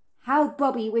 How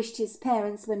Bobby wished his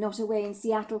parents were not away in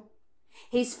Seattle.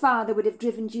 His father would have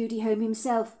driven Judy home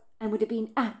himself and would have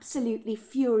been absolutely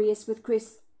furious with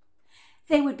Chris.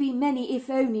 There would be many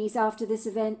if-onlys after this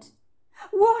event.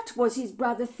 What was his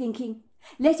brother thinking,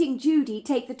 letting Judy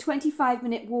take the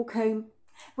 25-minute walk home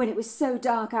when it was so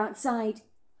dark outside?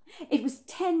 It was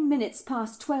 10 minutes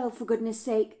past 12, for goodness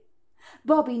sake.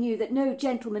 Bobby knew that no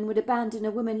gentleman would abandon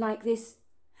a woman like this.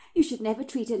 You should never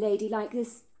treat a lady like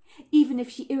this, even if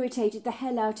she irritated the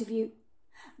hell out of you.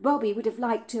 Bobby would have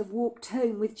liked to have walked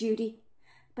home with Judy,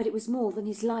 but it was more than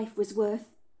his life was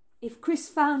worth. If Chris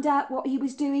found out what he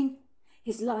was doing,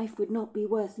 his life would not be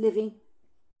worth living.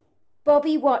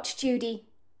 Bobby watched Judy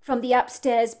from the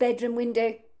upstairs bedroom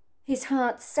window. His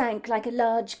heart sank like a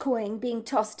large coin being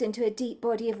tossed into a deep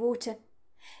body of water.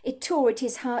 It tore at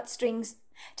his heartstrings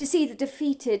to see the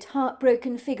defeated,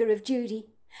 heartbroken figure of Judy,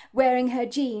 wearing her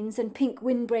jeans and pink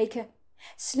windbreaker,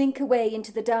 slink away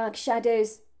into the dark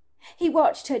shadows. He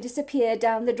watched her disappear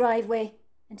down the driveway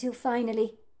until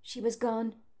finally she was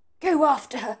gone. "Go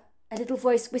after her," a little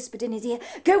voice whispered in his ear.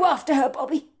 "Go after her,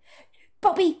 Bobby.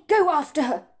 Bobby, go after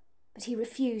her." But he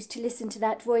refused to listen to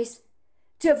that voice,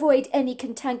 to avoid any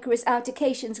cantankerous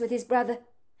altercations with his brother.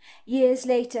 Years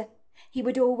later, he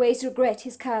would always regret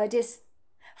his cowardice,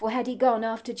 for had he gone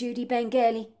after Judy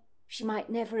Bengali, she might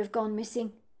never have gone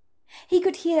missing. He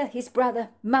could hear his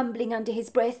brother mumbling under his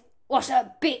breath, "What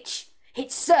a bitch!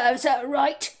 It serves her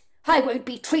right! I won't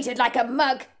be treated like a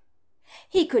mug!"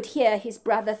 He could hear his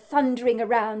brother thundering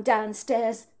around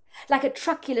downstairs, like a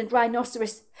truculent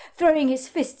rhinoceros, throwing his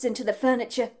fists into the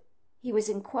furniture. He was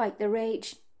in quite the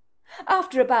rage.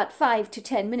 After about 5 to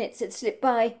 10 minutes had slipped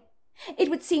by, it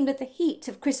would seem that the heat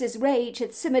of Chris's rage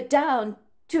had simmered down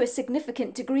to a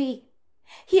significant degree.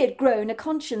 He had grown a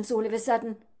conscience all of a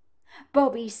sudden.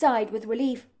 Bobby sighed with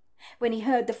relief when he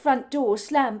heard the front door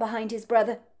slam behind his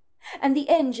brother and the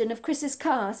engine of Chris's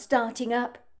car starting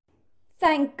up.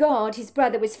 Thank God his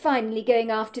brother was finally going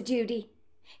after Judy.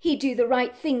 He'd do the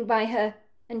right thing by her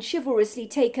and chivalrously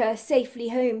take her safely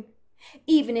home,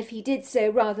 even if he did so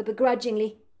rather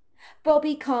begrudgingly.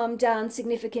 Bobby calmed down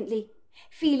significantly,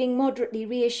 feeling moderately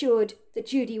reassured that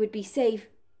Judy would be safe.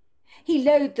 He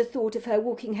loathed the thought of her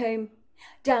walking home,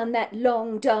 down that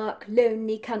long, dark,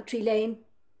 lonely country lane.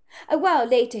 A while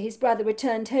later his brother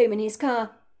returned home in his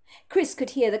car. Chris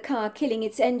could hear the car killing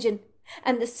its engine,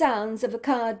 and the sounds of a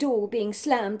car door being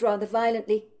slammed rather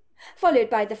violently, followed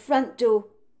by the front door.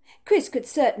 Chris could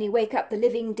certainly wake up the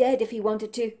living dead if he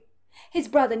wanted to. His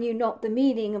brother knew not the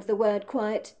meaning of the word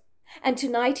quiet, and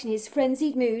tonight in his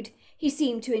frenzied mood he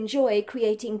seemed to enjoy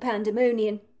creating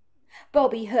pandemonium.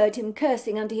 Bobby heard him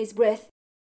cursing under his breath.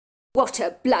 "What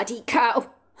a bloody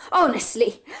cow!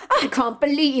 Honestly, I can't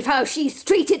believe how she's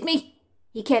treated me,"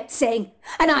 he kept saying.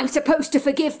 "And I'm supposed to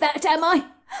forgive that, am I?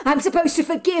 I'm supposed to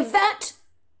forgive that?"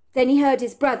 Then he heard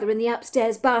his brother in the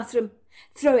upstairs bathroom,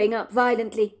 throwing up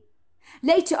violently.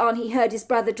 Later on he heard his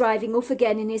brother driving off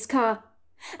again in his car,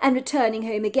 and returning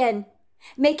home again,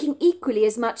 making equally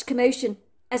as much commotion,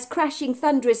 as crashing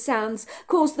thunderous sounds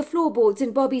caused the floorboards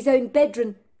in Bobby's own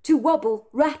bedroom to wobble,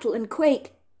 rattle and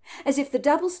quake, as if the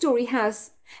double-storey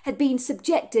house had been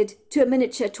subjected to a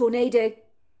miniature tornado.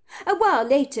 A while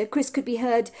later, Chris could be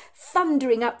heard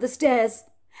thundering up the stairs,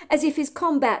 as if his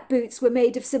combat boots were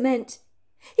made of cement.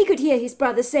 He could hear his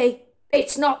brother say,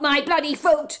 "It's not my bloody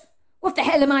fault! What the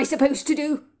hell am I supposed to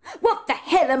do? What the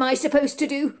hell am I supposed to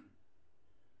do?"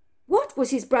 What was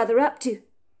his brother up to?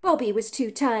 Bobby was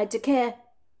too tired to care.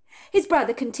 His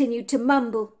brother continued to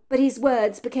mumble, but his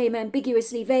words became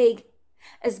ambiguously vague,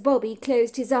 as Bobby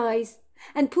closed his eyes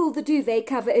and pulled the duvet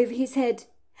cover over his head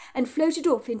and floated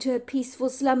off into a peaceful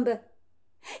slumber.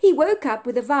 He woke up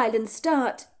with a violent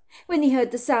start when he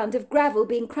heard the sound of gravel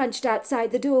being crunched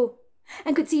outside the door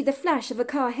and could see the flash of a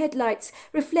car headlights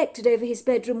reflected over his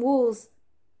bedroom walls.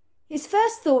 His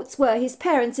first thoughts were his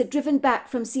parents had driven back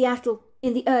from Seattle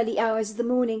in the early hours of the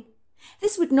morning.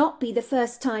 This would not be the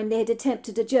first time they had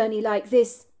attempted a journey like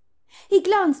this. He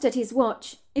glanced at his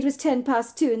watch. It was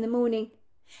 2:10 in the morning.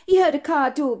 He heard a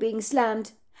car door being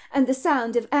slammed and the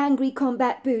sound of angry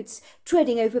combat boots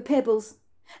treading over pebbles,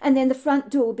 and then the front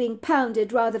door being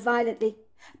pounded rather violently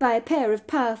by a pair of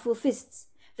powerful fists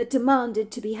that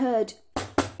demanded to be heard.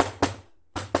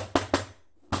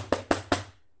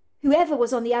 Whoever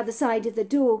was on the other side of the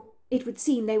door, it would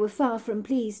seem they were far from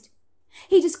pleased.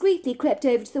 He discreetly crept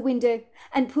over to the window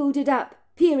and pulled it up,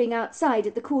 peering outside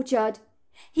at the courtyard.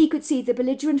 He could see the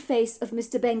belligerent face of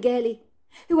Mr. Bengali,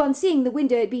 who, on seeing the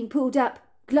window had been pulled up,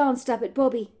 glanced up at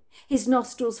Bobby, his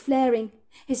nostrils flaring,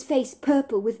 his face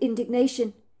purple with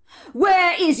indignation.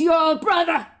 "Where is your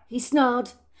brother?" he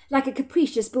snarled, like a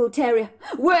capricious bull terrier.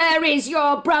 "Where is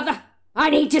your brother? I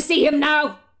need to see him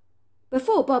now."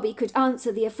 Before Bobby could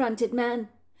answer the affronted man,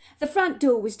 the front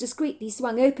door was discreetly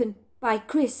swung open by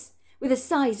Chris with a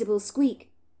sizable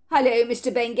squeak. "Hello,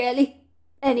 Mr. Bengali.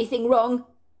 Anything wrong?"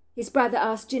 his brother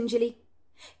asked gingerly.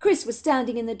 Chris was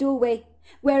standing in the doorway,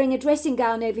 wearing a dressing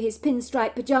gown over his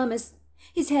pinstripe pyjamas.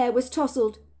 His hair was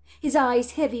tousled, his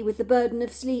eyes heavy with the burden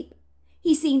of sleep.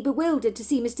 He seemed bewildered to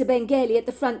see Mr. Bengali at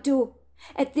the front door,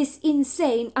 at this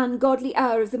insane, ungodly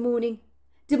hour of the morning,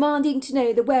 demanding to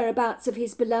know the whereabouts of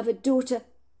his beloved daughter.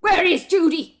 "Where is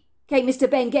Judy?" came Mr.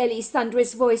 Bengali's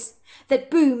thunderous voice,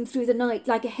 that boomed through the night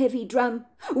like a heavy drum.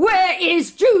 "Where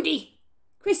is Judy?"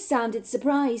 Chris sounded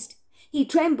surprised. He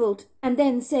trembled and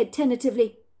then said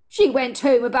tentatively, "She went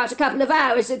home about a couple of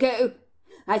hours ago.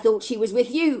 I thought she was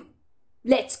with you.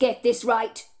 Let's get this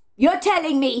right. You're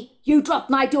telling me you dropped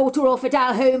my daughter off at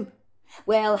our home?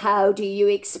 Well, how do you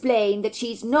explain that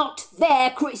she's not there,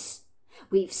 Chris?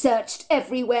 We've searched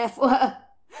everywhere for her.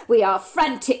 We are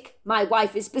frantic. My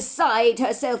wife is beside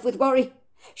herself with worry.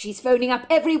 She's phoning up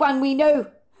everyone we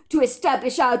know to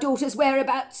establish our daughter's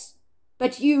whereabouts.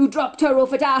 But you dropped her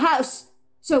off at our house,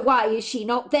 so why is she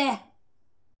not there?"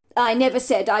 "I never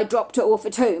said I dropped her off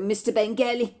at home, Mr.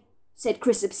 Bengali," said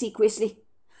Chris obsequiously.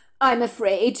 "I'm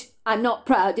afraid I'm not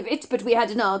proud of it, but we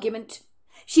had an argument.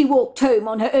 She walked home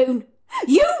on her own."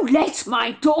 "You let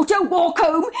my daughter walk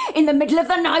home in the middle of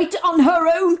the night on her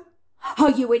own?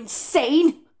 Are you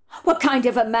insane? What kind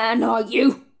of a man are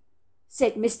you?"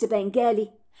 said Mr.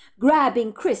 Bengali,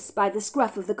 grabbing Chris by the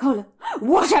scruff of the collar.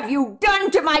 "What have you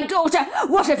done to my daughter?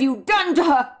 What have you done to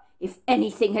her? If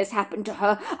anything has happened to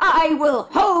her, I will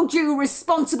hold you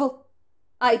responsible."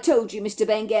 "I told you, Mr.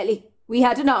 Bengali, we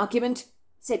had an argument,"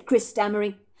 said Chris,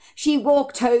 stammering. "She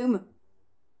walked home."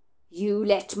 "You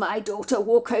let my daughter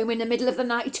walk home in the middle of the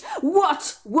night?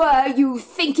 What were you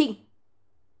thinking?"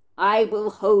 "I will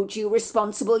hold you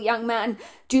responsible, young man.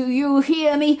 Do you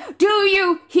hear me? Do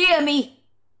you hear me?"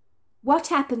 What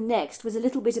happened next was a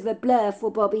little bit of a blur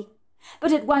for Bobby,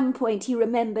 but at one point he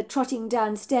remembered trotting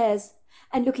downstairs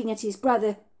and looking at his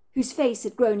brother, whose face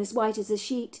had grown as white as a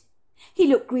sheet. He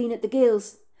looked green at the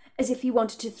gills, as if he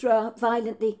wanted to throw up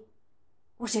violently.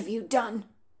 "What have you done?"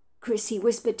 Chris, he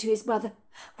whispered to his brother.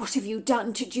 "What have you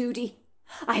done to Judy?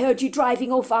 I heard you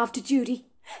driving off after Judy.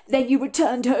 Then you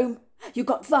returned home. You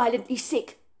got violently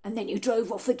sick, and then you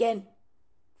drove off again."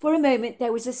 For a moment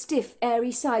there was a stiff,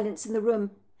 airy silence in the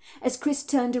room, as Chris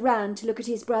turned around to look at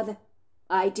his brother.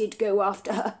 "I did go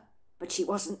after her, but she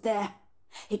wasn't there.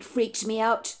 It freaked me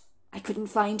out. I couldn't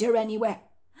find her anywhere.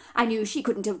 I knew she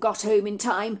couldn't have got home in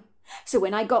time. So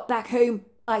when I got back home,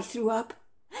 I threw up.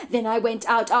 Then I went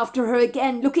out after her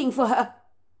again, looking for her.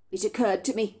 It occurred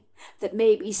to me that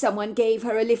maybe someone gave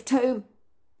her a lift home.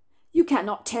 You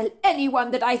cannot tell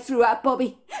anyone that I threw up,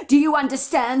 Bobby. Do you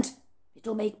understand?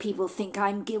 It'll make people think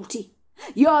I'm guilty.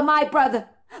 You're my brother.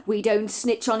 We don't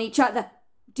snitch on each other.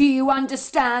 Do you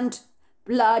understand?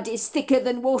 Blood is thicker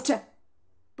than water."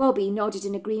 Bobby nodded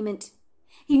in agreement.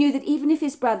 He knew that even if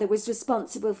his brother was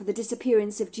responsible for the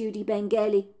disappearance of Judy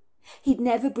Bengali, he'd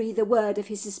never breathe a word of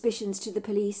his suspicions to the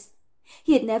police.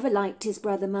 He had never liked his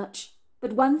brother much,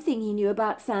 but one thing he knew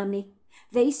about family: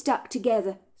 they stuck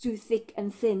together through thick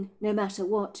and thin, no matter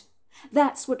what.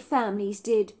 That's what families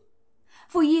did.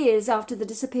 For years after the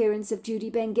disappearance of Judy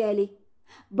Bengali,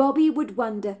 Bobby would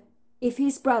wonder if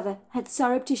his brother had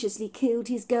surreptitiously killed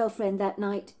his girlfriend that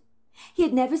night. He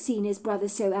had never seen his brother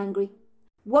so angry.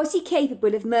 Was he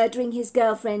capable of murdering his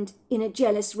girlfriend in a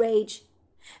jealous rage?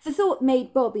 The thought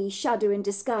made Bobby shudder in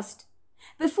disgust.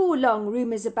 Before long,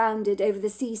 rumours abounded over the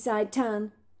seaside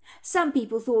town. Some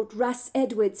people thought Russ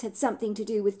Edwards had something to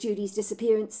do with Judy's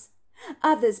disappearance.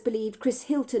 Others believed Chris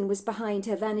Hilton was behind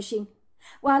her vanishing,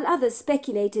 while others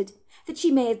speculated that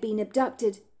she may have been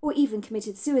abducted or even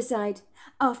committed suicide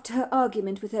after her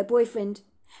argument with her boyfriend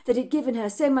that had given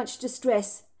her so much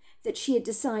distress that she had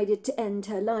decided to end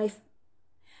her life.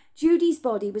 Judy's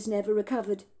body was never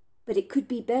recovered, but it could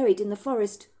be buried in the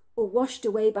forest or washed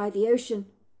away by the ocean.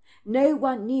 No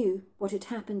one knew what had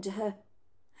happened to her.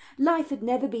 Life had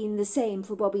never been the same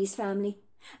for Bobby's family.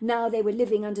 Now they were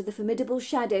living under the formidable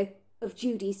shadow of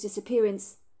Judy's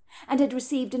disappearance, and had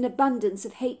received an abundance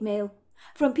of hate mail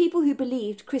from people who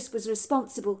believed Chris was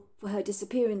responsible for her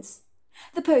disappearance.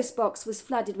 The postbox was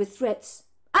flooded with threats.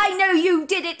 "I know you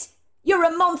did it! You're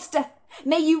a monster!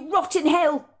 May you rot in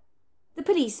hell!" The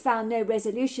police found no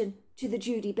resolution to the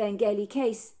Judy Bengali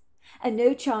case, and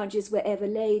no charges were ever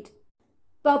laid.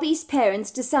 Bobby's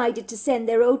parents decided to send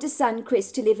their older son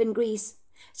Chris to live in Greece,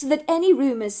 so that any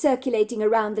rumours circulating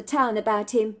around the town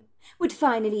about him would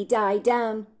finally die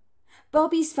down.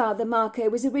 Bobby's father Marco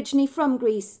was originally from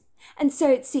Greece, and so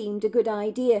it seemed a good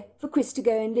idea for Chris to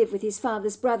go and live with his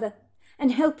father's brother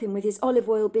and help him with his olive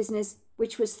oil business,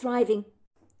 which was thriving,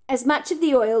 as much of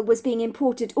the oil was being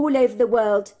imported all over the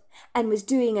world and was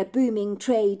doing a booming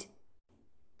trade.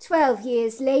 12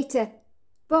 years later,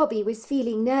 Bobby was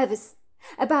feeling nervous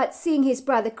about seeing his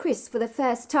brother Chris for the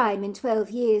first time in 12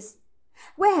 years.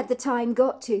 Where had the time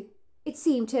got to? It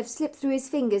seemed to have slipped through his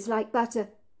fingers like butter.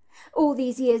 All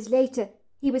these years later,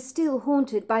 he was still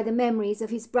haunted by the memories of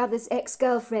his brother's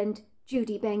ex-girlfriend,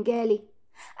 Judy Bengali,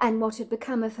 and what had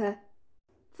become of her.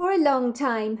 For a long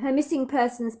time, her missing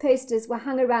persons posters were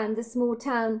hung around the small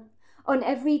town, on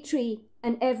every tree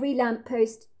and every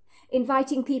lamp-post,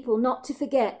 inviting people not to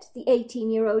forget the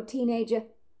 18-year-old teenager.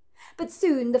 But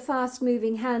soon the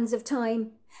fast-moving hands of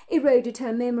time eroded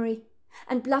her memory,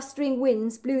 and blustering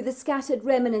winds blew the scattered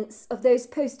remnants of those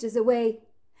posters away,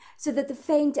 so that the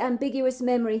faint, ambiguous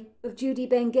memory of Judy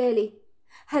Bengali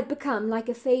had become like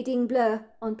a fading blur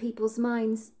on people's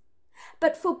minds.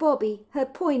 But for Bobby, her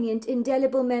poignant,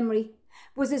 indelible memory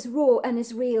was as raw and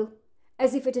as real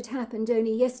as if it had happened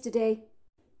only yesterday.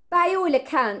 By all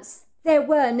accounts, there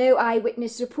were no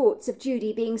eyewitness reports of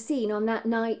Judy being seen on that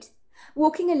night,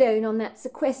 walking alone on that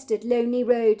sequestered, lonely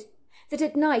road that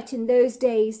at night in those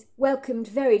days welcomed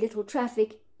very little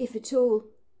traffic, if at all.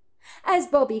 As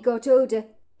Bobby got older,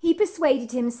 he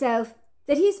persuaded himself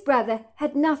that his brother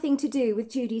had nothing to do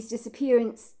with Judy's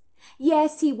disappearance.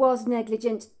 Yes, he was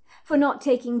negligent for not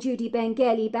taking Judy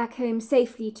Bengali back home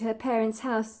safely to her parents'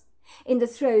 house in the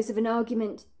throes of an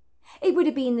argument. It would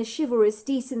have been the chivalrous,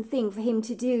 decent thing for him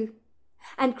to do,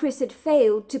 and Chris had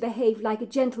failed to behave like a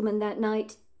gentleman that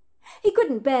night. He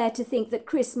couldn't bear to think that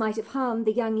Chris might have harmed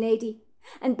the young lady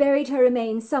and buried her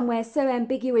remains somewhere so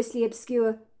ambiguously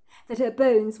obscure that her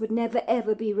bones would never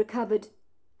ever be recovered.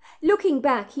 Looking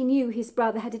back, he knew his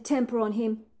brother had a temper on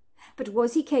him, but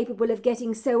was he capable of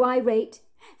getting so irate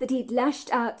that he'd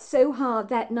lashed out so hard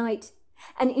that night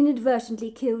and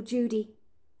inadvertently killed Judy?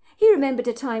 He remembered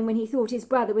a time when he thought his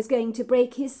brother was going to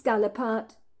break his skull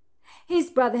apart. His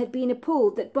brother had been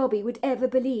appalled that Bobby would ever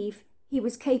believe he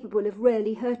was capable of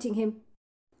really hurting him.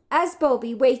 As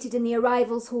Bobby waited in the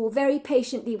arrivals hall very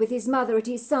patiently with his mother at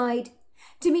his side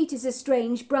to meet his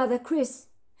estranged brother Chris,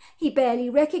 he barely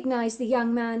recognized the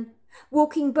young man,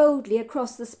 walking boldly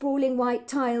across the sprawling white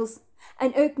tiles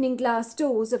and opening glass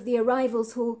doors of the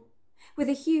arrivals hall, with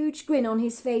a huge grin on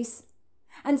his face.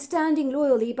 And standing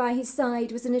loyally by his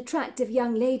side was an attractive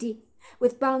young lady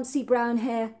with bouncy brown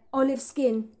hair, olive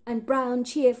skin, and brown,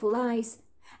 cheerful eyes.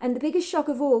 And the biggest shock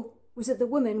of all was that the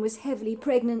woman was heavily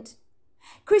pregnant.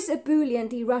 Chris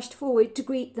ebulliently rushed forward to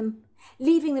greet them,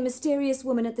 leaving the mysterious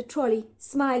woman at the trolley,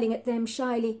 smiling at them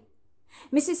shyly.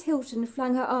 Mrs. Hilton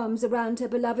flung her arms around her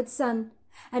beloved son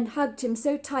and hugged him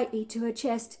so tightly to her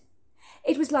chest.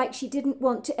 It was like she didn't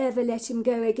want to ever let him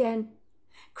go again.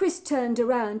 Chris turned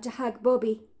around to hug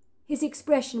Bobby. His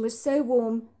expression was so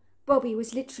warm, Bobby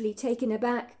was literally taken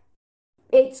aback.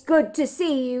 "It's good to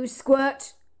see you,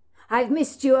 Squirt. I've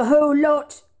missed you a whole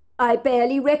lot. I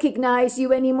barely recognise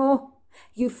you anymore.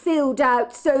 You filled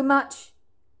out so much."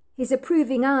 His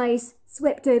approving eyes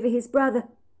swept over his brother.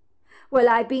 "Well,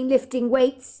 I've been lifting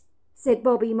weights," said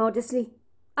Bobby modestly.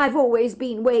 "I've always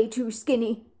been way too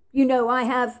skinny. You know I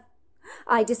have.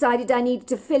 I decided I needed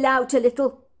to fill out a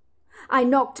little. I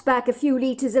knocked back a few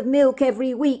litres of milk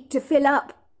every week to fill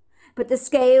up, but the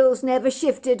scales never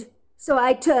shifted, so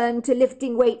I turned to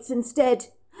lifting weights instead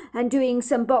and doing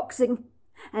some boxing,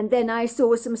 and then I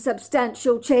saw some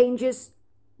substantial changes."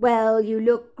 "Well, you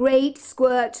look great,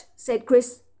 Squirt," said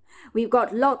Chris. "We've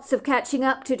got lots of catching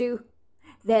up to do.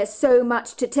 There's so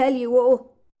much to tell you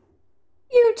all."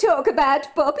 "You talk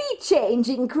about Bobby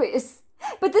changing, Chris,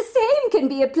 but the same can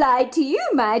be applied to you,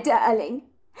 my darling.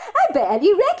 I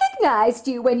barely recognised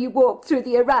you when you walked through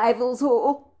the arrivals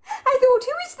hall. I thought,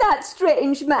 who is that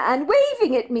strange man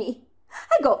waving at me?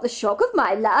 I got the shock of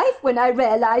my life when I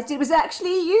realised it was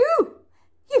actually you.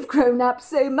 You've grown up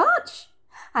so much.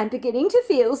 I'm beginning to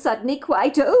feel suddenly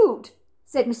quite old,"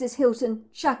 said Mrs. Hilton,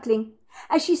 chuckling,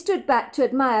 as she stood back to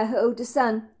admire her older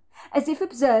son, as if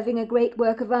observing a great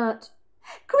work of art.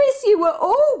 "Chris, you were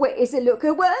always a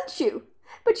looker, weren't you?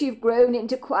 But you've grown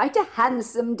into quite a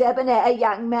handsome, debonair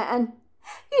young man.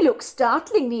 You look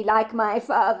startlingly like my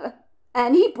father,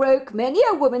 and he broke many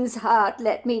a woman's heart,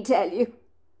 let me tell you."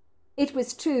 It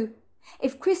was true.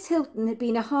 If Chris Hilton had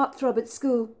been a heartthrob at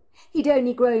school, he'd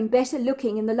only grown better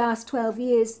looking in the last 12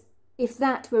 years, if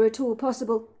that were at all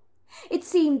possible. It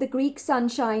seemed the Greek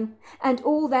sunshine and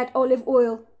all that olive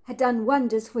oil had done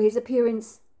wonders for his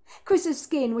appearance. Chris's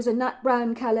skin was a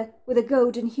nut-brown colour with a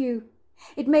golden hue.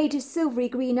 It made his silvery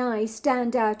green eyes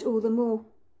stand out all the more.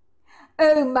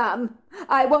 "Oh, Mum,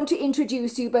 I want to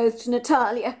introduce you both to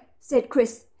Natalia," said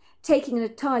Chris, taking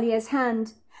Natalia's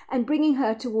hand and bringing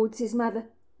her towards his mother.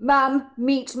 "Mum,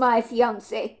 meet my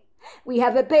fiancé. We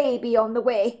have a baby on the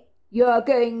way. You're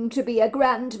going to be a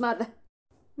grandmother."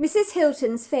 Mrs.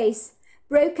 Hilton's face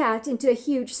broke out into a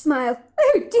huge smile.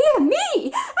 "Oh, dear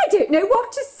me! I don't know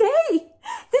what to say.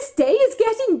 This day is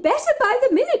getting better by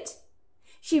the minute."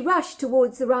 She rushed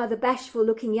towards the rather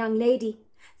bashful-looking young lady,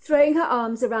 throwing her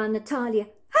arms around Natalia.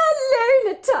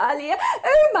 "Hello, Natalia!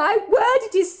 Oh, my word,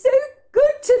 it is so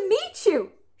good to meet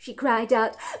you!" she cried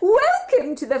out.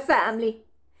 "Welcome to the family."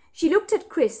 She looked at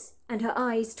Chris, and her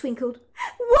eyes twinkled.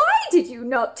 "Why did you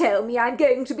not tell me I'm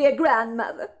going to be a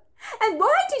grandmother? And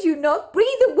why did you not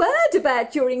breathe a word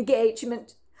about your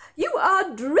engagement? You are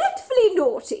dreadfully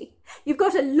naughty. You've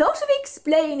got a lot of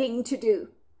explaining to do."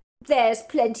 "There's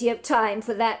plenty of time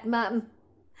for that, Mum.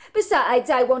 Besides,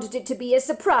 I wanted it to be a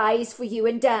surprise for you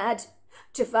and Dad,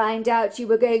 to find out you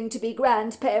were going to be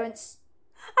grandparents.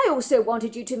 I also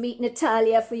wanted you to meet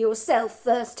Natalia for yourself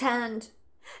firsthand.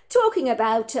 Talking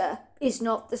about her is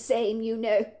not the same, you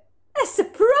know." "A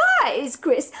surprise,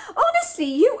 Chris! Honestly,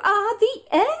 you are the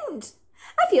end.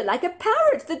 I feel like a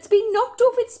parrot that's been knocked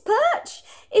off its perch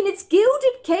in its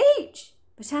gilded cage.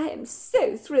 But I am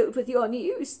so thrilled with your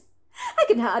news. I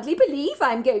can hardly believe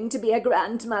I'm going to be a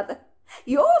grandmother.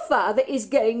 Your father is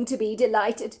going to be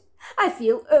delighted. I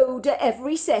feel older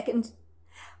every second.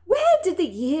 Where did the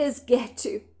years get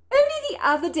to? Only the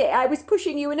other day I was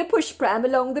pushing you in a push-pram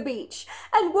along the beach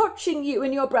and watching you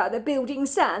and your brother building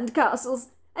sand castles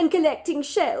and collecting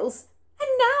shells. And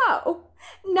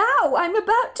now I'm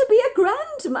about to be a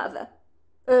grandmother."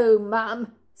 "Oh,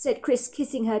 Mum," said Chris,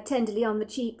 kissing her tenderly on the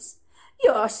cheeks.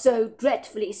 "You're so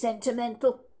dreadfully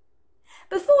sentimental."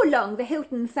 Before long the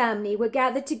Hilton family were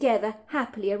gathered together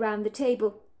happily around the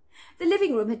table. The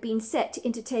living room had been set to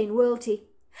entertain royalty,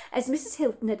 as Mrs.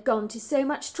 Hilton had gone to so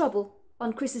much trouble,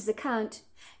 on Chris's account,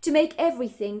 to make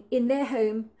everything in their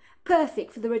home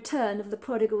perfect for the return of the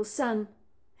prodigal son.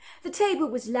 The table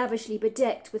was lavishly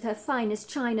bedecked with her finest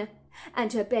china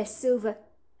and her best silver.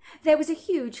 There was a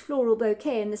huge floral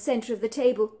bouquet in the centre of the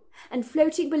table, and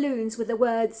floating balloons with the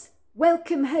words,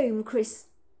 "Welcome home, Chris."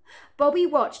 Bobby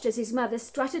watched as his mother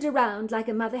strutted around like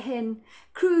a mother hen,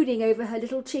 crooning over her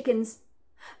little chickens.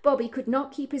 Bobby could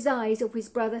not keep his eyes off his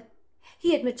brother.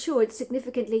 He had matured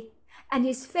significantly, and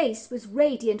his face was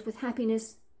radiant with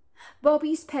happiness.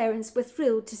 Bobby's parents were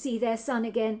thrilled to see their son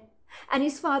again, and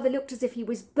his father looked as if he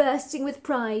was bursting with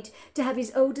pride to have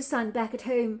his older son back at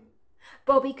home.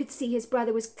 Bobby could see his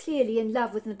brother was clearly in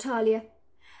love with Natalia,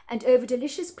 and over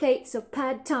delicious plates of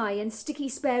pad thai and sticky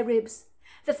spare ribs,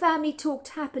 the family talked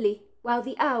happily while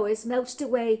the hours melted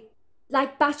away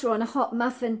like batter on a hot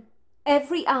muffin.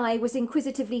 Every eye was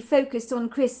inquisitively focused on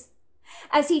Chris,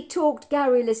 as he talked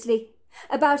garrulously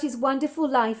about his wonderful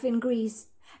life in Greece,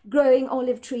 growing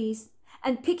olive trees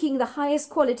and picking the highest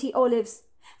quality olives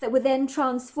that were then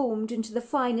transformed into the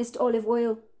finest olive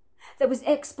oil. that was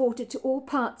exported to all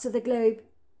parts of the globe.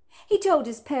 He told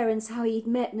his parents how he'd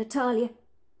met Natalia.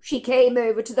 She came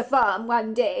over to the farm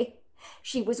one day.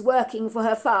 She was working for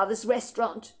her father's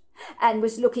restaurant and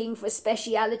was looking for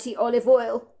specialty olive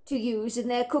oil to use in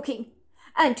their cooking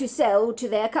and to sell to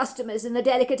their customers in the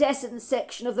delicatessens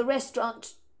section of the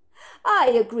restaurant. I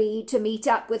agreed to meet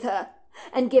up with her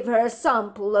and give her a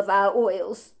sample of our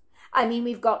oils. I mean,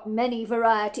 we've got many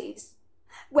varieties.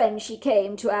 When she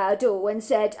came to our door and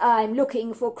said, "I'm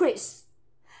looking for Chris,"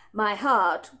 my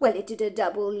heart, well, it did a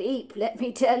double leap, let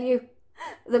me tell you.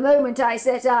 The moment I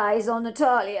set eyes on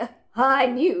Natalia, I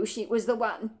knew she was the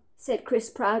one, said Chris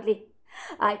proudly.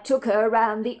 I took her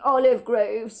around the olive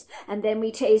groves, and then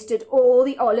we tasted all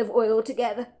the olive oil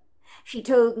together. She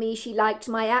told me she liked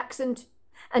my accent,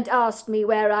 and asked me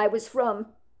where I was from.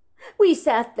 We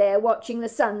sat there watching the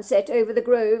sunset over the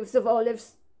groves of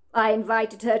olives. I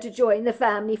invited her to join the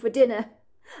family for dinner.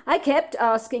 I kept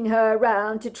asking her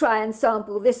around to try and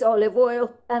sample this olive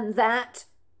oil and that.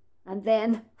 And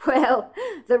then, well,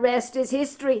 the rest is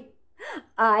history.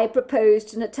 I proposed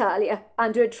to Natalia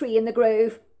under a tree in the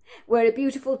grove, where a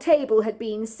beautiful table had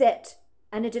been set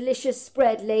and a delicious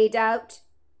spread laid out.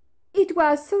 It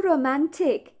was so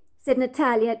romantic, said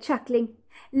Natalia, chuckling,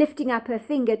 lifting up her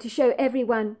finger to show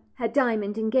everyone her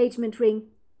diamond engagement ring.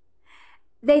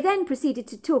 They then proceeded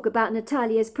to talk about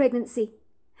Natalia's pregnancy.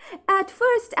 At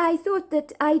first I thought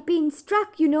that I'd been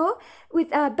struck,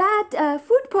 with a bad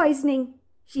food poisoning,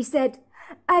 she said.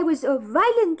 I was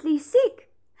violently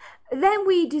sick. Then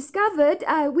we discovered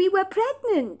we were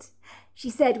pregnant, she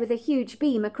said with a huge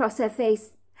beam across her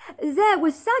face. There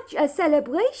was such a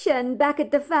celebration back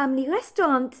at the family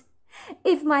restaurant.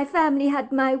 If my family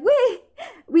had my way,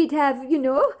 we'd have,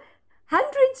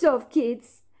 hundreds of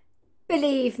kids.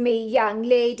 Believe me, young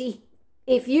lady,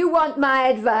 if you want my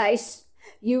advice,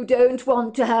 you don't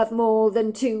want to have more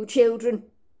than 2 children.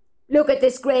 Look at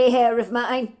this grey hair of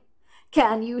mine.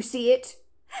 Can you see it?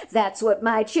 That's what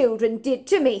my children did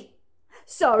to me.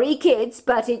 Sorry, kids,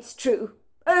 but it's true.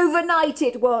 Overnight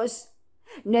it was.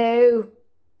 No,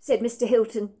 said Mr.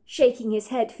 Hilton, shaking his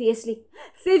head fiercely.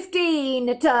 15,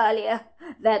 Natalia.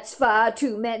 That's far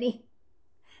too many.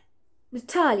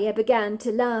 Natalia began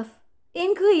to laugh.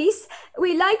 In Greece,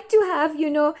 we like to have,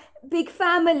 big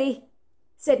family,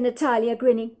 said Natalia,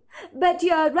 grinning. But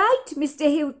you're right,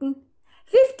 Mr. Hilton.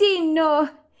 15, no,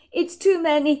 it's too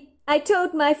many. I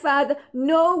told my father,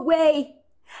 no way.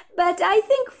 But I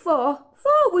think 4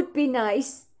 would be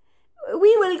nice.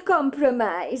 We will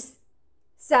compromise.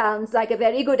 Sounds like a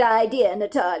very good idea,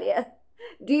 Natalia.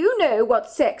 Do you know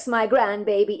what sex my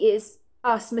grandbaby is?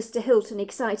 Asked Mr. Hilton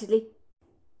excitedly.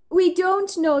 We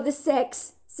don't know the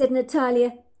sex, said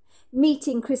Natalia,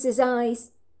 meeting Chris's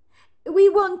eyes. We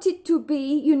want it to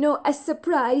be, a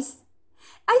surprise.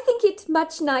 I think it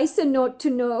much nicer not to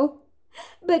know.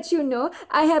 But,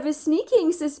 I have a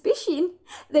sneaking suspicion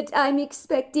that I'm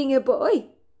expecting a boy.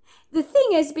 The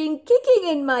thing has been kicking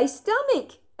in my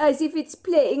stomach as if it's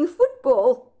playing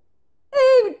football.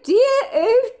 Oh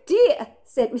dear,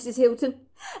 said Mrs. Hilton.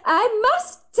 I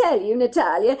must tell you,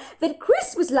 Natalia, that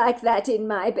Chris was like that in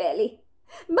my belly.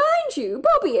 Mind you,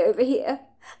 Bobby over here,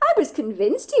 I was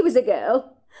convinced he was a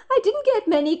girl. I didn't get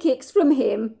many kicks from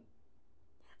him.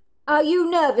 Are you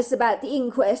nervous about the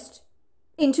inquest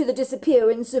into the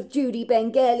disappearance of Judy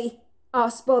Bengali?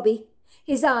 Asked Bobby,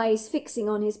 his eyes fixing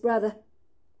on his brother.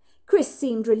 Chris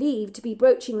seemed relieved to be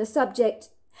broaching the subject,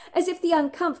 as if the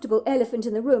uncomfortable elephant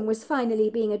in the room was finally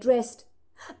being addressed.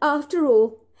 After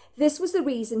all, this was the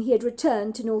reason he had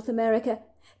returned to North America,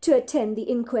 to attend the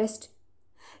inquest.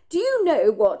 Do you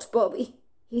know what, Bobby?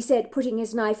 He said, putting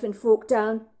his knife and fork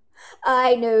down.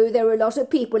 I know there are a lot of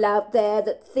people out there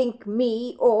that think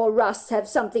me or Russ have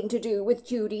something to do with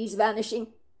Judy's vanishing,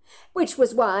 which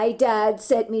was why Dad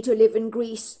sent me to live in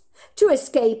Greece, to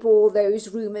escape all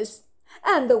those rumours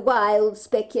and the wild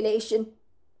speculation,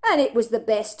 and it was the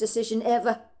best decision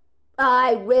ever.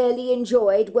 I really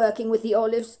enjoyed working with the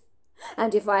Olives,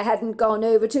 and if I hadn't gone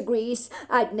over to Greece,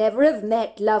 I'd never have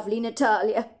met lovely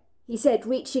Natalia, he said,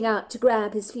 reaching out to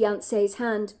grab his fiancée's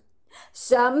hand.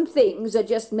 Some things are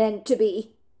just meant to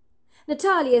be.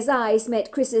 Natalia's eyes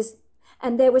met Chris's,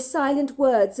 and there were silent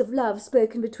words of love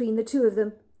spoken between the two of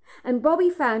them, and Bobby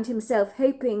found himself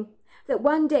hoping that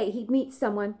one day he'd meet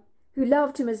someone who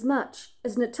loved him as much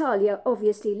as Natalia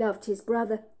obviously loved his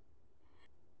brother.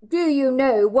 Do you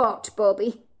know what,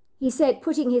 Bobby? He said,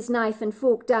 putting his knife and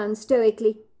fork down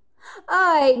stoically.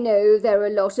 I know there are a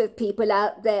lot of people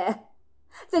out there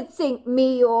that think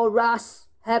me or Russ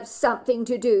have something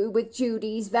to do with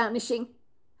Judy's vanishing,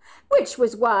 which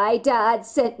was why Dad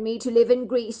sent me to live in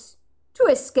Greece, to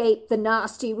escape the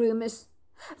nasty rumours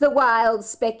The wild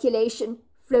speculation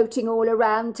floating all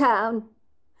around town.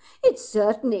 It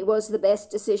certainly was the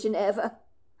best decision ever.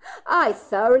 I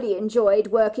thoroughly enjoyed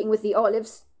working with the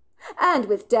Olives, and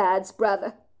with Dad's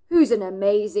brother, who's an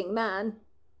amazing man.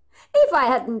 If I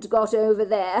hadn't got over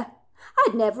there,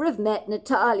 I'd never have met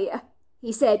Natalia,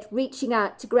 he said, reaching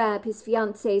out to grab his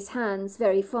fiancée's hands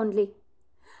very fondly.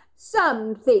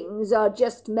 Some things are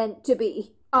just meant to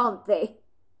be, aren't they?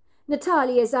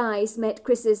 Natalia's eyes met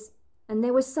Chris's, and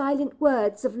there were silent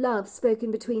words of love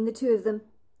spoken between the two of them,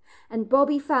 and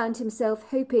Bobby found himself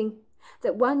hoping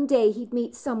that one day he'd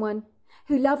meet someone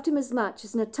who loved him as much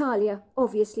as Natalia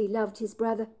obviously loved his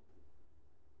brother.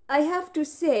 I have to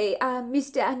say,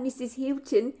 Mr. and Mrs.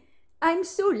 Hilton, I'm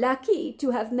so lucky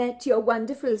to have met your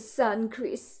wonderful son,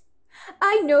 Chris.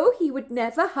 I know he would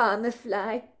never harm a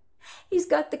fly. He's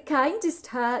got the kindest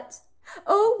heart.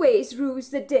 Always rues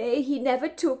the day he never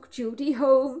took Judy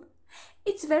home.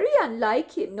 It's very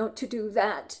unlike him not to do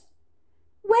that.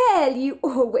 Well, you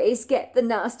always get the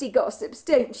nasty gossips,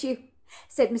 don't you?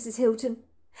 Said Mrs. Hilton.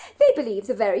 They believe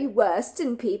the very worst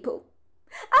in people.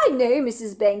 I know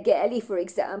Mrs. Bengali, for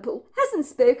example, hasn't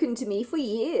spoken to me for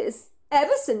years,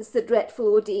 ever since the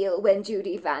dreadful ordeal when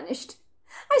Judy vanished.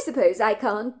 I suppose I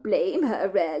can't blame her,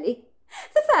 really.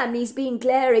 The family's been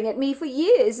glaring at me for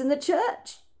years in the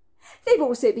church. They've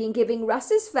also been giving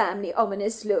Russ's family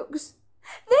ominous looks.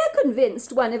 They're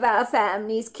convinced one of our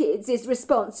family's kids is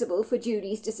responsible for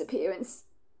Judy's disappearance.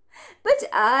 But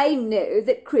I know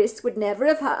that Chris would never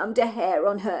have harmed a hair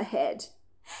on her head.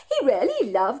 He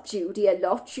really loved Judy a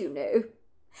lot, you know.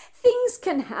 Things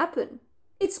can happen.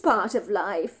 It's part of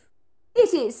life.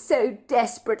 It is so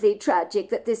desperately tragic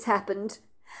that this happened.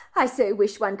 I so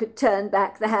wish one could turn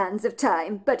back the hands of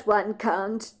time, but one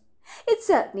can't. It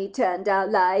certainly turned our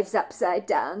lives upside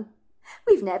down.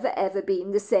 We've never ever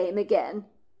been the same again.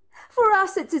 For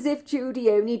us, it's as if Judy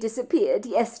only disappeared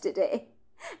yesterday.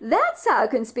 That's how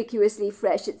conspicuously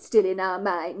fresh it's still in our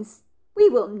minds. We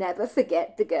will never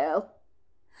forget the girl.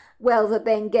 Well, the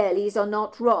Bengalis are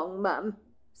not wrong, Mum,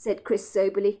 said Chris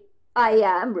soberly. I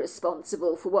am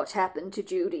responsible for what happened to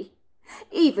Judy,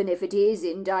 even if it is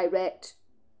indirect.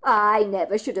 I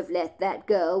never should have let that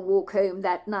girl walk home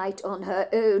that night on her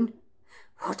own.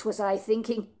 What was I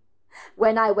thinking?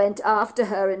 When I went after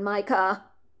her in my car,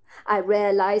 I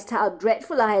realized how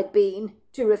dreadful I had been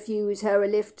to refuse her a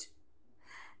lift.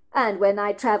 And when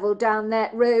I travelled down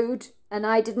that road and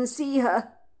I didn't see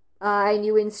her, I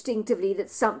knew instinctively that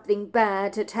something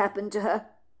bad had happened to her.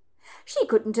 She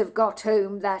couldn't have got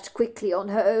home that quickly on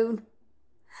her own.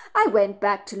 I went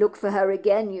back to look for her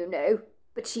again, you know,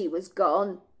 but she was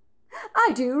gone.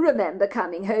 I do remember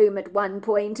coming home at one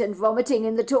point and vomiting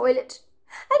in the toilet,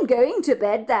 and going to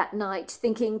bed that night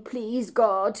thinking, please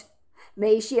God,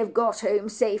 may she have got home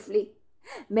safely.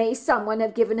 May someone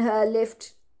have given her a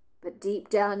lift. But deep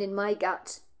down in my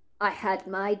gut, I had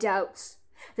my doubts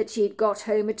that she'd got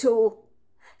home at all.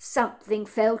 Something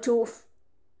felt off.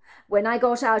 When I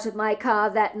got out of my car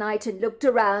that night and looked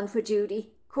around for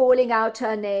Judy, calling out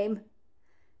her name,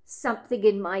 something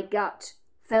in my gut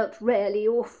felt really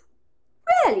off.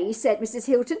 Really, said Mrs.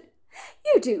 Hilton.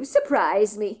 You do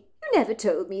surprise me. You never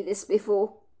told me this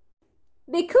before.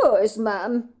 Because,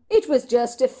 Mum, it was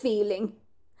just a feeling.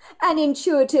 An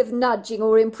intuitive nudging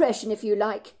or impression, if you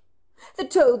like,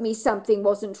 that told me something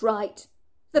wasn't right.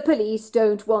 The police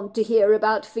don't want to hear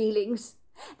about feelings.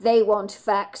 They want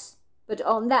facts. But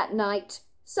on that night,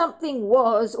 something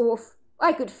was off.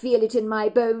 I could feel it in my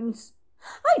bones.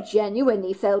 I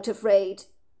genuinely felt afraid.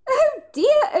 Oh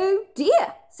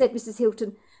dear, said Mrs.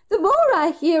 Hilton. The more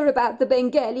I hear about the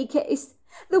Bengali case,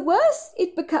 the worse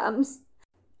it becomes.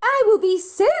 I will be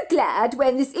so glad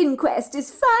when this inquest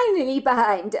is finally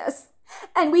behind us,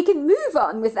 and we can move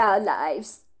on with our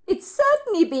lives. It's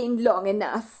certainly been long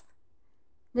enough.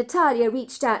 Natalia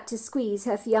reached out to squeeze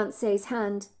her fiancé's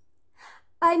hand.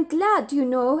 I'm glad, you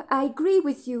know, I agree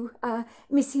with you,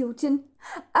 Miss Hilton.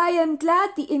 I am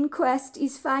glad the inquest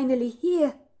is finally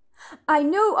here. I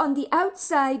know on the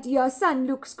outside your son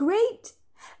looks great,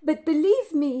 but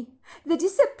believe me, the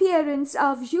disappearance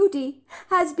of Judy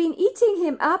has been eating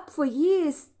him up for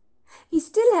years. He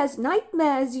still has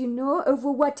nightmares, you know,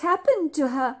 over what happened to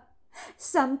her.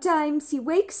 Sometimes he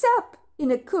wakes up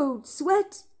in a cold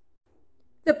sweat.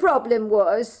 The problem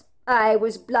was, I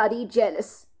was bloody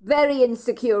jealous, very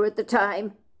insecure at the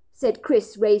time, said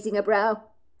Chris, raising a brow.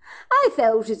 I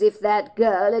felt as if that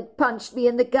girl had punched me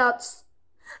in the guts.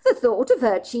 The thought of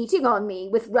her cheating on me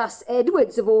with Russ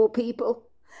Edwards of all people,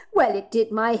 well, it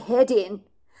did my head in,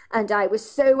 and I was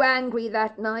so angry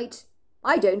that night.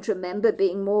 I don't remember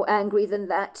being more angry than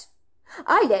that.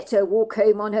 I let her walk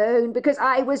home on her own because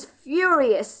I was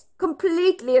furious,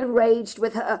 completely enraged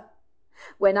with her.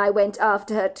 When I went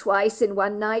after her twice in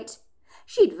one night,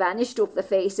 she'd vanished off the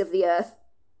face of the earth.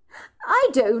 I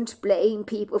don't blame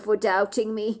people for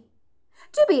doubting me.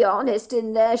 To be honest,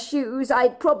 in their shoes,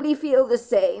 I'd probably feel the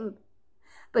same.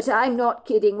 But I'm not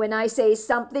kidding when I say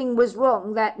something was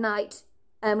wrong that night.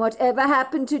 And whatever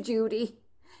happened to Judy,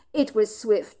 it was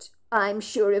swift, I'm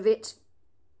sure of it.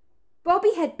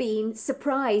 Bobby had been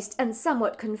surprised and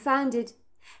somewhat confounded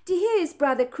to hear his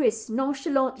brother Chris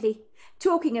nonchalantly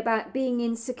talking about being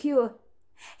insecure.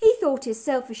 He thought his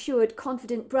self-assured,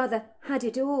 confident brother had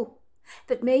it all,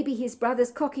 but maybe his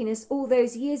brother's cockiness all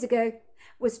those years ago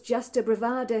was just a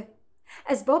bravado.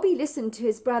 As Bobby listened to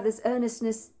his brother's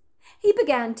earnestness, he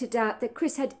began to doubt that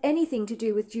Chris had anything to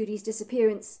do with Judy's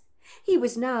disappearance. He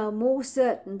was now more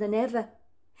certain than ever.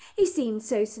 He seemed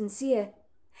so sincere.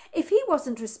 If he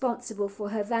wasn't responsible for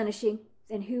her vanishing,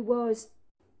 then who was?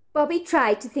 Bobby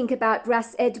tried to think about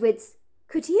Russ Edwards.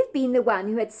 Could he have been the one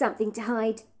who had something to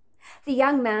hide? The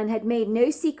young man had made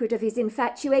no secret of his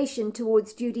infatuation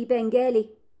towards Judy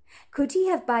Bengali. Could he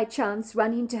have by chance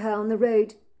run into her on the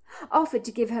road, offered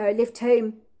to give her a lift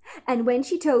home, and when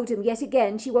she told him yet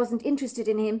again she wasn't interested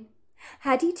in him,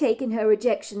 had he taken her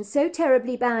rejection so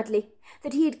terribly badly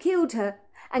that he had killed her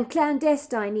and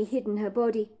clandestinely hidden her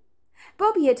body?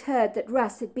 Bobby had heard that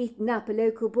Russ had beaten up a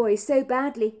local boy so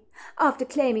badly, after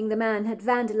claiming the man had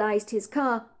vandalized his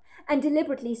car and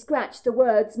deliberately scratched the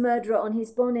words murderer on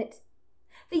his bonnet.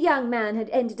 The young man had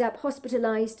ended up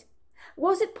hospitalized.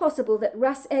 Was it possible that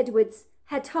Russ Edwards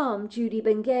had harmed Judy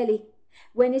Bengali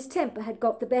when his temper had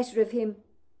got the better of him?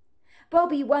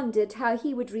 Bobby wondered how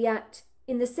he would react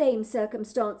in the same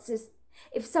circumstances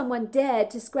if someone dared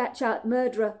to scratch out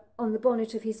murderer on the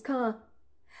bonnet of his car.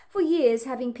 For years,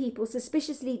 having people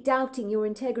suspiciously doubting your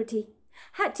integrity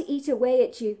had to eat away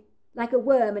at you like a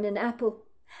worm in an apple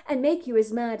and make you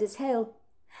as mad as hell,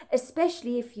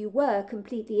 especially if you were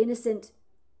completely innocent.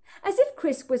 As if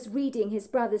Chris was reading his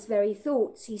brother's very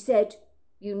thoughts, he said,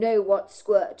 "You know what,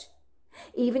 Squirt?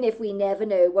 Even if we never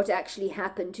know what actually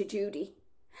happened to Judy,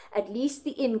 at least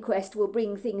the inquest will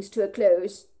bring things to a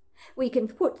close. We can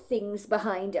put things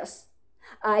behind us.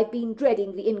 I've been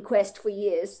dreading the inquest for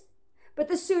years, but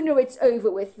the sooner it's over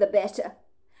with, the better.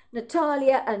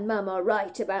 Natalia and Mum are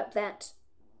right about that.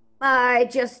 I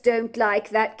just don't like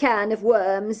that can of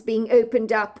worms being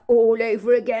opened up all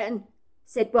over again,"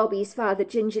 said Bobby's father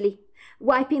gingerly,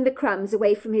 wiping the crumbs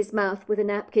away from his mouth with a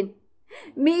napkin.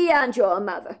 "Me and your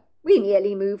mother, we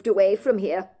nearly moved away from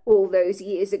here all those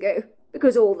years ago,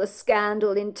 because all the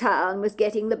scandal in town was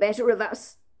getting the better of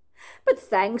us. But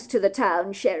thanks to the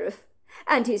town sheriff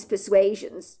and his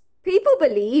persuasions, people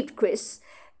believed, Chris,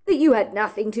 that you had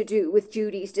nothing to do with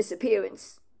Judy's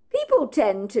disappearance. People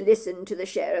tend to listen to the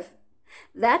sheriff.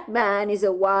 That man is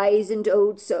a wise and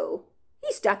old soul.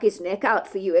 He stuck his neck out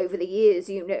for you over the years,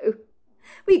 you know.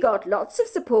 We got lots of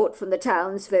support from the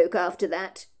townsfolk after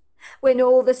that, when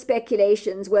all the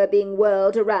speculations were being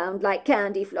whirled around like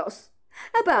candy floss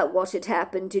about what had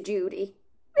happened to Judy.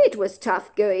 It was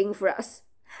tough going for us,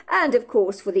 and of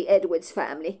course for the Edwards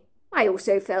family. I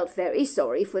also felt very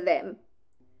sorry for them.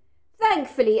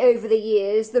 Thankfully, over the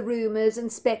years, the rumours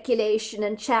and speculation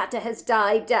and chatter has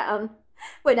died down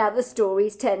when other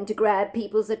stories tend to grab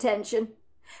people's attention.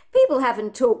 People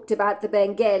haven't talked about the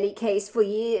Bengali case for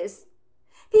years.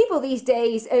 People these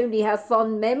days only have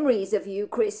fond memories of you,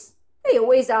 Chris. They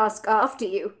always ask after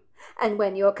you, and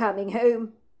when you're coming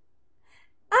home."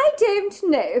 "I don't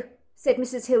know," said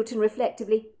Mrs. Hilton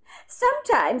reflectively.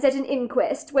 "Sometimes at an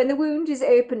inquest, when the wound is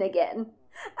open again,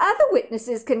 other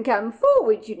witnesses can come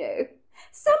forward, you know.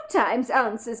 Sometimes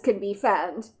answers can be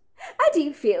found. I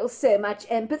do feel so much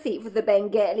empathy for the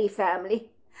Bengali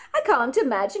family. I can't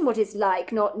imagine what it's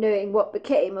like not knowing what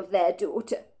became of their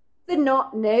daughter. The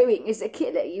not knowing is a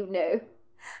killer, you know.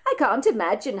 I can't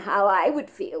imagine how I would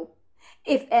feel.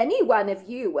 If any one of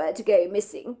you were to go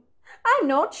missing, I'm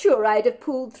not sure I'd have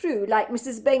pulled through like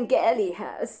Mrs. Bengali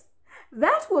has.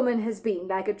 That woman has been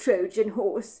like a Trojan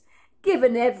horse,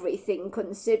 given everything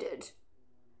considered."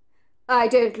 "I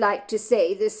don't like to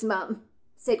say this, Mum,"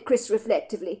 said Chris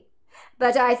reflectively,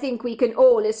 "but I think we can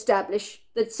all establish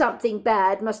that something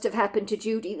bad must have happened to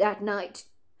Judy that night.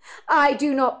 I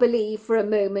do not believe for a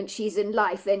moment she's in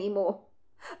life any more.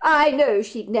 I know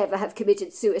she'd never have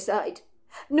committed suicide,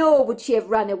 nor would she have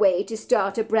run away to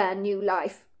start a brand new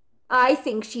life. I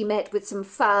think she met with some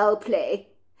foul play,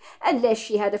 unless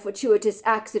she had a fortuitous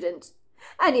accident,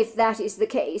 and if that is the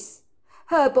case,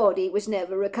 her body was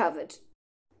never recovered."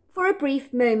 For a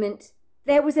brief moment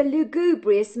there was a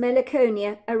lugubrious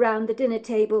melancholia around the dinner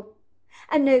table.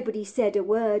 and nobody said a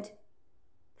word.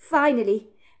 Finally,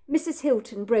 Mrs.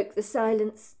 Hilton broke the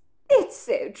silence. "It's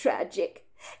so tragic.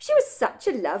 She was such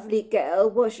a lovely girl,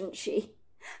 wasn't she?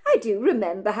 I do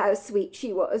remember how sweet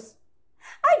she was.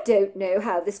 I don't know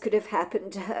how this could have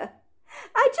happened to her.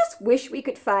 I just wish we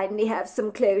could finally have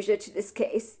some closure to this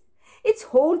case. It's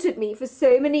haunted me for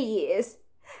so many years.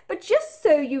 But just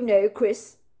so you know,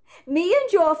 Chris, me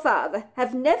and your father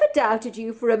have never doubted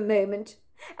you for a moment,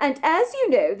 and as you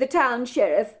know, the town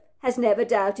sheriff has never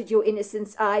doubted your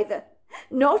innocence either,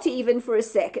 not even for a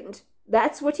second.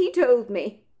 That's what he told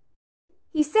me."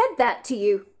 "He said that to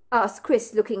you?" asked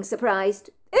Chris, looking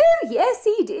surprised. "Oh, yes,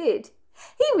 he did.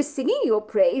 He was singing your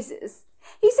praises.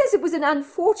 He says it was an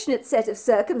unfortunate set of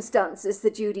circumstances,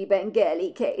 the Judy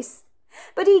Bengali case,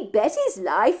 but he'd bet his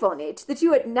life on it that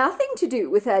you had nothing to do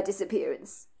with her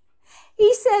disappearance.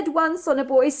 He said once on a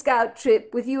Boy Scout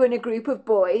trip with you and a group of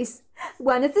boys,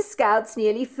 one of the scouts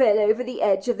nearly fell over the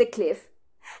edge of the cliff,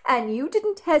 and you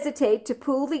didn't hesitate to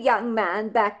pull the young man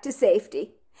back to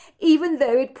safety, even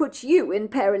though it put you in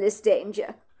perilous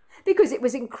danger, because it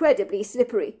was incredibly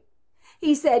slippery.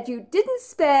 He said you didn't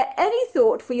spare any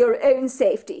thought for your own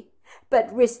safety,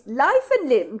 but risked life and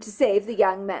limb to save the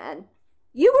young man.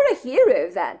 You were a hero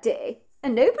that day,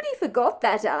 and nobody forgot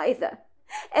that either.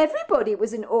 Everybody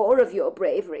was in awe of your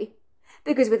bravery,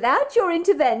 because without your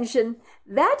intervention,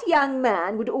 that young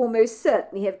man would almost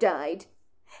certainly have died.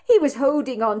 He was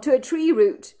holding on to a tree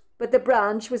root, but the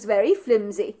branch was very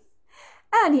flimsy,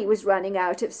 and he was running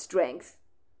out of strength.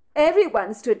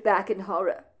 Everyone stood back in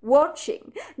horror,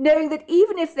 watching, knowing that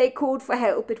even if they called for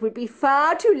help, it would be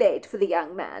far too late for the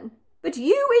young man. But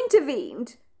you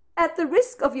intervened, at the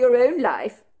risk of your own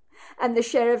life, and the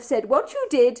sheriff said what you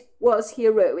did was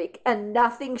heroic and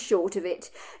nothing short of it.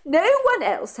 No one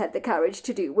else had the courage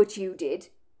to do what you did."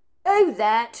 "Oh,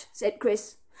 that," said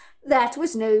Chris. "That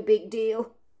was no big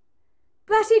deal."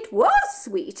 "But it was,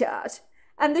 sweetheart,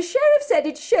 and the sheriff said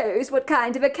it shows what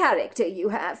kind of a character you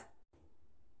have."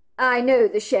 "I know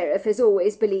the sheriff has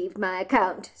always believed my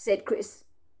account," said Chris,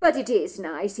 "but it is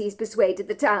nice he's persuaded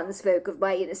the townsfolk of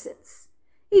my innocence.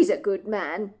 He's a good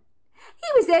man."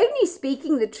 "He was only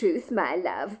speaking the truth, my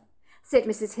love," said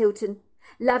Mrs. Hilton,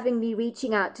 lovingly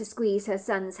reaching out to squeeze her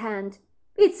son's hand.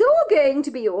 "It's all going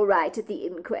to be all right at the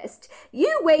inquest.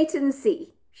 You wait and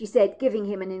see," she said, giving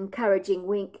him an encouraging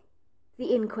wink.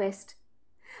 The inquest.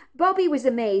 Bobby was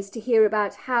amazed to hear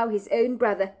about how his own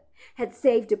brother had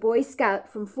saved a Boy Scout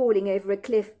from falling over a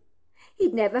cliff.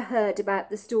 He'd never heard about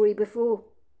the story before.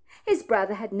 His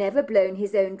brother had never blown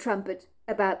his own trumpet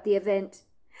about the event,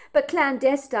 but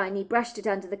clandestinely brushed it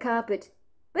under the carpet.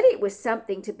 But it was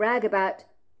something to brag about,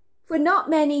 for not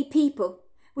many people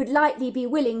would lightly be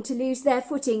willing to lose their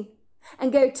footing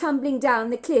and go tumbling down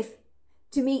the cliff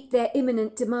to meet their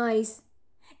imminent demise.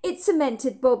 It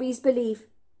cemented Bobby's belief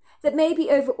that maybe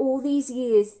over all these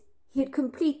years he had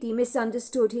completely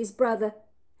misunderstood his brother.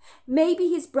 Maybe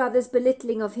his brother's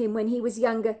belittling of him when he was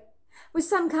younger was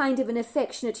some kind of an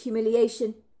affectionate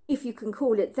humiliation, if you can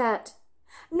call it that.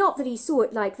 Not that he saw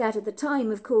it like that at the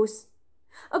time, of course.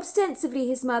 Ostensibly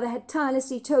his mother had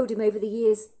tirelessly told him over the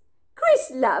years,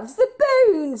 "Chris loves the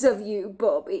bones of you,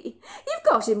 Bobby. You've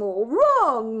got him all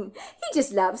wrong. He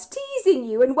just loves teasing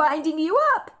you and winding you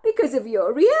up because of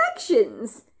your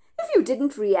reactions. If you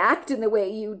didn't react in the way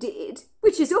you did,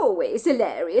 which is always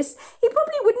hilarious, he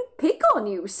probably wouldn't pick on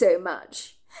you so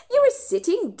much. You're a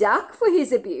sitting duck for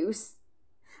his abuse."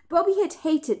 Bobby had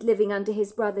hated living under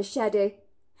his brother's shadow.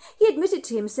 He admitted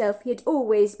to himself he had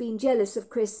always been jealous of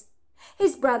Chris.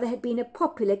 His brother had been a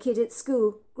popular kid at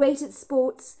school, great at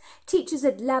sports. Teachers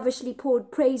had lavishly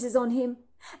poured praises on him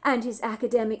and his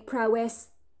academic prowess.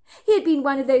 He had been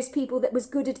one of those people that was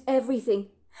good at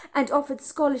everything and offered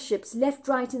scholarships left,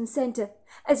 right and centre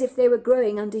as if they were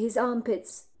growing under his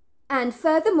armpits. And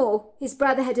furthermore, his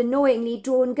brother had annoyingly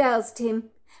drawn girls to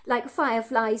him, like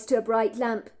fireflies to a bright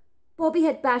lamp. Bobby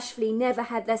had bashfully never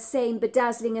had the same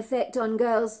bedazzling effect on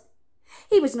girls.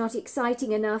 He was not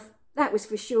exciting enough, that was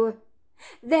for sure.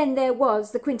 Then there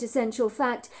was the quintessential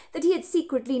fact that he had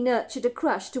secretly nurtured a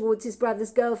crush towards his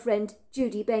brother's girlfriend,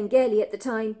 Judy Bengali, at the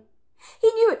time.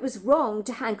 He knew it was wrong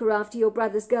to hanker after your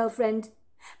brother's girlfriend,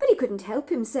 but he couldn't help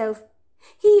himself.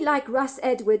 He, like Russ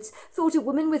Edwards, thought a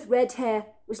woman with red hair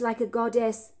was like a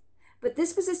goddess, but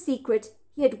this was a secret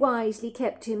he had wisely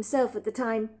kept to himself at the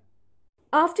time.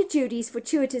 After Judy's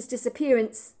fortuitous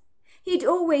disappearance, he'd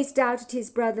always doubted his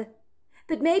brother,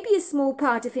 but maybe a small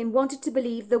part of him wanted to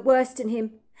believe the worst in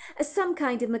him as some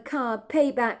kind of macabre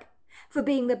payback for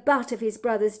being the butt of his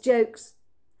brother's jokes.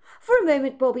 For a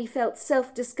moment Bobby felt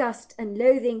self-disgust and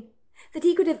loathing that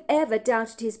he could have ever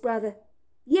doubted his brother,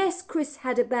 Yes, Chris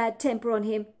had a bad temper on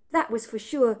him, that was for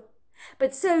sure.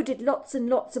 But so did lots and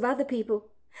lots of other people.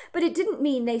 But it didn't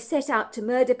mean they set out to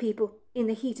murder people in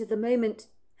the heat of the moment.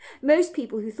 Most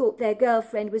people who thought their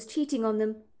girlfriend was cheating on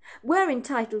them were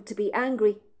entitled to be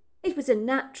angry. It was a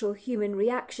natural human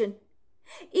reaction.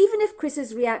 Even if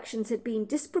Chris's reactions had been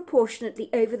disproportionately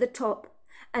over the top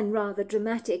and rather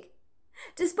dramatic.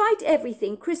 Despite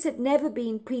everything, Chris had never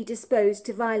been predisposed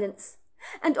to violence.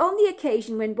 And on the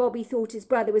occasion when Bobby thought his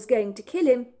brother was going to kill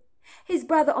him, his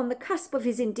brother, on the cusp of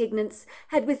his indignance,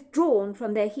 had withdrawn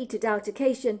from their heated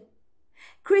altercation.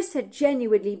 Chris had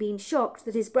genuinely been shocked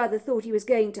that his brother thought he was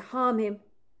going to harm him.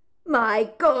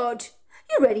 "My God,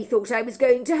 you really thought I was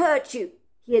going to hurt you,"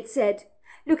 he had said,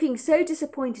 looking so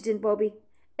disappointed in Bobby,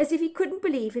 as if he couldn't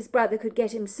believe his brother could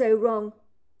get him so wrong.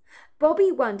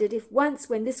 Bobby wondered if once,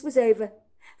 when this was over,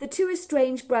 the two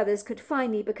estranged brothers could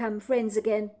finally become friends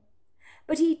again.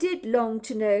 But he did long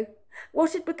to know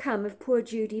what had become of poor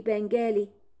Judy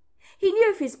Bengali. He knew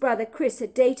if his brother Chris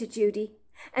had dated Judy,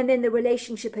 and then the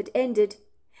relationship had ended,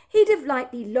 he'd have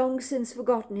likely long since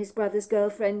forgotten his brother's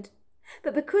girlfriend.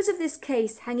 But because of this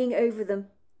case hanging over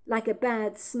them, like a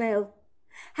bad smell,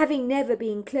 having never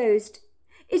been closed,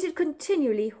 it had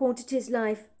continually haunted his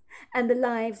life and the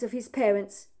lives of his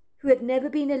parents, who had never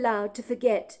been allowed to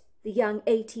forget the young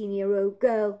 18-year-old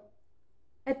girl.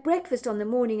 At breakfast on the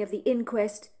morning of the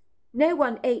inquest, no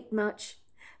one ate much,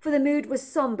 for the mood was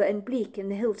sombre and bleak in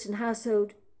the Hilton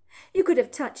household. You could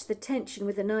have touched the tension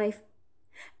with a knife.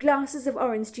 Glasses of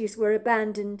orange juice were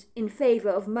abandoned in favour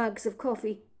of mugs of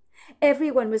coffee.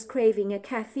 Everyone was craving a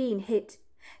caffeine hit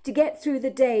to get through the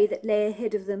day that lay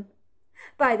ahead of them.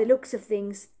 By the looks of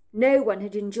things, no one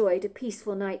had enjoyed a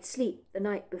peaceful night's sleep the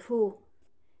night before.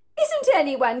 "Isn't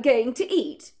anyone going to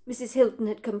eat?" Mrs. Hilton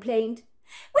had complained.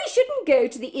 "We shouldn't go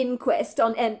to the inquest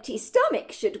on empty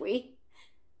stomachs, should we?"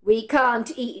 "We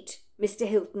can't eat," Mr.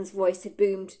 Hilton's voice had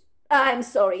boomed. "I'm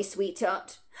sorry,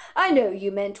 sweetheart. I know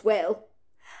you meant well."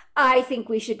 "I think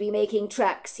we should be making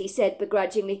tracks," he said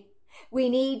begrudgingly. "We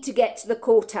need to get to the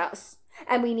courthouse,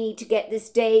 and we need to get this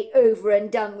day over and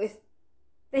done with."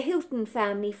 The Hilton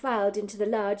family filed into the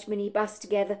large minibus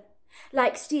together,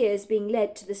 like steers being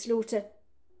led to the slaughter.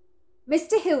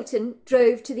 Mr. Hilton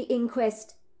drove to the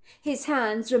inquest. His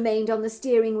hands remained on the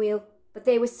steering wheel, but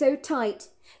they were so tight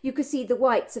you could see the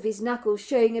whites of his knuckles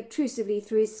showing obtrusively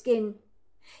through his skin.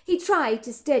 He tried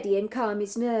to steady and calm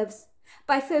his nerves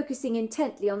by focusing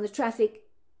intently on the traffic.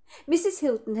 Mrs.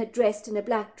 Hilton had dressed in a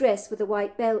black dress with a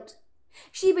white belt.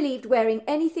 She believed wearing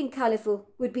anything colourful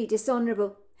would be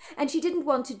dishonourable, and she didn't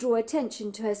want to draw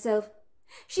attention to herself.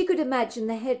 She could imagine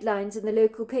the headlines in the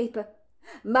local paper.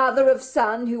 "Mother of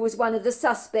son who was one of the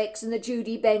suspects in the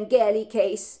Judy Bengali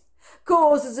case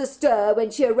causes a stir when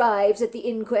she arrives at the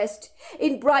inquest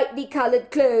in brightly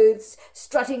coloured clothes,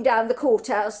 strutting down the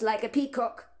courthouse like a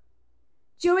peacock."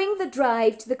 During the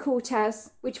drive to the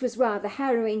courthouse, which was rather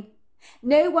harrowing,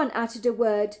 no one uttered a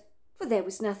word, for there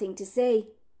was nothing to say.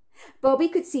 Bobby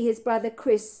could see his brother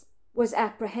Chris was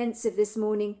apprehensive this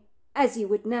morning, as you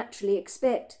would naturally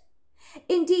expect.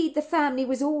 Indeed, the family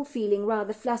was all feeling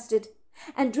rather flustered,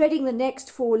 and dreading the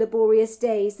next 4 laborious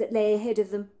days that lay ahead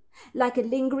of them, like a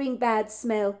lingering bad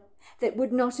smell that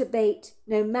would not abate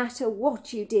no matter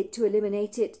what you did to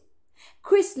eliminate it.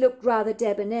 Chris looked rather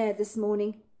debonair this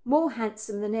morning, more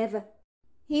handsome than ever.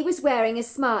 He was wearing a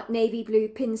smart navy blue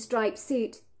pinstripe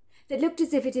suit that looked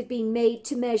as if it had been made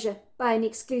to measure by an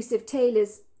exclusive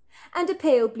tailor's, and a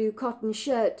pale blue cotton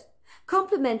shirt,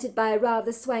 complemented by a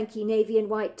rather swanky navy and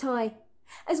white tie,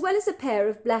 as well as a pair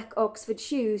of black Oxford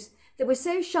shoes that were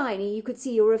so shiny you could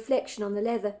see your reflection on the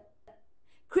leather.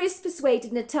 Chris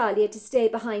persuaded Natalia to stay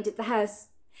behind at the house.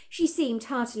 She seemed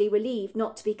heartily relieved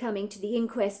not to be coming to the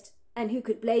inquest, and who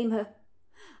could blame her?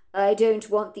 "I don't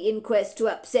want the inquest to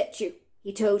upset you,"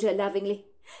 he told her lovingly,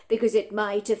 "because it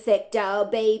might affect our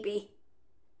baby."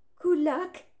 "Good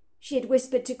luck," she had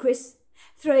whispered to Chris,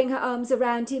 throwing her arms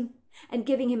around him and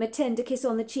giving him a tender kiss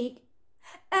on the cheek.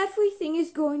 "Everything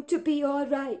is going to be all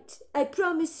right, I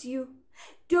promise you.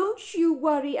 Don't you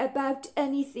worry about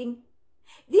anything.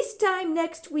 This time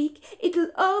next week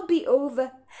it'll all be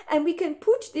over, and we can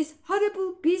put this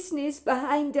horrible business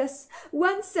behind us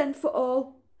once and for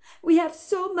all. We have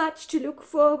so much to look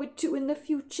forward to in the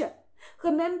future.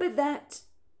 Remember that."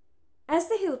 As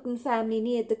the Hilton family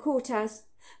neared the courthouse,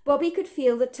 Bobby could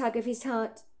feel the tug of his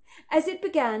heart, as it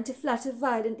began to flutter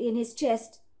violently in his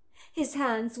chest. His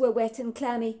hands were wet and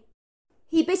clammy.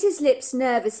 He bit his lips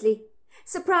nervously,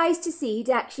 surprised to see he'd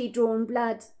actually drawn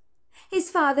blood. His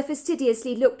father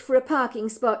fastidiously looked for a parking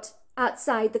spot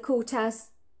outside the courthouse.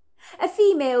 A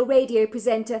female radio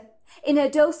presenter, in her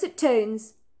dulcet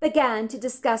tones, began to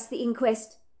discuss the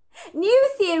inquest. New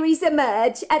theories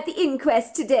emerge at the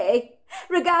inquest today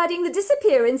regarding the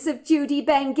disappearance of Judy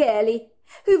Bengali,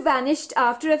 who vanished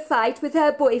after a fight with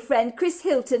her boyfriend Chris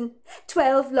Hilton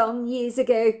 12 long years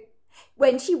ago,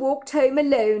 when she walked home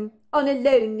alone on a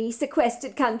lonely,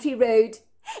 sequestered country road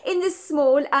in the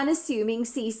small, unassuming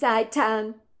seaside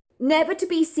town, never to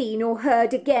be seen or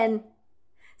heard again.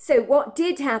 So what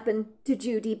did happen to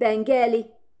Judy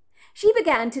Bengali? She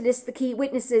began to list the key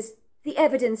witnesses, the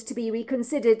evidence to be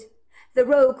reconsidered, the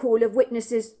roll call of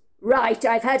witnesses. "Right,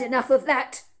 I've had enough of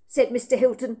that," said Mr.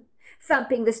 Hilton,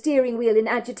 thumping the steering wheel in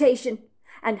agitation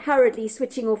and hurriedly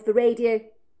switching off the radio.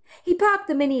 He parked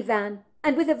the minivan,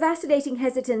 and with a vacillating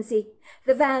hesitancy,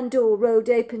 the van door rolled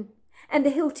open, and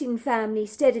the Hilton family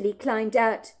steadily climbed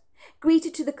out,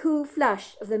 greeted to the cool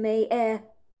flush of the May air.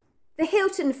 The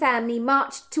Hilton family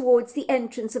marched towards the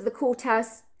entrance of the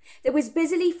courthouse that was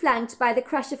busily flanked by the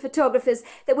crush of photographers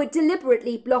that were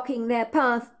deliberately blocking their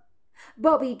path.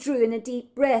 Bobby drew in a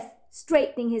deep breath,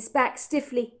 straightening his back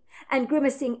stiffly and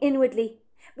grimacing inwardly,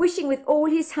 wishing with all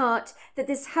his heart that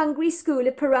this hungry school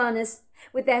of piranhas,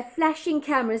 with their flashing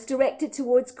cameras directed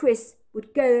towards Chris,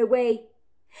 would go away.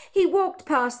 He walked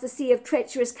past the sea of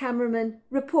treacherous cameramen,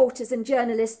 reporters and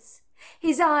journalists,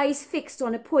 his eyes fixed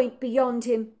on a point beyond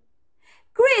him.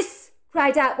 "Chris!"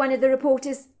 cried out one of the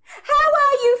reporters. "How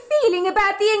are you feeling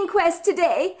about the inquest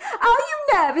today? Are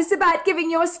you nervous about giving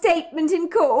your statement in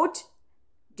court?"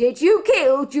 "Did you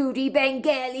kill Judy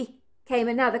Bengali?" came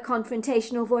another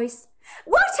confrontational voice.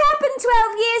 "What happened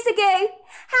 12 years ago?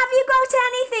 Have you got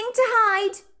anything to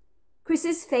hide?"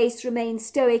 Chris's face remained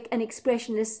stoic and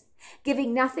expressionless,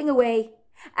 giving nothing away,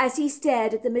 as he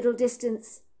stared at the middle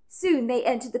distance. Soon they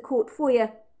entered the court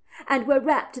foyer, and were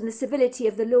wrapped in the civility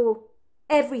of the law.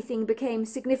 Everything became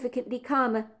significantly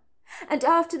calmer, and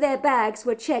after their bags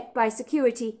were checked by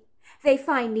security, they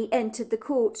finally entered the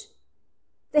court.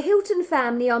 The Hilton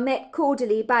family are met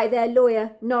cordially by their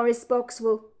lawyer, Norris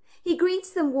Boxwell. He greets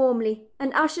them warmly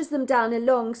and ushers them down a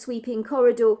long, sweeping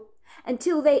corridor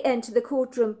until they enter the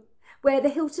courtroom, where the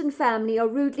Hilton family are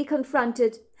rudely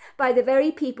confronted by the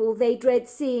very people they dread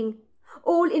seeing,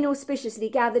 all inauspiciously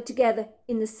gathered together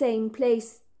in the same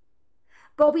place.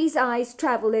 Bobby's eyes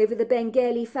travel over the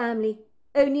Bengali family,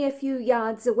 only a few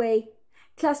yards away,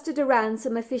 clustered around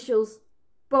some officials.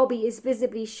 Bobby is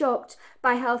visibly shocked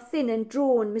by how thin and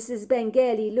drawn Mrs.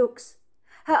 Bengali looks.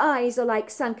 Her eyes are like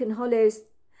sunken hollows,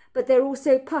 but they're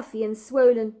also puffy and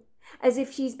swollen, as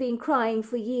if she's been crying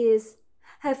for years.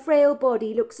 Her frail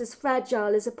body looks as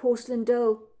fragile as a porcelain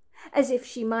doll, as if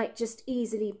she might just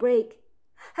easily break.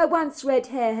 Her once red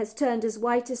hair has turned as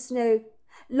white as snow,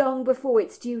 long before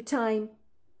its due time.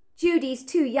 Judy's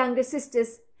two younger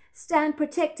sisters stand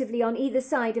protectively on either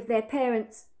side of their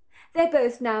parents. They're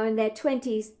both now in their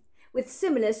 20s, with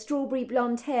similar strawberry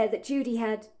blonde hair that Judy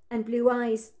had, and blue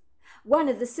eyes. One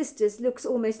of the sisters looks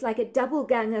almost like a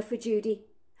double-ganger for Judy.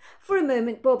 For a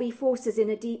moment Bobby forces in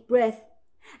a deep breath,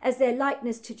 as their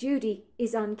likeness to Judy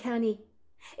is uncanny.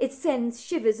 It sends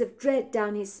shivers of dread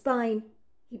down his spine.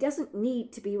 He doesn't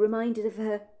need to be reminded of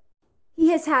her.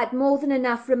 He has had more than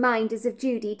enough reminders of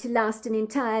Judy to last an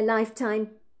entire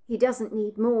lifetime. He doesn't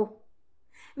need more.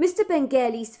 Mr.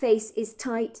 Bengali's face is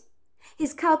tight,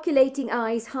 his calculating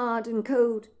eyes hard and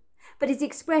cold, but his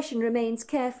expression remains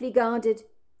carefully guarded.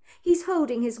 He's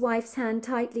holding his wife's hand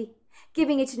tightly,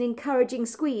 giving it an encouraging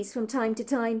squeeze from time to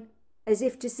time, as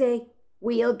if to say,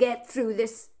 "We'll get through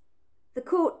this." The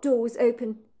court doors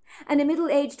open, and a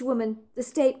middle-aged woman, the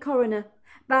state coroner,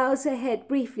 bows her head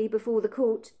briefly before the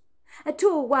court. A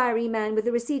tall, wiry man with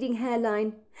a receding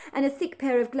hairline and a thick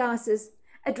pair of glasses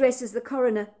addresses the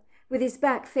coroner, with his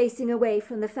back facing away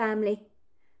from the family.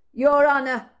 "Your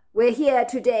Honour, we're here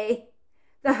today.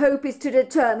 The hope is to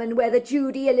determine whether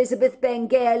Judy Elizabeth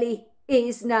Bengali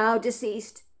is now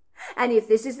deceased, and if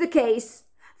this is the case,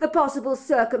 the possible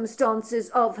circumstances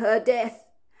of her death.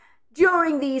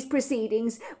 During these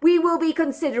proceedings, we will be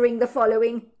considering the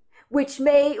following, which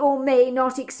may or may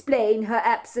not explain her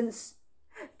absence.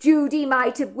 Judy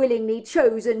might have willingly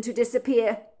chosen to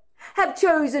disappear, have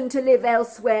chosen to live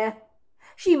elsewhere.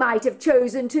 She might have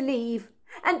chosen to leave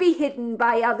and be hidden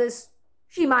by others.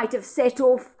 She might have set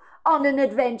off on an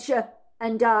adventure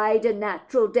and died a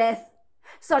natural death,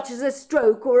 such as a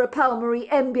stroke or a pulmonary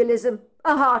embolism,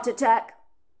 a heart attack,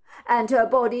 and her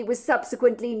body was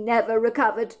subsequently never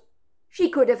recovered. She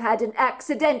could have had an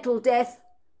accidental death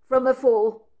from a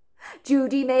fall.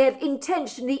 Judy may have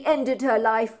intentionally ended her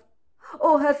life,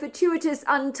 or her fortuitous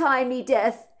untimely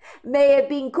death may have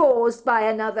been caused by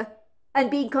another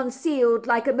and been concealed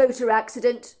like a motor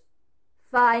accident.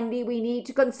 Finally, we need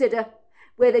to consider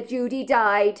whether Judy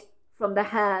died from the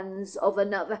hands of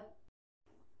another.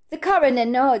 The coroner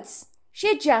nods.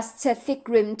 She adjusts her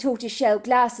thick-rimmed tortoiseshell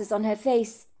glasses on her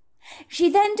face. She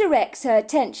then directs her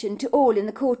attention to all in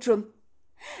the courtroom.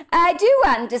 I do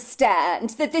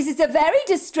understand that this is a very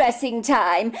distressing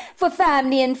time for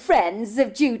family and friends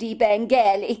of Judy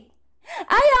Bengali.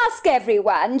 I ask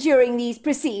everyone during these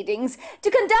proceedings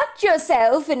to conduct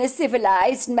yourself in a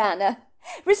civilized manner,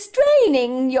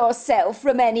 restraining yourself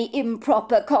from any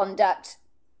improper conduct.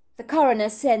 The coroner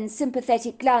sends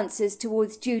sympathetic glances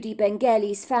towards Judy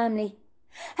Bengali's family,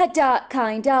 her dark,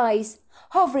 kind eyes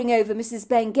hovering over Mrs.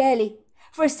 Bengali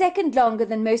for a second longer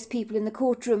than most people in the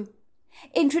courtroom.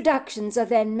 Introductions are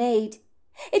then made.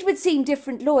 It would seem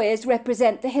different lawyers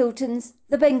represent the Hiltons,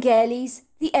 the Bengalis,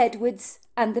 the Edwards,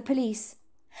 and the police.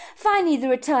 Finally, the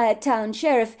retired town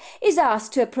sheriff is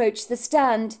asked to approach the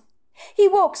stand. He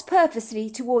walks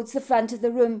purposely towards the front of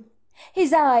the room,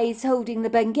 his eyes holding the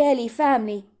Bengali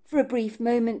family for a brief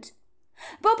moment.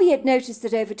 Bobby had noticed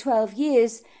that over 12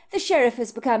 years, the sheriff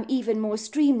has become even more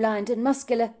streamlined and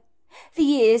muscular. The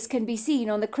years can be seen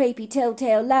on the crepey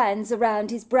telltale lines around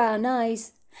his brown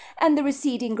eyes, and the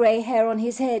receding grey hair on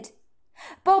his head.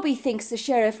 Bobby thinks the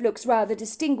sheriff looks rather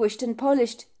distinguished and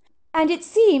polished, and it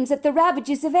seems that the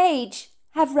ravages of age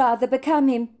have rather become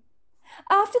him.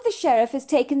 After the sheriff has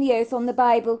taken the oath on the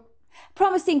Bible,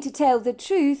 promising to tell the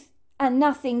truth and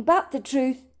nothing but the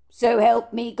truth, so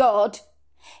help me God,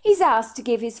 he's asked to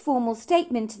give his formal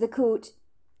statement to the court.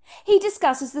 He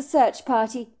discusses the search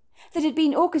party that had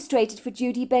been orchestrated for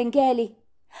Judy Bengali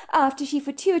after she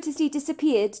fortuitously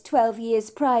disappeared 12 years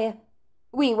prior.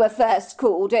 We were first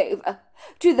called over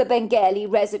to the Bengali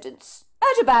residence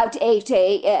at about 8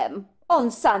 a.m.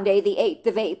 on Sunday the 8th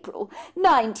of April,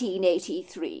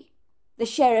 1983. The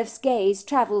sheriff's gaze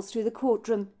travels through the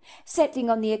courtroom, settling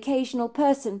on the occasional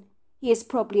person he is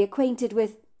probably acquainted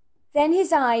with. Then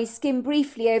his eyes skim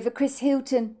briefly over Chris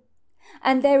Hilton,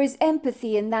 and there is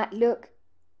empathy in that look.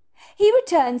 He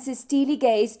returns his steely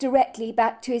gaze directly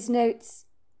back to his notes.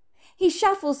 He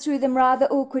shuffles through them rather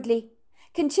awkwardly,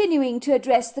 continuing to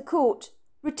address the court,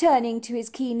 returning to his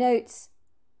key notes.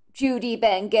 Judy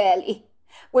Bengali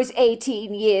was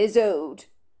 18 years old.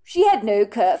 She had no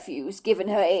curfews given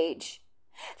her age.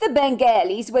 The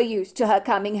Bengalis were used to her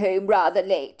coming home rather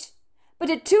late, but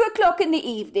at 2 o'clock in the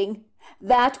evening,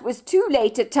 that was too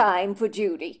late a time for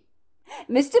Judy.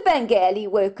 Mr. Bengali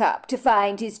woke up to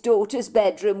find his daughter's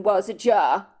bedroom was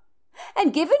ajar,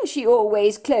 and given she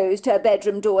always closed her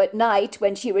bedroom door at night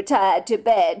when she retired to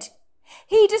bed,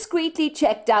 he discreetly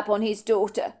checked up on his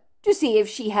daughter to see if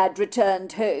she had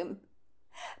returned home.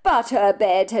 But her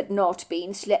bed had not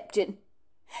been slept in.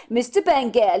 Mr.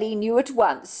 Bengali knew at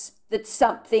once that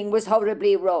something was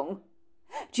horribly wrong.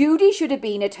 Judy should have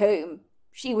been at home.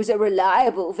 She was a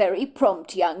reliable, very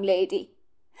prompt young lady.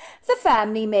 The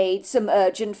family made some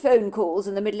urgent phone calls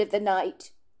in the middle of the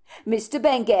night. Mr.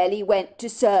 Bengali went to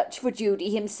search for Judy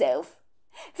himself,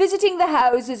 visiting the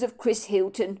houses of Chris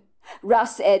Hilton,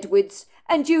 Russ Edwards,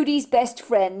 and Judy's best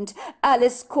friend,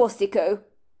 Alice Corsico.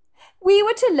 We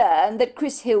were to learn that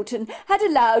Chris Hilton had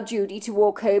allowed Judy to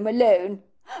walk home alone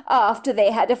after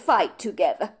they had a fight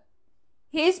together.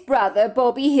 His brother,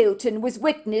 Bobby Hilton, was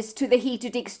witness to the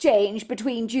heated exchange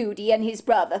between Judy and his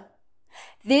brother.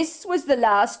 This was the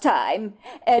last time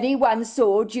anyone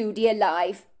saw Judy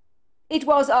alive. It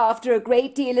was after a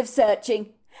great deal of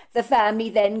searching. The family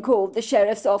then called the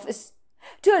sheriff's office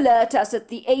to alert us that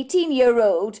the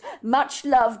 18-year-old,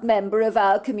 much-loved member of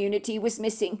our community was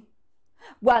missing.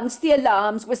 Once the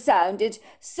alarms were sounded,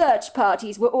 search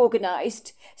parties were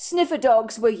organized, sniffer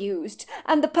dogs were used,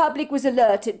 and the public was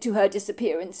alerted to her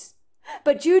disappearance.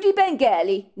 But Judy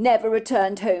Bengali never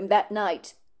returned home that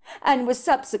night, and was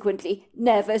subsequently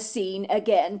never seen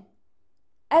again.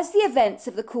 As the events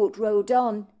of the court rolled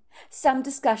on, some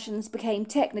discussions became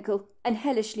technical and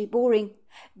hellishly boring,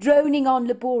 droning on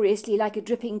laboriously like a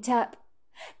dripping tap.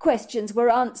 Questions were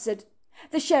answered.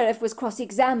 The sheriff was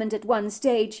cross-examined at one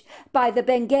stage by the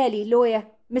Bengali lawyer,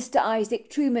 Mr.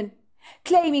 Isaac Truman,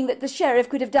 claiming that the sheriff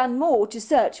could have done more to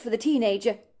search for the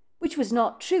teenager, which was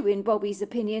not true in Bobby's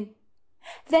opinion.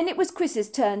 Then it was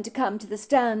Chris's turn to come to the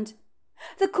stand.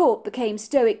 The court became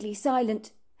stoically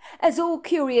silent, as all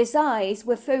curious eyes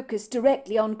were focused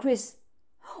directly on Chris.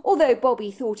 Although Bobby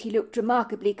thought he looked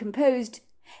remarkably composed,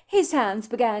 his hands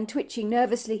began twitching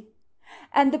nervously,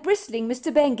 and the bristling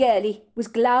Mr. Bengali was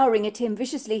glowering at him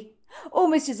viciously,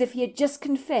 almost as if he had just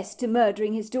confessed to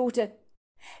murdering his daughter.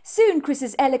 Soon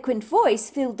Chris's eloquent voice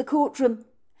filled the courtroom,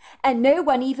 and no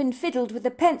one even fiddled with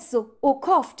a pencil or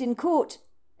coughed in court,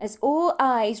 as all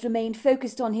eyes remained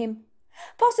focused on him,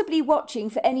 possibly watching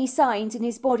for any signs in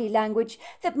his body language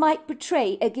that might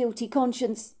betray a guilty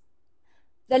conscience.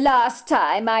 The last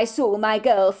time I saw my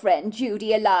girlfriend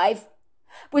Judy alive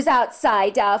was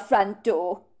outside our front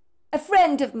door. A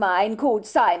friend of mine called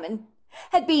Simon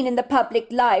had been in the public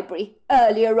library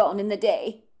earlier on in the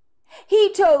day.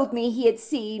 He told me he had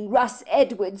seen Russ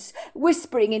Edwards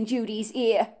whispering in Judy's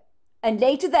ear, and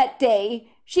later that day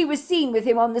she was seen with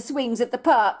him on the swings at the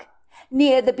park,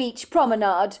 near the beach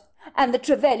promenade and the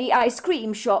Trevally ice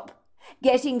cream shop,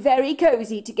 getting very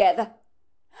cosy together.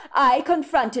 I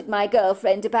confronted my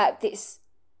girlfriend about this.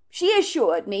 She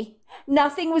assured me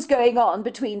nothing was going on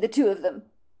between the two of them.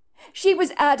 She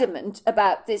was adamant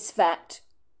about this fact.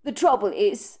 The trouble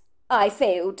is, I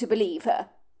failed to believe her.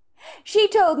 She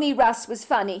told me Russ was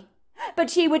funny, but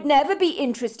she would never be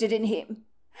interested in him,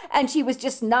 and she was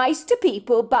just nice to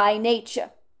people by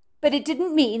nature, but it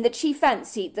didn't mean that she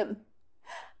fancied them.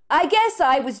 I guess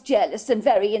I was jealous and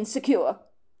very insecure.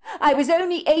 I was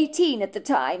only 18 at the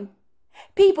time.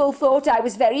 People thought I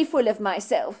was very full of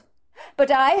myself,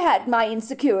 but I had my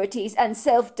insecurities and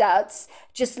self-doubts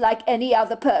just like any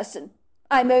other person.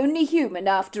 I'm only human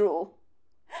after all.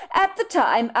 At the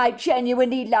time, I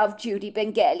genuinely loved Judy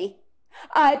Bengali.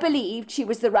 I believed she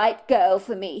was the right girl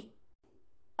for me.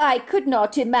 I could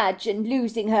not imagine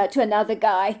losing her to another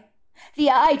guy. The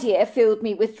idea filled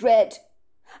me with dread.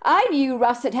 I knew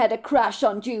Russ had had a crush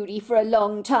on Judy for a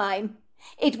long time.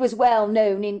 It was well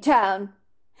known in town.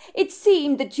 It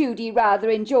seemed that Judy rather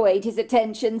enjoyed his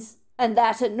attentions, and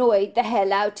that annoyed the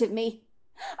hell out of me.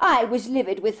 I was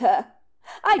livid with her.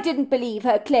 I didn't believe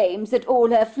her claims that all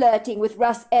her flirting with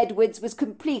Russ Edwards was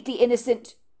completely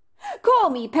innocent. Call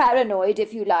me paranoid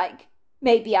if you like.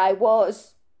 Maybe I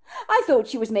was. I thought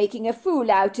she was making a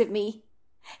fool out of me.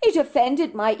 It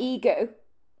offended my ego.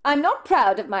 I'm not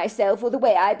proud of myself or the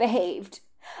way I behaved.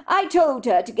 I told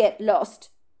her to get lost.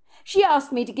 She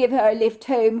asked me to give her a lift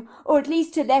home, or at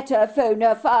least to let her phone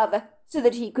her father so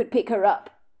that he could pick her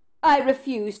up. I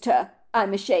refused her,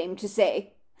 I'm ashamed to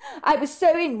say. I was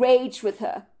so enraged with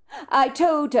her. I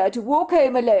told her to walk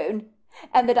home alone,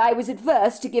 and that I was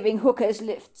adverse to giving hookers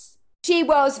lifts. She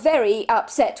was very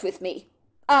upset with me.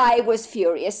 I was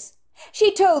furious.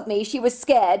 She told me she was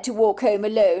scared to walk home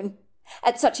alone,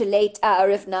 at such a late hour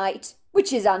of night,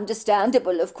 which is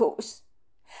understandable, of course.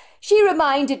 She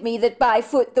reminded me that by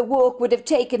foot the walk would have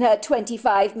taken her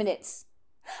 25 minutes.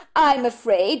 I'm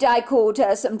afraid I called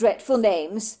her some dreadful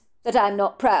names that I'm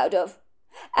not proud of,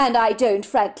 and I don't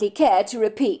frankly care to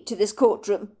repeat to this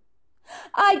courtroom.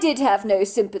 I did have no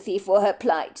sympathy for her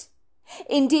plight.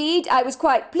 Indeed, I was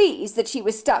quite pleased that she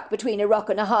was stuck between a rock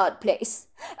and a hard place,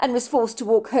 and was forced to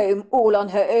walk home all on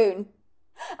her own.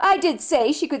 I did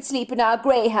say she could sleep in our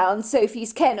greyhound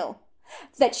Sophie's kennel,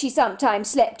 that she sometimes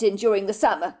slept in during the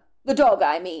summer, the dog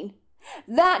I mean.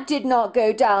 That did not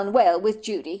go down well with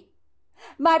Judy.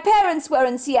 My parents were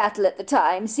in Seattle at the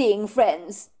time, seeing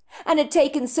friends, and had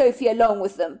taken Sophie along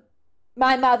with them.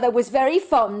 My mother was very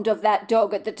fond of that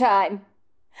dog at the time.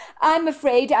 I'm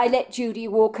afraid I let Judy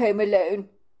walk home alone,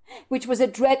 which was a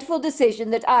dreadful decision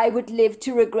that I would live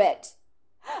to regret.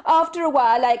 After a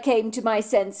while I came to my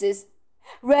senses,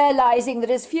 realizing that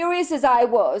as furious as I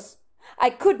was, I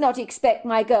could not expect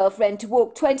my girlfriend to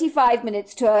walk 25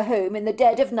 minutes to her home in the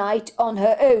dead of night on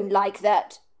her own like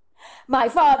that. My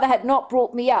father had not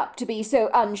brought me up to be so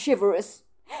unchivalrous.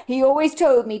 He always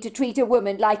told me to treat a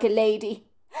woman like a lady,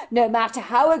 no matter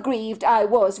how aggrieved I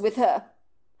was with her.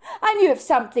 I knew if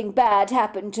something bad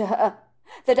happened to her,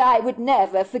 that I would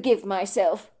never forgive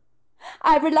myself.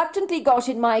 I reluctantly got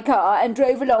in my car and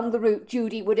drove along the route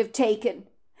Judy would have taken,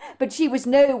 but she was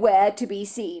nowhere to be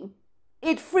seen.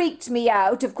 It freaked me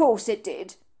out, of course it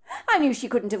did. I knew she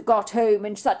couldn't have got home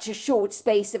in such a short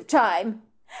space of time,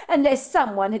 unless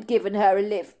someone had given her a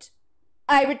lift.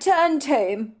 I returned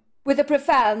home with a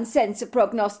profound sense of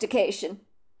prognostication.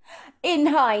 In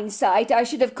hindsight, I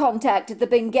should have contacted the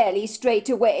Bengali straight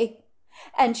away,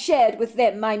 and shared with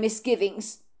them my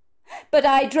misgivings. But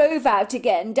I drove out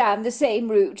again down the same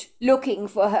route, looking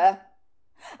for her.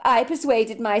 I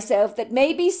persuaded myself that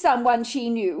maybe someone she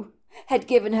knew had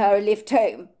given her a lift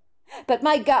home, but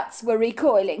my guts were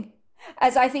recoiling,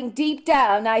 as I think deep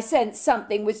down I sensed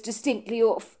something was distinctly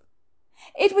off.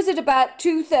 It was at about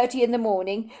 2:30 in the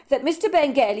morning that Mr.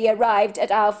 Bengali arrived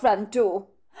at our front door,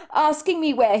 asking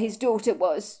me where his daughter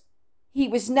was. He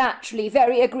was naturally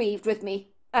very aggrieved with me.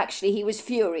 Actually, he was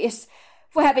furious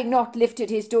for having not lifted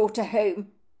his daughter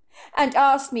home, and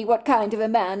asked me what kind of a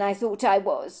man I thought I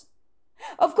was.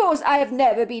 Of course, I have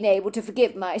never been able to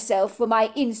forgive myself for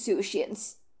my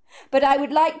insouciance, but I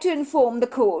would like to inform the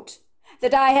court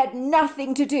that I had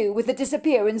nothing to do with the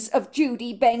disappearance of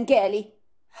Judy Bengali.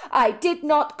 I did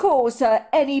not cause her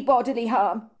any bodily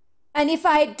harm, and if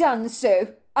I had done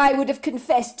so, I would have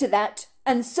confessed to that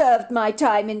and served my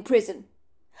time in prison.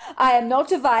 I am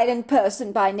not a violent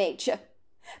person by nature,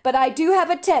 but I do have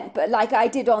a temper like I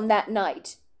did on that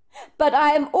night. But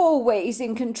I am always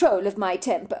in control of my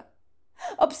temper.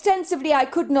 Ostensibly, I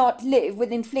could not live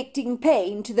with inflicting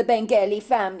pain to the Bengali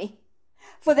family,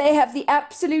 for they have the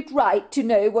absolute right to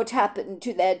know what happened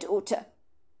to their daughter.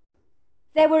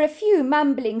 There were a few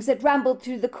mumblings that rambled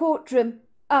through the courtroom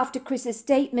after Chris's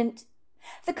statement.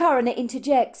 The coroner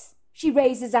interjects. She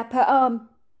raises up her arm.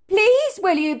 "Please,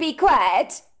 will you be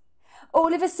quiet?"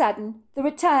 All of a sudden, the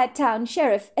retired town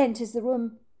sheriff enters the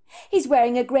room. He's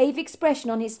wearing a grave expression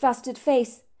on his flustered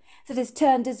face that has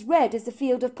turned as red as a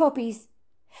field of poppies.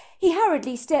 He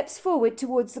hurriedly steps forward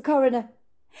towards the coroner.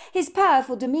 His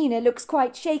powerful demeanour looks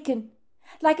quite shaken,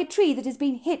 like a tree that has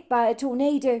been hit by a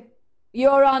tornado.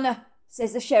 "Your Honour,"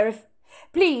 says the sheriff,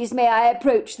 "please may I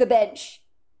approach the bench?"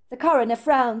 The coroner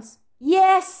frowns.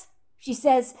 "Yes," she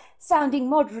says, sounding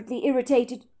moderately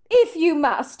irritated, "if you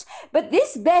must, but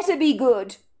this better be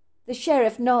good." The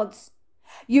sheriff nods.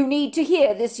 "You need to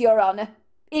hear this, Your Honour.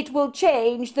 It will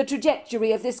change the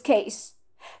trajectory of this case.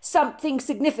 Something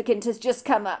significant has just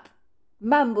come up."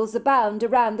 Mumbles abound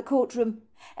around the courtroom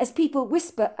as people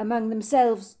whisper among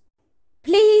themselves.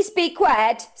 "Please be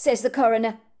quiet," says the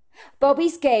coroner.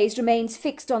 Bobby's gaze remains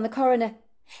fixed on the coroner.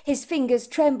 His fingers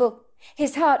tremble.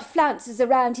 His heart flounces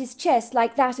around his chest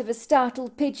like that of a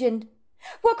startled pigeon.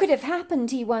 What could have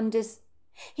happened, he wonders.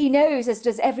 He knows, as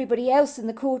does everybody else in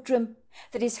the courtroom,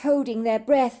 that is holding their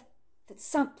breath, that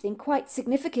something quite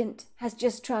significant has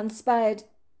just transpired.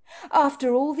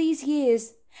 After all these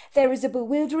years, there is a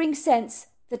bewildering sense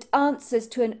that answers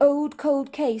to an old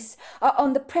cold case are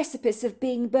on the precipice of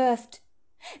being birthed.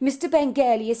 Mr.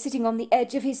 Bengali is sitting on the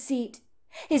edge of his seat,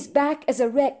 his back as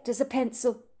erect as a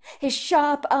pencil, his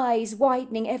sharp eyes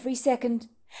widening every second.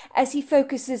 As he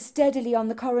focuses steadily on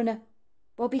the coroner,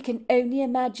 Bobby can only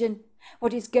imagine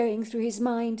what is going through his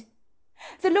mind.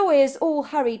 The lawyers all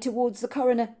hurry towards the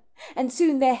coroner, and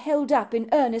soon they're held up in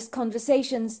earnest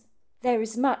conversations. There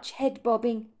is much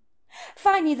head-bobbing.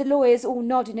 Finally the lawyers all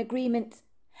nod in agreement,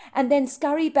 and then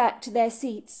scurry back to their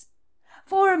seats.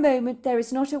 For a moment there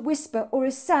is not a whisper or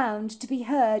a sound to be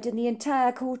heard in the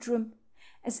entire courtroom,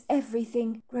 as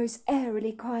everything grows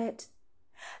eerily quiet.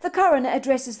 The coroner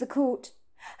addresses the court,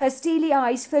 her steely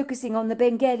eyes focusing on the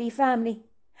Bengali family,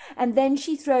 and then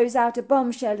she throws out a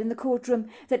bombshell in the courtroom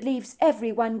that leaves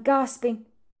everyone gasping.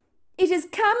 "It has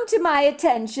come to my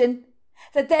attention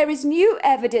that there is new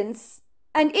evidence,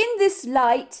 and in this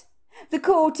light the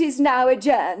court is now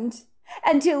adjourned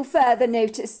until further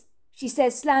notice," she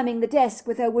says, slamming the desk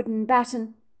with her wooden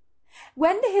baton.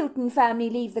 When the Hilton family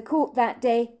leave the court that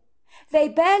day, they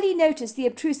barely notice the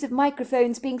obtrusive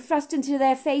microphones being thrust into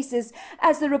their faces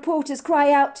as the reporters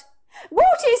cry out,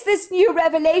 "What is this new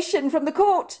revelation from the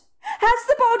court? Has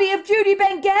the body of Judy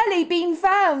Bengali been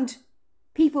found?"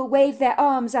 People wave their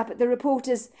arms up at the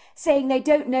reporters, saying they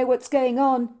don't know what's going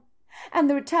on, and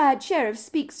the retired sheriff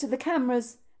speaks to the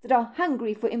cameras that are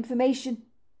hungry for information.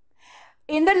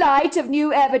 "In the light of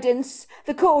new evidence,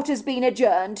 the court has been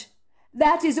adjourned.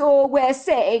 That is all we're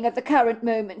saying at the current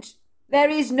moment. There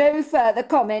is no further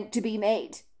comment to be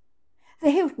made."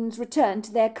 The Hiltons return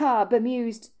to their car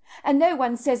bemused, and no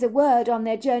one says a word on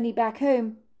their journey back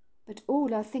home, but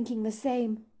all are thinking the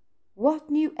same. What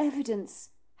new evidence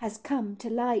has come to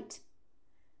light?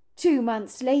 2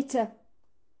 months later.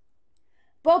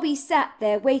 Bobby sat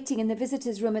there waiting in the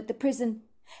visitors' room at the prison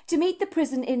to meet the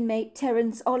prison inmate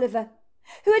Terence Oliver,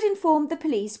 who had informed the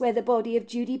police where the body of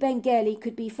Judy Bengali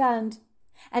could be found.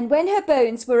 And when her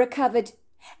bones were recovered,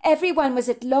 everyone was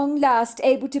at long last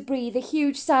able to breathe a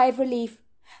huge sigh of relief,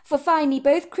 for finally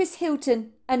both Chris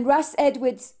Hilton and Russ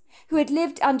Edwards, who had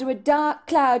lived under a dark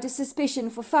cloud of suspicion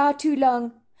for far too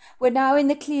long, were now in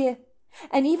the clear,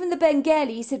 and even the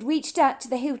Bengalis had reached out to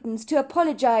the Hiltons to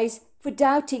apologize for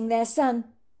doubting their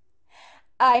son.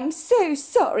 "I'm so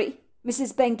sorry,"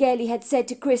 Mrs. Bengali had said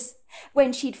to Chris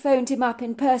when she'd phoned him up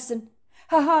in person,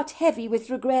 her heart heavy with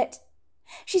regret.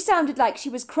 She sounded like she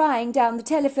was crying down the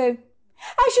telephone.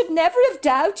 "I should never have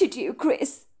doubted you,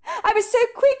 Chris. I was so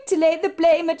quick to lay the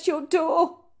blame at your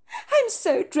door. I'm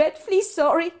so dreadfully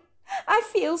sorry. I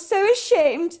feel so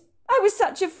ashamed. I was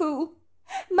such a fool.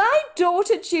 My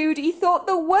daughter Judy thought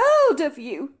the world of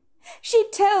you.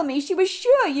 She'd tell me she was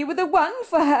sure you were the one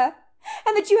for her,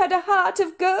 and that you had a heart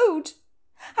of gold.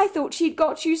 I thought she'd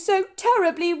got you so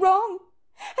terribly wrong,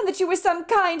 and that you were some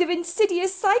kind of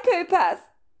insidious psychopath.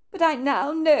 But I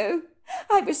now know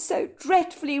I was so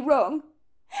dreadfully wrong.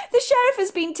 The sheriff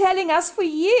has been telling us for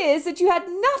years that you had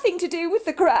nothing to do with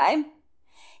the crime.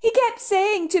 He kept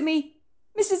saying to me,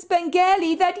 Mrs.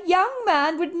 Bengali, that young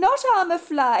man would not harm a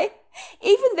fly,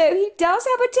 even though he does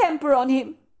have a temper on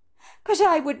him. But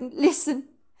I wouldn't listen.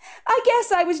 I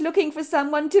guess I was looking for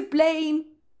someone to blame."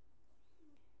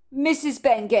 "Mrs.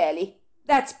 Bengali,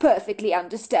 that's perfectly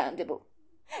understandable.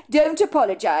 Don't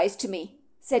apologize to me,"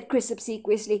 said Chris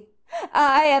obsequiously.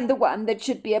 "I am the one that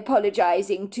should be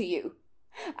apologizing to you.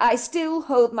 I still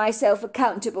hold myself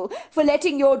accountable for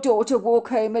letting your daughter walk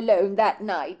home alone that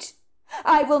night.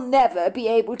 I will never be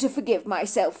able to forgive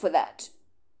myself for that.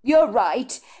 You're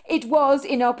right, it was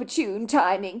inopportune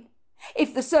timing.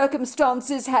 If the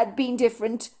circumstances had been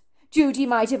different, Judy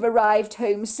might have arrived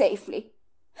home safely.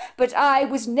 But I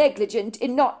was negligent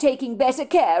in not taking better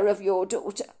care of your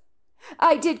daughter.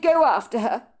 I did go after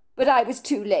her, but I was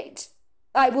too late.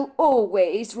 I will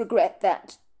always regret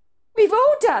that." "We've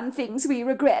all done things we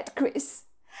regret, Chris.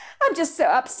 I'm just so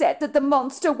upset that the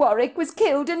monster Warwick was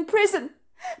killed in prison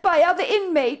by other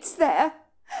inmates there.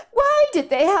 Why did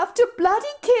they have to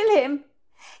bloody kill him?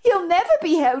 He'll never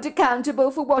be held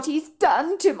accountable for what he's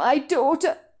done to my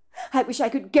daughter. I wish I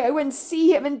could go and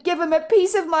see him and give him a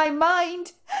piece of my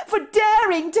mind for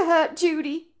daring to hurt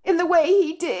Judy in the way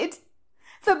he did.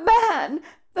 The man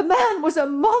was a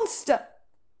monster."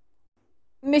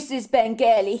 "Mrs.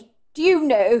 Bengali, do you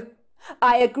know,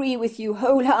 I agree with you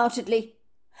wholeheartedly.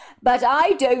 But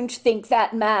I don't think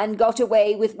that man got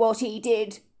away with what he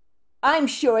did. I'm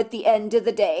sure at the end of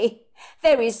the day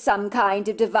there is some kind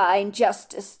of divine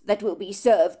justice that will be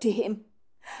served to him."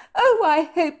 "Oh, I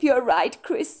hope you're right,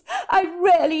 Chris. I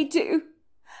really do.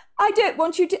 I don't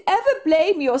want you to ever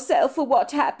blame yourself for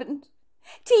what happened.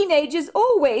 Teenagers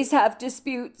always have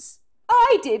disputes.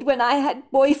 I did when I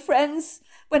had boyfriends,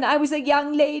 when I was a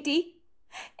young lady.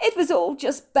 It was all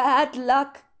just bad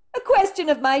luck, a question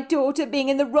of my daughter being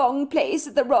in the wrong place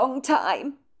at the wrong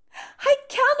time. I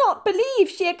cannot believe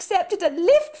she accepted a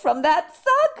lift from that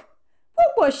thug.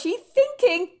 What was she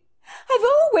thinking? I've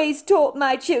always taught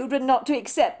my children not to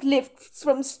accept lifts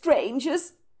from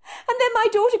strangers, and then my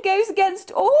daughter goes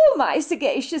against all my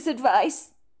sagacious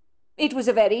advice." "It was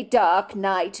a very dark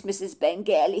night, Mrs.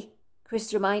 Bengali,"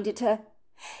 Chris reminded her.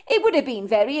 "It would have been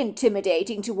very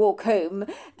intimidating to walk home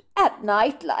at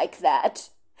night like that.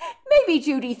 Maybe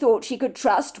Judy thought she could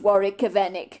trust Warwick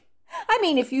Kavenik. I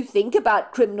mean, if you think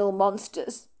about criminal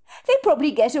monsters, they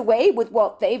probably get away with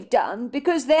what they've done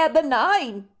because they're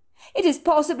benign. It is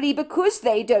possibly because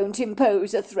they don't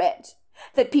impose a threat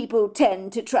that people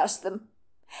tend to trust them.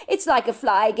 It's like a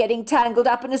fly getting tangled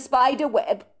up in a spider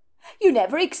web. You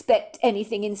never expect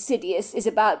anything insidious is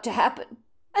about to happen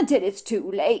until it's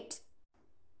too late."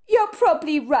 "You're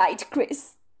probably right,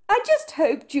 Chris. I just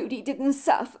hope Judy didn't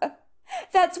suffer.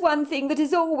 That's one thing that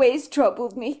has always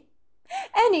troubled me.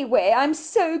 Anyway, I'm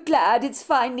so glad it's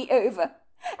finally over,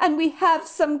 and we have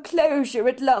some closure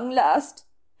at long last.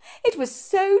 It was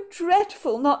so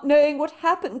dreadful not knowing what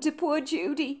happened to poor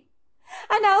Judy.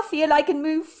 I now feel I can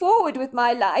move forward with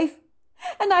my life,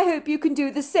 and I hope you can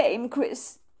do the same,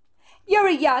 Chris. You're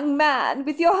a young man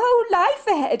with your whole life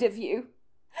ahead of you.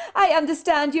 I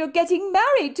understand you're getting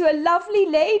married to a lovely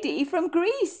lady from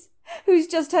Greece who's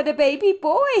just had a baby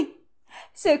boy.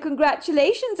 So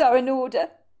congratulations are in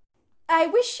order. I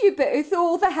wish you both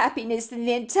all the happiness in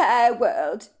the entire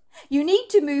world. You need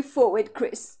to move forward,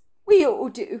 Chris. We all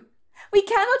do. We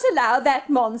cannot allow that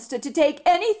monster to take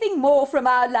anything more from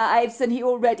our lives than he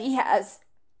already has."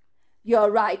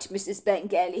 "You're right, Mrs.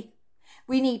 Bengali.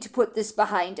 We need to put this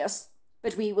behind us,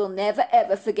 but we will never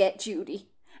ever forget Judy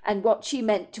and what she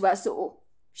meant to us all.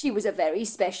 She was a very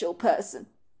special person."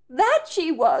 "That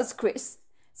she was, Chris,"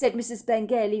 said Mrs.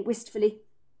 Bengali wistfully.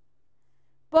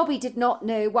 Bobby did not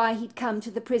know why he'd come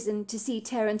to the prison to see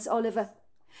Terence Oliver,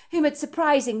 whom had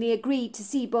surprisingly agreed to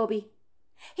see Bobby.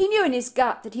 He knew in his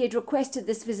gut that he had requested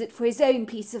this visit for his own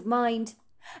peace of mind,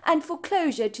 and for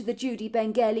closure to the Judy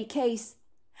Bengali case,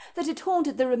 that had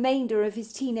haunted the remainder of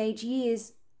his teenage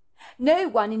years. No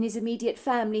one in his immediate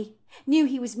family knew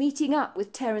he was meeting up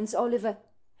with Terence Oliver.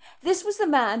 This was the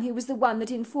man who was the one that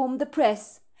informed the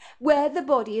press where the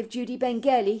body of Judy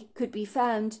Bengali could be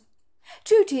found.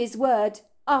 True to his word,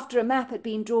 after a map had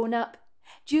been drawn up,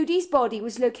 Judy's body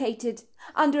was located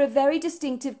under a very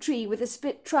distinctive tree with a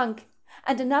split trunk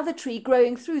and another tree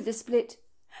growing through the split.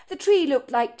 The tree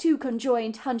looked like two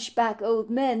conjoined hunchback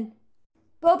old men.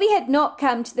 Bobby had not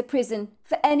come to the prison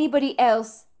for anybody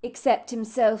else except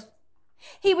himself.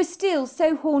 He was still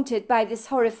so haunted by this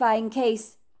horrifying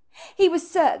case. He was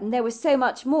certain there was so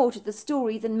much more to the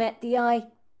story than met the eye.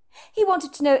 He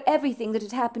wanted to know everything that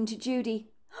had happened to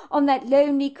Judy, on that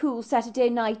lonely, cool Saturday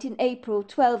night in April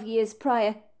 12 years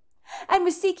prior, and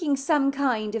was seeking some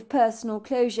kind of personal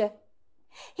closure.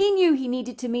 He knew he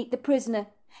needed to meet the prisoner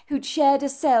who'd shared a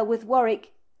cell with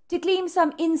Warwick to glean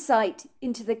some insight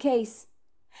into the case.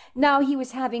 Now he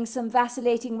was having some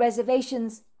vacillating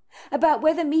reservations about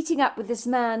whether meeting up with this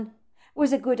man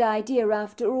was a good idea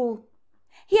after all.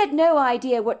 He had no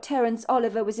idea what Terence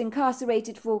Oliver was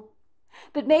incarcerated for,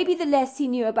 but maybe the less he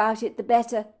knew about it the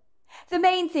better. The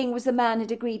main thing was the man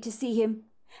had agreed to see him,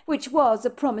 which was a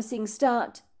promising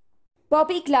start.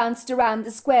 Bobby glanced around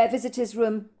the square visitors'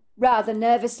 room rather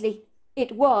nervously.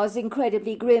 It was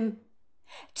incredibly grim.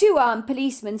 2 armed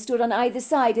policemen stood on either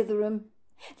side of the room,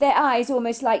 their eyes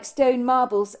almost like stone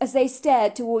marbles as they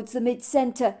stared towards the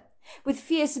mid-centre, with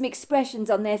fearsome expressions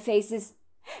on their faces.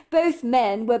 Both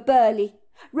men were burly,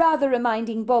 rather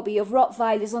reminding Bobby of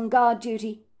Rottweilers on guard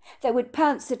duty, that would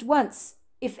pounce at once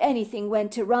if anything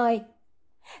went awry.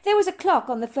 There was a clock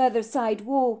on the further side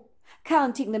wall,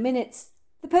 counting the minutes.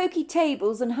 The poky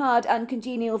tables and hard,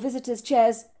 uncongenial visitors'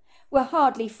 chairs were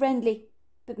hardly friendly,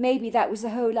 but maybe that was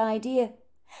the whole idea.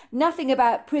 Nothing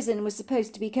about prison was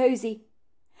supposed to be cosy.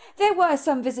 There were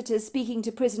some visitors speaking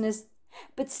to prisoners,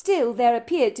 but still there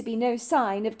appeared to be no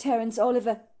sign of Terence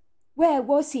Oliver. Where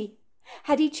was he?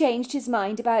 Had he changed his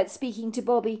mind about speaking to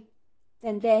Bobby?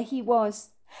 Then there he was,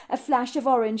 a flash of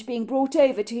orange being brought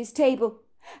over to his table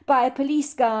by a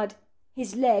police guard,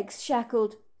 his legs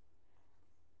shackled.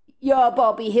 "You're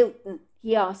Bobby Hilton?"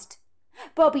 he asked.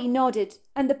 Bobby nodded,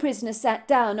 and the prisoner sat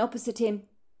down opposite him.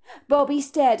 Bobby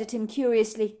stared at him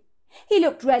curiously. He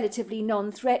looked relatively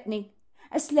non-threatening,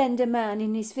 a slender man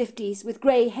in his 50s with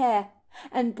grey hair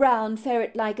and brown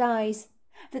ferret-like eyes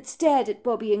that stared at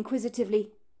Bobby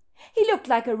inquisitively. He looked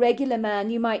like a regular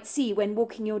man you might see when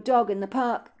walking your dog in the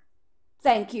park.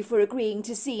 "Thank you for agreeing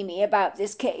to see me about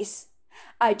this case.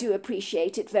 I do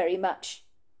appreciate it very much."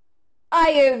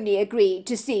 "I only agreed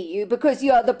to see you because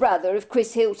you're the brother of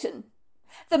Chris Hilton,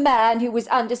 the man who was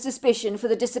under suspicion for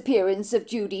the disappearance of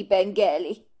Judy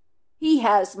Bengali. He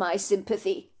has my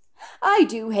sympathy. I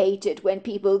do hate it when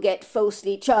people get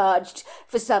falsely charged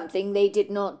for something they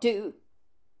did not do."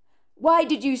 "Why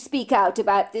did you speak out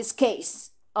about this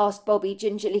case?" asked Bobby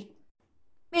gingerly.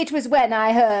 "It was when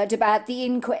I heard about the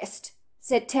inquest,"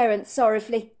 said Terence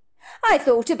sorrowfully. "I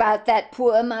thought about that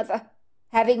poor mother,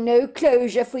 having no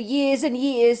closure for years and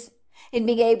years, in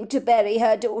being able to bury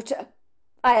her daughter.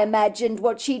 I imagined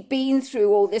what she'd been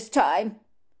through all this time.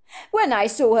 When I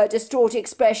saw her distraught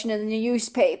expression in the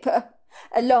newspaper,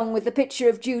 along with the picture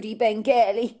of Judy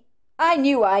Bengali, I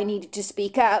knew I needed to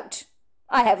speak out.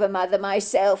 I have a mother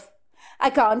myself.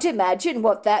 I can't imagine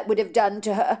what that would have done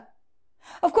to her.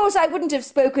 Of course, I wouldn't have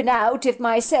spoken out if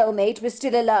my cellmate was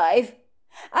still alive.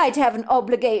 I'd have an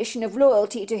obligation of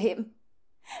loyalty to him.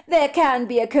 There can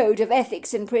be a code of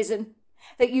ethics in prison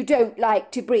that you don't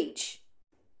like to breach.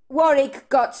 Warwick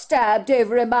got stabbed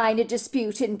over a minor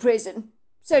dispute in prison,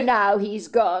 so now he's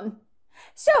gone.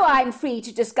 So I'm free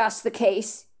to discuss the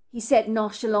case," he said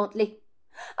nonchalantly.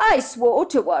 "I swore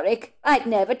to Warwick I'd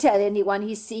never tell anyone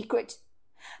his secret.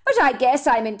 But I guess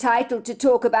I'm entitled to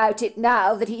talk about it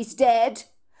now that he's dead,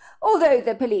 although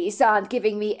the police aren't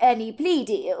giving me any plea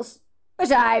deals.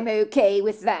 But I'm okay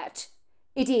with that.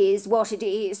 It is what it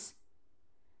is."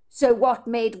 "So what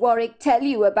made Warwick tell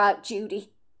you about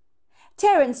Judy?"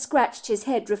 Terence scratched his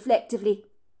head reflectively.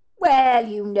 "Well,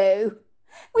 you know,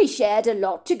 we shared a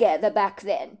lot together back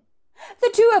then.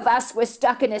 The 2 of us were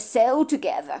stuck in a cell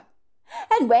together.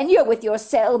 And when you're with your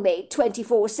cellmate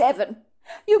 24/7,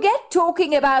 you get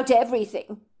talking about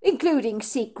everything, including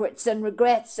secrets and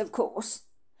regrets, of course.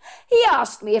 He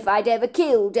asked me if I'd ever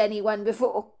killed anyone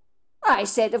before. I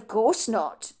said of course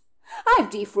not. I've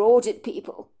defrauded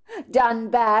people, done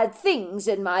bad things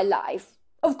in my life.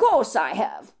 Of course I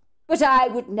have, but I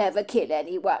would never kill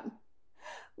anyone.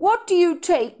 "What do you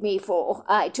take me for?"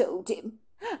 I told him.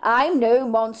 "I'm no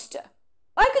monster."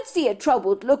 I could see a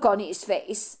troubled look on his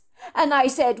face, and I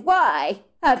said, "Why?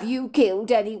 Have you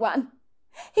killed anyone?"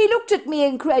 He looked at me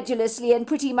incredulously and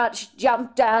pretty much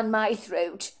jumped down my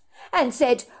throat and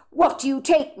said, "What do you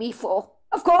take me for?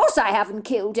 Of course I haven't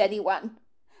killed anyone.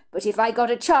 But if I got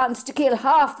a chance to kill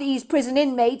half these prison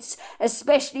inmates,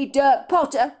 especially Dirk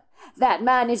Potter, that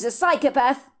man is a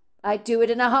psychopath, I'd do it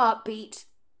in a heartbeat."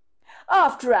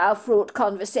 After our fraught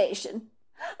conversation,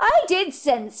 I did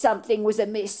sense something was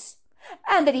amiss,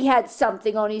 and that he had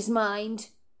something on his mind,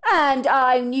 and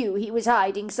I knew he was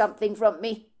hiding something from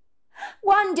me.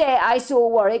 One day I saw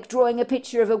Warwick drawing a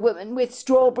picture of a woman with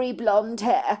strawberry blonde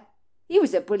hair. He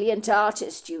was a brilliant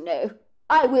artist, you know.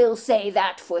 I will say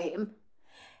that for him.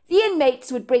 The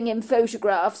inmates would bring him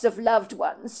photographs of loved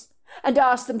ones, and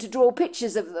asked them to draw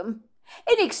pictures of them,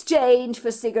 in exchange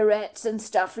for cigarettes and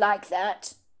stuff like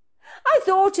that. I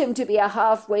thought him to be a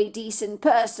halfway decent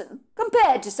person,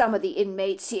 compared to some of the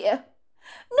inmates here.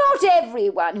 Not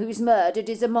everyone who's murdered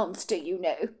is a monster, you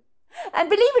know. And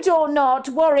believe it or not,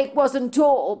 Warwick wasn't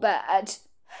all bad.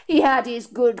 He had his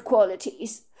good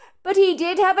qualities, but he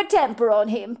did have a temper on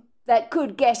him that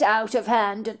could get out of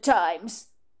hand at times.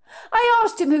 I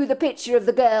asked him who the picture of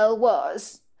the girl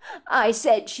was. I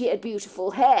said she had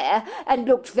beautiful hair and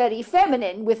looked very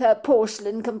feminine with her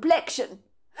porcelain complexion.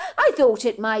 I thought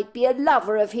it might be a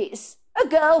lover of his, a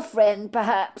girlfriend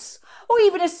perhaps, or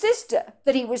even a sister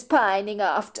that he was pining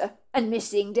after and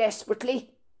missing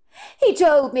desperately. He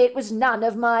told me it was none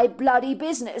of my bloody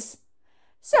business,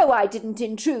 so I didn't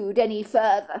intrude any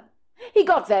further. He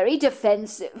got very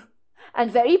defensive and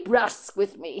very brusque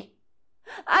with me.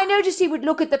 I noticed he would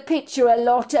look at the picture a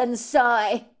lot and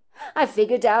sigh. I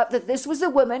figured out that this was a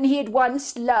woman he had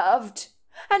once loved,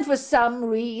 and for some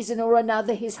reason or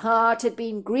another his heart had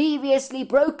been grievously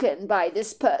broken by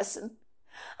this person.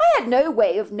 I had no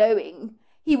way of knowing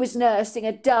he was nursing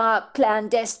a dark,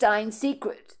 clandestine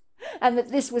secret, and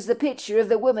that this was the picture of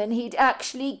the woman he'd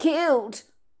actually killed.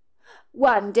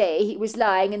 One day he was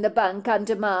lying in the bunk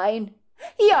under mine.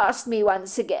 He asked me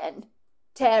once again,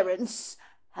 "Terence,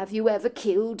 have you ever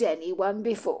killed anyone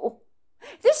before?"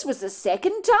 This was the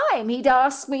second time he'd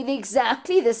asked me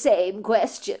exactly the same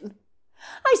question.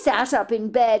 I sat up in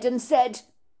bed and said,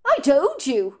 "I told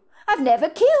you, I've never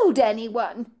killed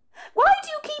anyone. Why do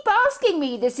you keep asking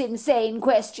me this insane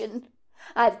question?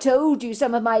 I've told you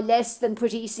some of my less than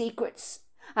pretty secrets.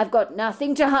 I've got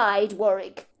nothing to hide,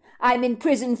 Warwick. I'm in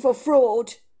prison for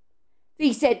fraud."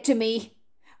 He said to me,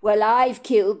 "Well, I've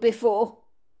killed before."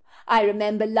 I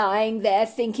remember lying there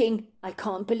thinking, I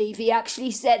can't believe he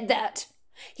actually said that.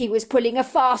 He was pulling a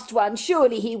fast one,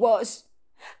 surely he was.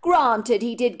 Granted,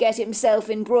 he did get himself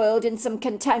embroiled in some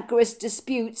cantankerous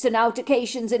disputes and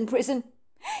altercations in prison.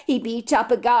 He beat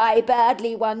up a guy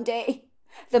badly one day.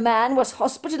 The man was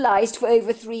hospitalized for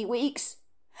over 3 weeks.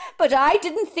 But I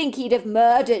didn't think he'd have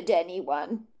murdered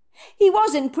anyone. He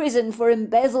was in prison for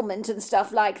embezzlement and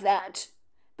stuff like that,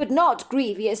 but not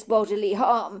grievous bodily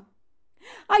harm.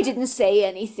 I didn't say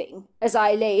anything as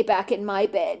I lay back in my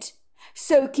bed,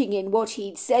 soaking in what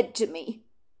he'd said to me.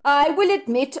 I will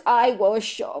admit I was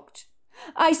shocked.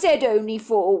 I said only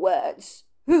 4 words.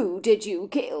 "Who did you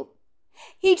kill?"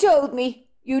 He told me,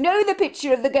 "You know the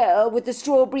picture of the girl with the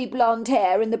strawberry blonde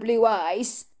hair and the blue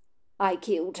eyes? I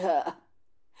killed her."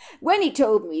 When he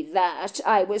told me that,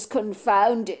 I was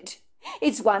confounded.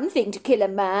 It's one thing to kill a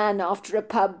man after a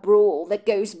pub brawl that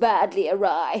goes badly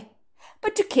awry,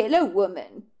 but to kill a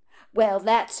woman, well,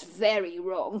 that's very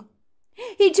wrong.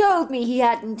 He told me he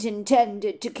hadn't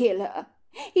intended to kill her.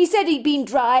 He said he'd been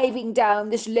driving down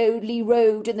this lonely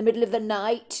road in the middle of the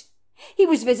night. He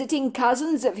was visiting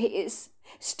cousins of his,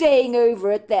 staying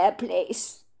over at their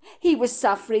place. He was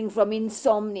suffering from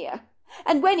insomnia,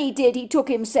 and when he did, he took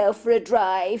himself for a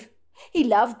drive. He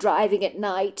loved driving at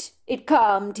night. It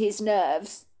calmed his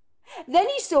nerves. Then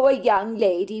he saw a young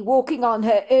lady walking on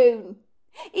her own.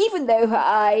 Even though her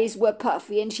eyes were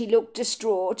puffy and she looked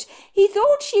distraught, he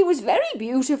thought she was very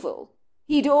beautiful.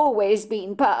 He'd always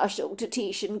been partial to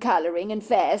Titian colouring and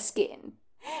fair skin.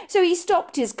 So he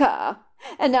stopped his car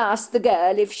and asked the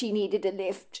girl if she needed a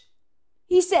lift.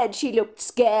 He said she looked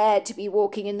scared to be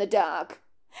walking in the dark,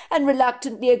 and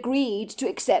reluctantly agreed to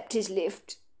accept his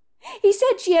lift. He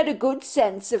said she had a good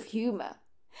sense of humour.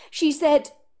 She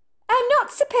said, "I'm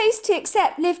not supposed to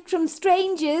accept lift from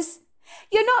strangers.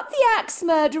 You're not the axe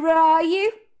murderer, are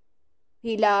you?"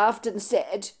 He laughed and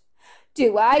said,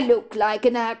 "Do I look like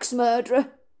an axe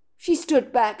murderer?" She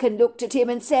stood back and looked at him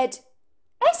and said,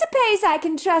 "I suppose I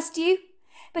can trust you,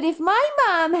 but if my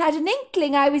mum had an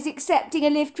inkling I was accepting a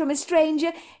lift from a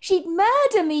stranger, she'd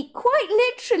murder me, quite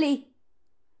literally."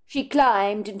 She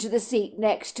climbed into the seat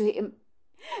next to him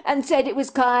and said it was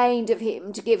kind of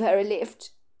him to give her a lift.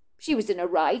 She was in a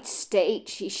right state,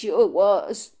 she sure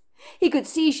was. He could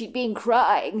see she'd been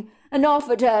crying and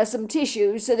offered her some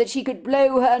tissues so that she could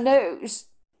blow her nose.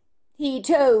 He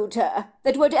told her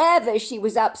that whatever she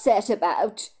was upset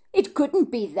about, it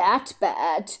couldn't be that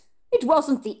bad. It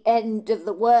wasn't the end of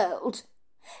the world.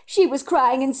 She was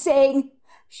crying and saying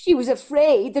she was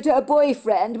afraid that her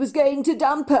boyfriend was going to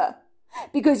dump her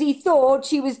because he thought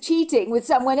she was cheating with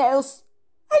someone else.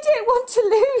 "I don't want to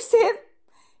lose him,"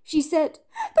 she said,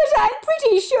 "but I'm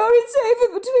pretty sure it's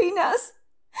over between us.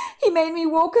 He made me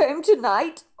walk home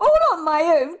tonight, all on my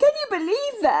own. Can you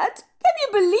believe that? Can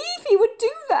you believe he would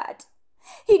do that?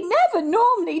 He'd never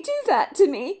normally do that to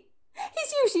me.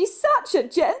 He's usually such a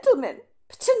gentleman.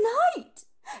 But tonight,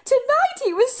 Tonight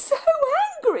he was so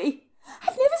angry.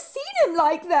 I've never seen him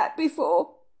like that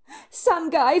before. Some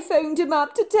guy phoned him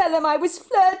up to tell him I was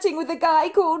flirting with a guy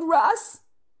called Russ.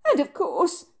 And of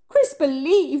course, Chris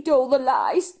believed all the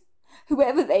lies.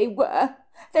 Whoever they were,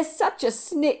 they're such a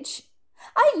snitch.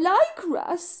 I like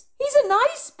Russ. He's a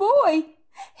nice boy.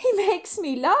 He makes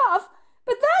me laugh,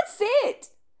 but that's it.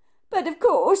 But of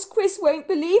course, Chris won't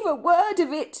believe a word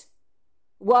of it.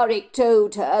 Warwick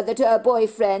told her that her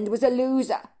boyfriend was a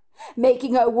loser,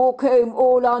 making her walk home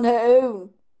all on her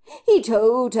own. He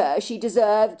told her she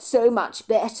deserved so much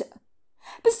better.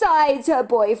 Besides, her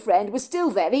boyfriend was still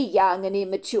very young and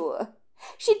immature.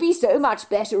 She'd be so much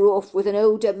better off with an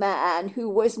older man who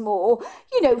was more,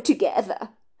 together.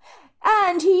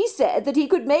 And he said that he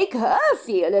could make her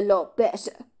feel a lot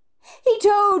better. He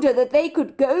told her that they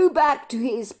could go back to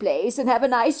his place and have a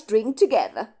nice drink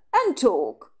together and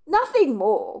talk, nothing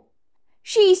more.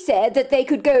 She said that they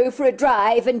could go for a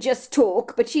drive and just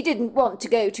talk, but she didn't want to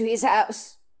go to his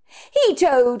house. He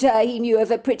told her he knew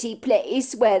of a pretty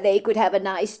place where they could have a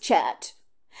nice chat.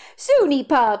 Soon he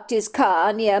parked his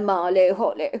car near Marlow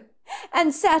Hollow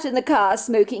and sat in the car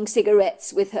smoking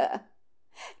cigarettes with her.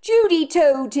 Judy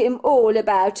told him all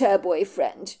about her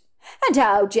boyfriend and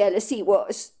how jealous he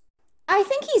was. I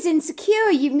think he's insecure,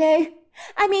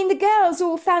 I mean, the girls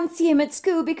all fancy him at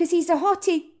school because he's a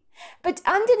hottie. But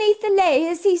underneath the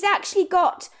layers, he's actually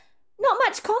got not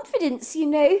much confidence,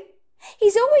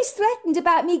 He's always threatened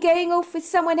about me going off with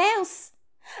someone else.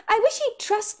 I wish he'd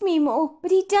trust me more,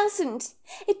 but he doesn't.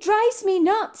 It drives me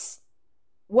nuts.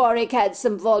 Warwick had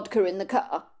some vodka in the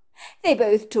car. They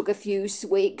both took a few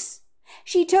swigs.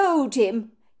 She told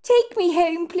him, "Take me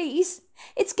home, please.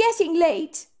 It's getting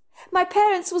late. My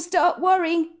parents will start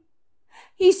worrying."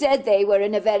 He said they were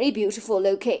in a very beautiful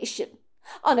location,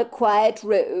 on a quiet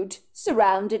road,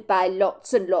 surrounded by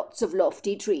lots and lots of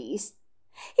lofty trees.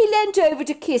 He leant over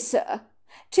to kiss her,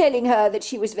 telling her that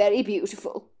she was very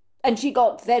beautiful, and she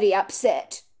got very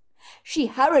upset. She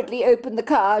hurriedly opened the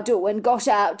car door and got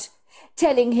out,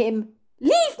 telling him,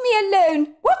 "Leave me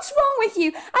alone! What's wrong with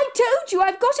you? I told you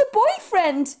I've got a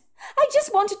boyfriend. I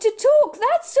just wanted to talk,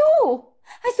 that's all.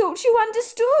 I thought you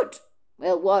understood."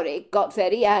 Well, Warwick got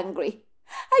very angry.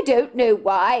 "I don't know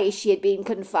why she had been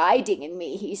confiding in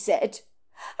me," he said.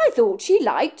 "I thought she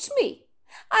liked me.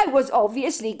 I was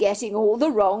obviously getting all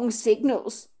the wrong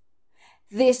signals."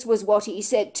 This was what he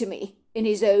said to me, in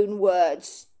his own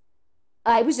words.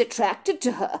 "I was attracted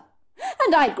to her,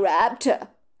 and I grabbed her,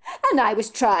 and I was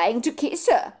trying to kiss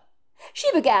her.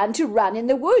 She began to run in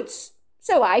the woods,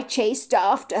 so I chased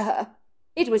after her.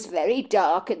 It was very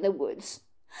dark in the woods.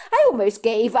 I almost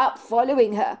gave up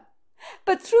following her.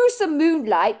 But through some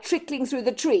moonlight trickling through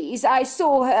the trees, I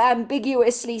saw her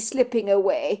ambiguously slipping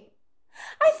away.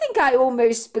 I think I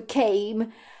almost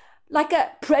became like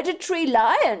a predatory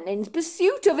lion in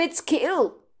pursuit of its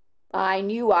kill. I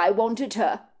knew I wanted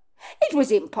her. It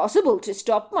was impossible to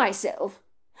stop myself.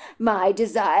 My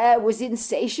desire was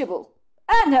insatiable,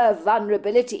 and her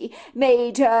vulnerability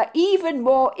made her even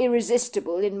more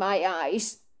irresistible in my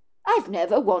eyes. I've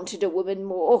never wanted a woman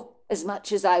more, as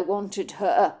much as I wanted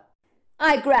her.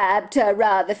 I grabbed her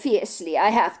rather fiercely, I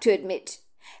have to admit,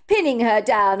 pinning her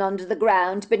down onto the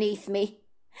ground beneath me.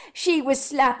 She was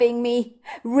slapping me,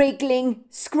 wriggling,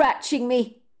 scratching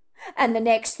me, and the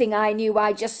next thing I knew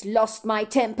I just lost my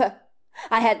temper.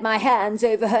 I had my hands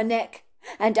over her neck,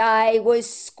 and I was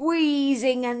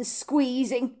squeezing and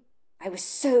squeezing. I was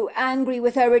so angry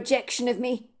with her rejection of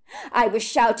me. I was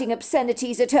shouting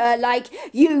obscenities at her like,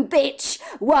 "You bitch!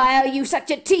 Why are you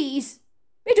such a tease?"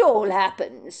 It all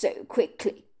happened so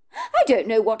quickly. I don't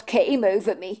know what came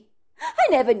over me. I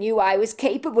never knew I was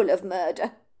capable of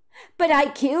murder. But I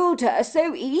killed her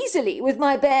so easily with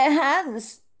my bare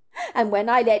hands. And when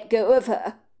I let go of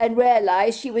her and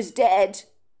realized she was dead,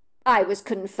 I was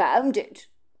confounded.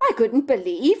 I couldn't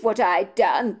believe what I'd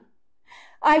done.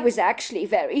 I was actually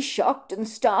very shocked and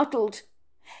startled.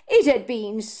 It had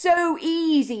been so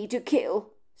easy to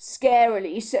kill,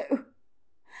 scarily so.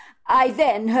 I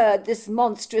then heard this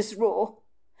monstrous roar.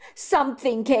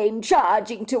 Something came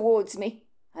charging towards me.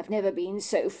 I've never been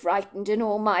so frightened in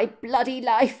all my bloody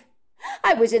life.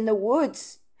 I was in the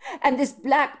woods, and this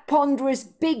black, ponderous,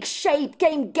 big shape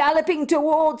came galloping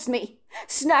towards me,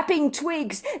 snapping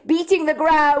twigs, beating the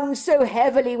ground so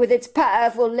heavily with its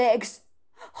powerful legs.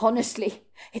 Honestly,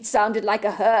 it sounded like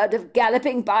a herd of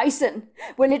galloping bison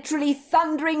were literally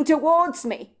thundering towards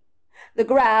me. The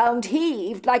ground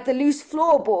heaved like the loose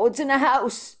floorboards in a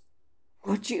house.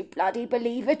 Would you bloody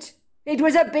believe it? It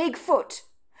was a Bigfoot.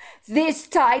 This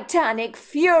titanic,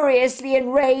 furiously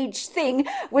enraged thing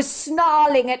was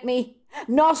snarling at me,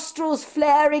 nostrils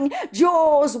flaring,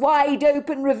 jaws wide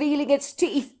open, revealing its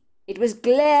teeth. It was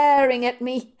glaring at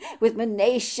me with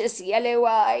monotonous yellow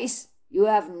eyes. You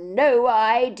have no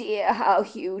idea how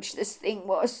huge this thing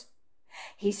was.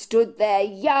 He stood there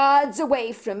yards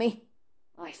away from me.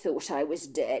 I thought I was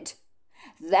dead.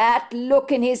 That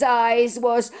look in his eyes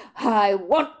was, "I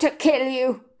want to kill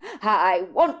you. I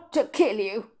want to kill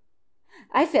you."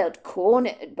 I felt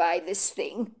cornered by this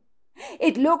thing.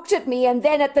 It looked at me and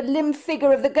then at the limp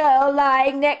figure of the girl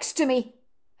lying next to me.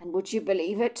 And would you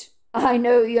believe it? I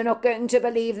know you're not going to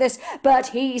believe this, but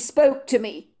he spoke to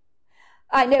me.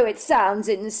 I know it sounds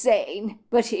insane,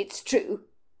 but it's true.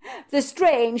 The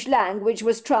strange language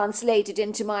was translated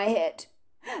into my head.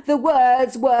 The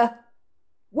words were,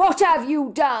 "What have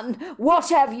you done? What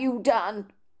have you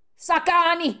done?"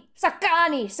 "Sakani,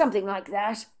 Sakani," something like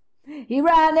that. He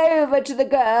ran over to the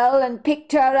girl and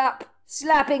picked her up,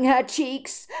 slapping her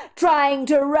cheeks, trying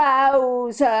to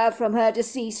rouse her from her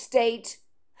deceased state.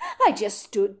 I just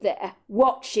stood there,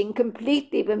 watching,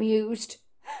 completely bemused.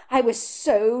 I was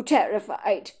so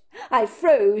terrified. I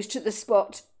froze to the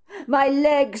spot, my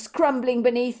legs crumbling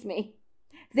beneath me.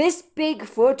 This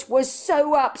Bigfoot was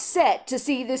so upset to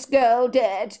see this girl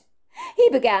dead. He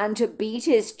began to beat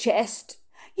his chest.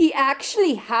 He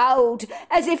actually howled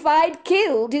as if I'd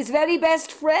killed his very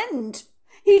best friend.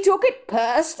 He took it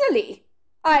personally.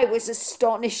 I was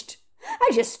astonished.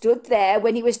 I just stood there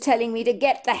when he was telling me to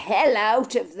get the hell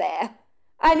out of there.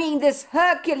 I mean, this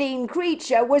Herculean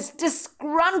creature was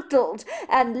disgruntled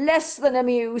and less than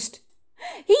amused.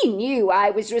 He knew I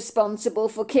was responsible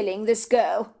for killing this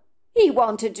girl. He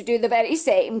wanted to do the very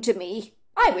same to me.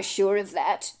 I was sure of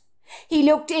that. He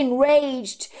looked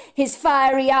enraged, his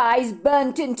fiery eyes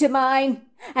burnt into mine,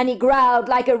 and he growled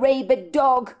like a rabid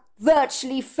dog,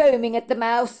 virtually foaming at the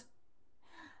mouth.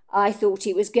 I thought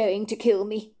he was going to kill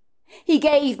me. He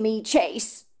gave me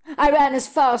chase. I ran as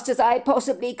fast as I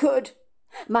possibly could.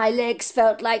 My legs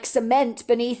felt like cement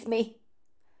beneath me.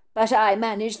 But I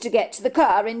managed to get to the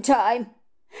car in time.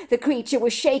 The creature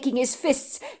was shaking his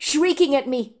fists, shrieking at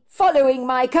me, following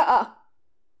my car.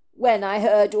 When I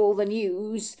heard all the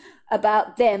news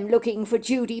about them looking for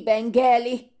Judy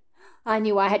Bengali, I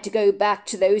knew I had to go back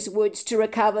to those woods to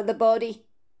recover the body.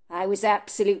 I was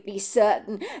absolutely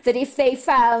certain that if they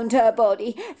found her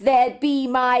body, there'd be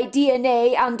my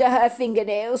DNA under her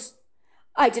fingernails.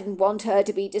 I didn't want her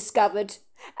to be discovered,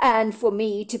 and for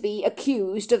me to be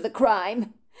accused of the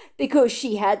crime, because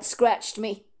she had scratched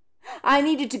me. I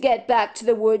needed to get back to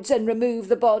the woods and remove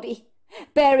the body,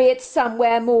 bury it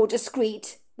somewhere more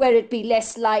discreet, where it'd be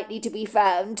less likely to be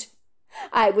found.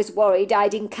 I was worried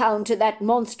I'd encounter that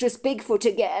monstrous Bigfoot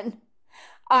again.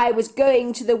 I was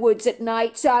going to the woods at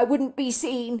night so I wouldn't be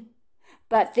seen.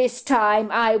 But this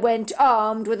time I went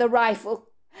armed with a rifle,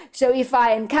 so if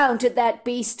I encountered that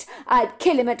beast, I'd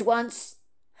kill him at once.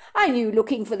 I knew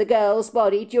looking for the girl's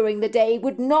body during the day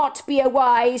would not be a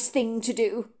wise thing to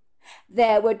do.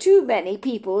 There were too many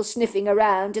people sniffing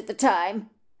around at the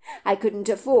time. I couldn't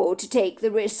afford to take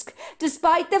the risk,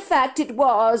 despite the fact it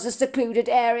was a secluded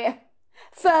area,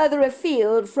 further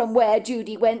afield from where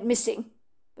Judy went missing.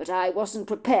 But I wasn't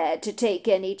prepared to take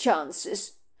any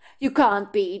chances. You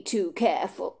can't be too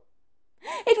careful.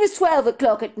 It was 12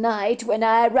 o'clock at night when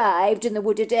I arrived in the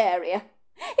wooded area.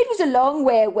 It was a long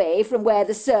way away from where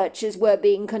the searches were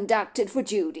being conducted for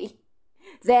Judy.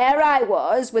 There I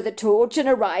was, with a torch and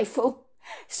a rifle,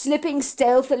 slipping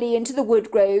stealthily into the wood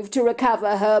grove to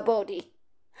recover her body.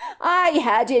 I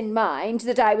had in mind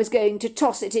that I was going to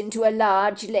toss it into a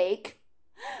large lake.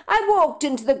 I walked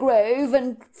into the grove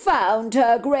and found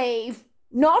her grave.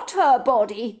 Not her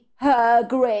body, her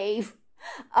grave.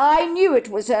 I knew it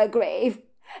was her grave,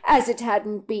 as it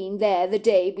hadn't been there the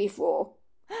day before.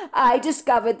 I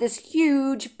discovered this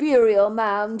huge burial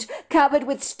mound covered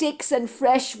with sticks and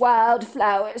fresh wild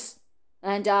flowers,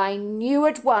 and I knew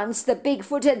at once the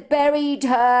Bigfoot had buried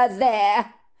her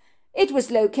there. It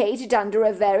was located under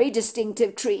a very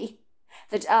distinctive tree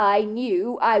that I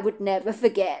knew I would never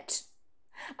forget.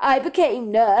 I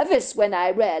became nervous when I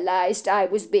realized I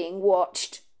was being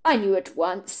watched. I knew at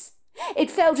once.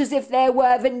 It felt as if there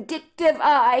were vindictive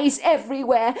eyes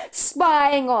everywhere,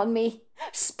 spying on me,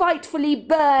 spitefully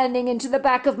burning into the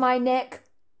back of my neck,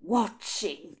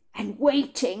 watching and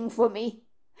waiting for me.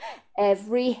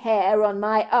 Every hair on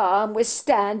my arm was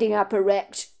standing up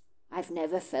erect. I've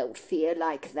never felt fear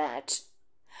like that.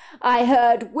 I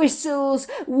heard whistles,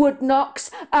 wood knocks,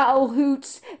 owl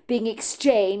hoots being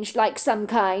exchanged like some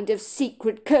kind of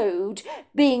secret code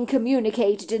being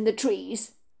communicated in the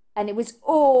trees. And it was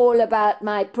all about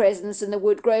my presence in the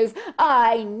wood grove.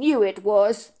 I knew it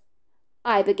was.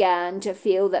 I began to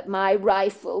feel that my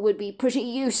rifle would be pretty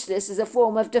useless as a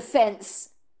form of defence.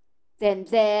 Then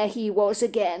there he was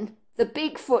again, the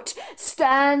Bigfoot,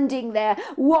 standing there,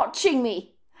 watching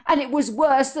me. And it was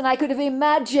worse than I could have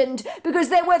imagined, because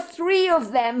there were 3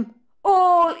 of them,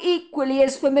 all equally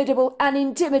as formidable and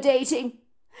intimidating.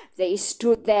 They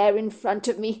stood there in front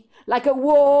of me, like a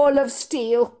wall of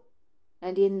steel.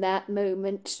 And in that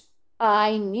moment,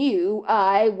 I knew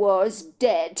I was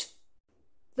dead.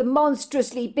 The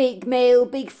monstrously big male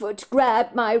Bigfoot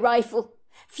grabbed my rifle,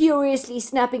 furiously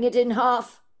snapping it in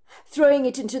half, throwing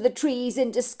it into the trees in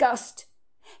disgust.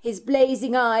 His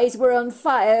blazing eyes were on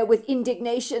fire with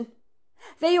indignation.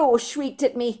 They all shrieked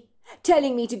at me,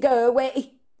 telling me to go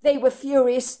away. They were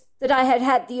furious that I had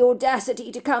had the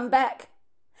audacity to come back.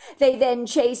 They then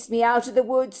chased me out of the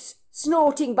woods,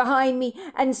 snorting behind me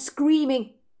and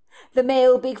screaming. The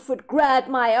male Bigfoot grabbed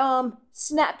my arm,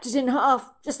 snapped it in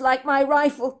half, just like my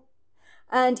rifle.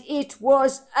 And it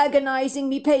was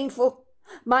agonizingly painful.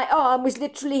 My arm was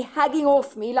literally hanging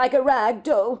off me like a rag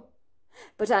doll.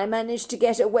 But I managed to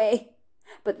get away.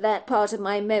 But that part of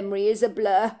my memory is a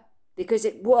blur, because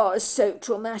it was so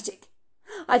traumatic.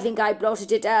 I think I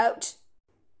blotted it out.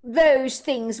 Those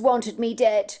things wanted me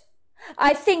dead.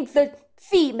 I think the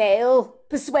female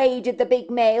persuaded the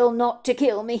big male not to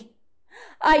kill me.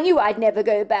 I knew I'd never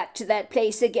go back to that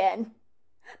place again.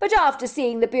 But after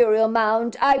seeing the burial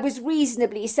mound, I was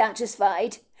reasonably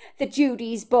satisfied that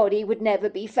Judy's body would never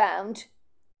be found.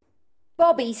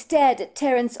 Bobby stared at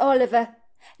Terence Oliver,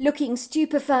 looking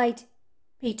stupefied.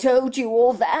 "He told you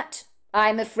all that?"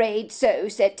 "I'm afraid so,"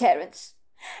 said Terence.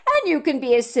 "And you can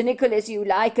be as cynical as you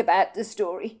like about the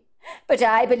story, but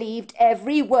I believed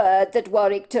every word that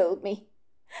Warwick told me.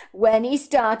 When he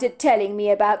started telling me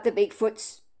about the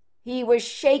Bigfoots, he was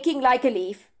shaking like a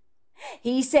leaf.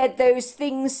 He said those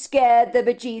things scared the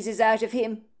bejesus out of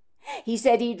him. He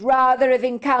said he'd rather have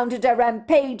encountered a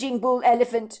rampaging bull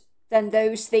elephant than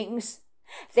those things.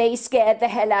 They scared the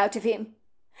hell out of him.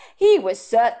 He was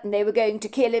certain they were going to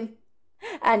kill him.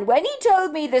 And when he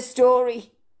told me the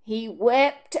story, he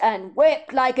wept and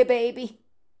wept like a baby."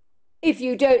 "If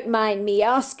you don't mind me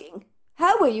asking,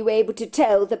 how were you able to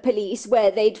tell the police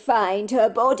where they'd find her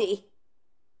body?"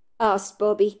 asked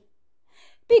Bobby.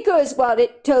 "Because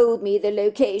Warwick told me the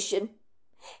location.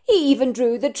 He even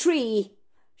drew the tree,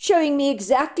 showing me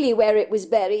exactly where it was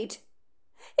buried.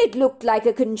 It looked like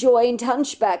a conjoined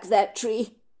hunchback, that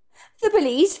tree. The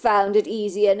police found it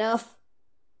easy enough."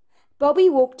 Bobby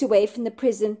walked away from the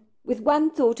prison with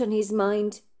one thought on his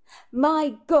mind.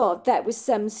 My God, that was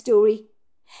some story.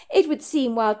 It would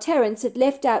seem while Terence had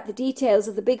left out the details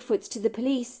of the Bigfoots to the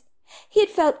police, he had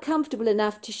felt comfortable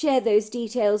enough to share those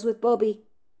details with Bobby.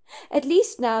 At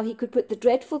least now he could put the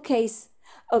dreadful case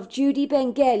of Judy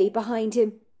Bengali behind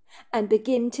him and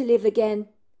begin to live again.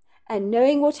 And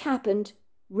knowing what happened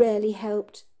really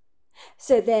helped.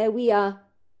 So there we are.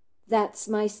 That's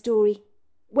my story.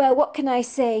 Well, what can I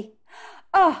say?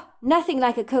 Oh, nothing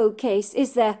like a cold case,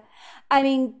 is there? I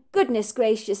mean, goodness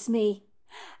gracious me.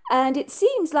 And it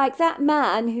seems like that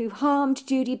man who harmed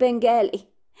Judy Bengali,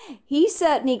 he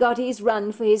certainly got his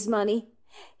run for his money.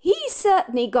 He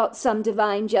certainly got some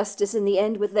divine justice in the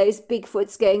end with those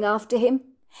Bigfoots going after him.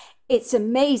 It's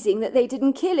amazing that they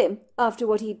didn't kill him after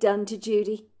what he'd done to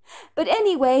Judy. But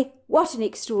anyway, what an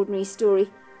extraordinary story.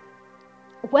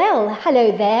 Well,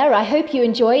 hello there. I hope you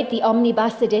enjoyed the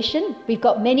Omnibus edition. We've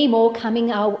got many more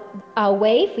coming our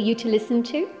way for you to listen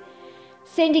to.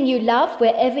 Sending you love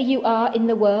wherever you are in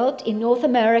the world, in North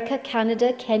America,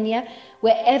 Canada, Kenya,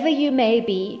 wherever you may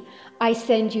be. I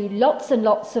send you lots and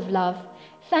lots of love.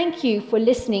 Thank you for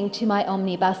listening to my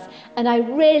Omnibus, and I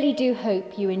really do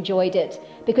hope you enjoyed it,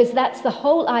 because that's the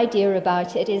whole idea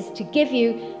about it, is to give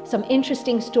you some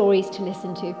interesting stories to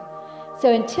listen to.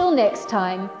 So until next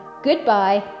time,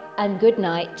 goodbye and good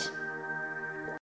night.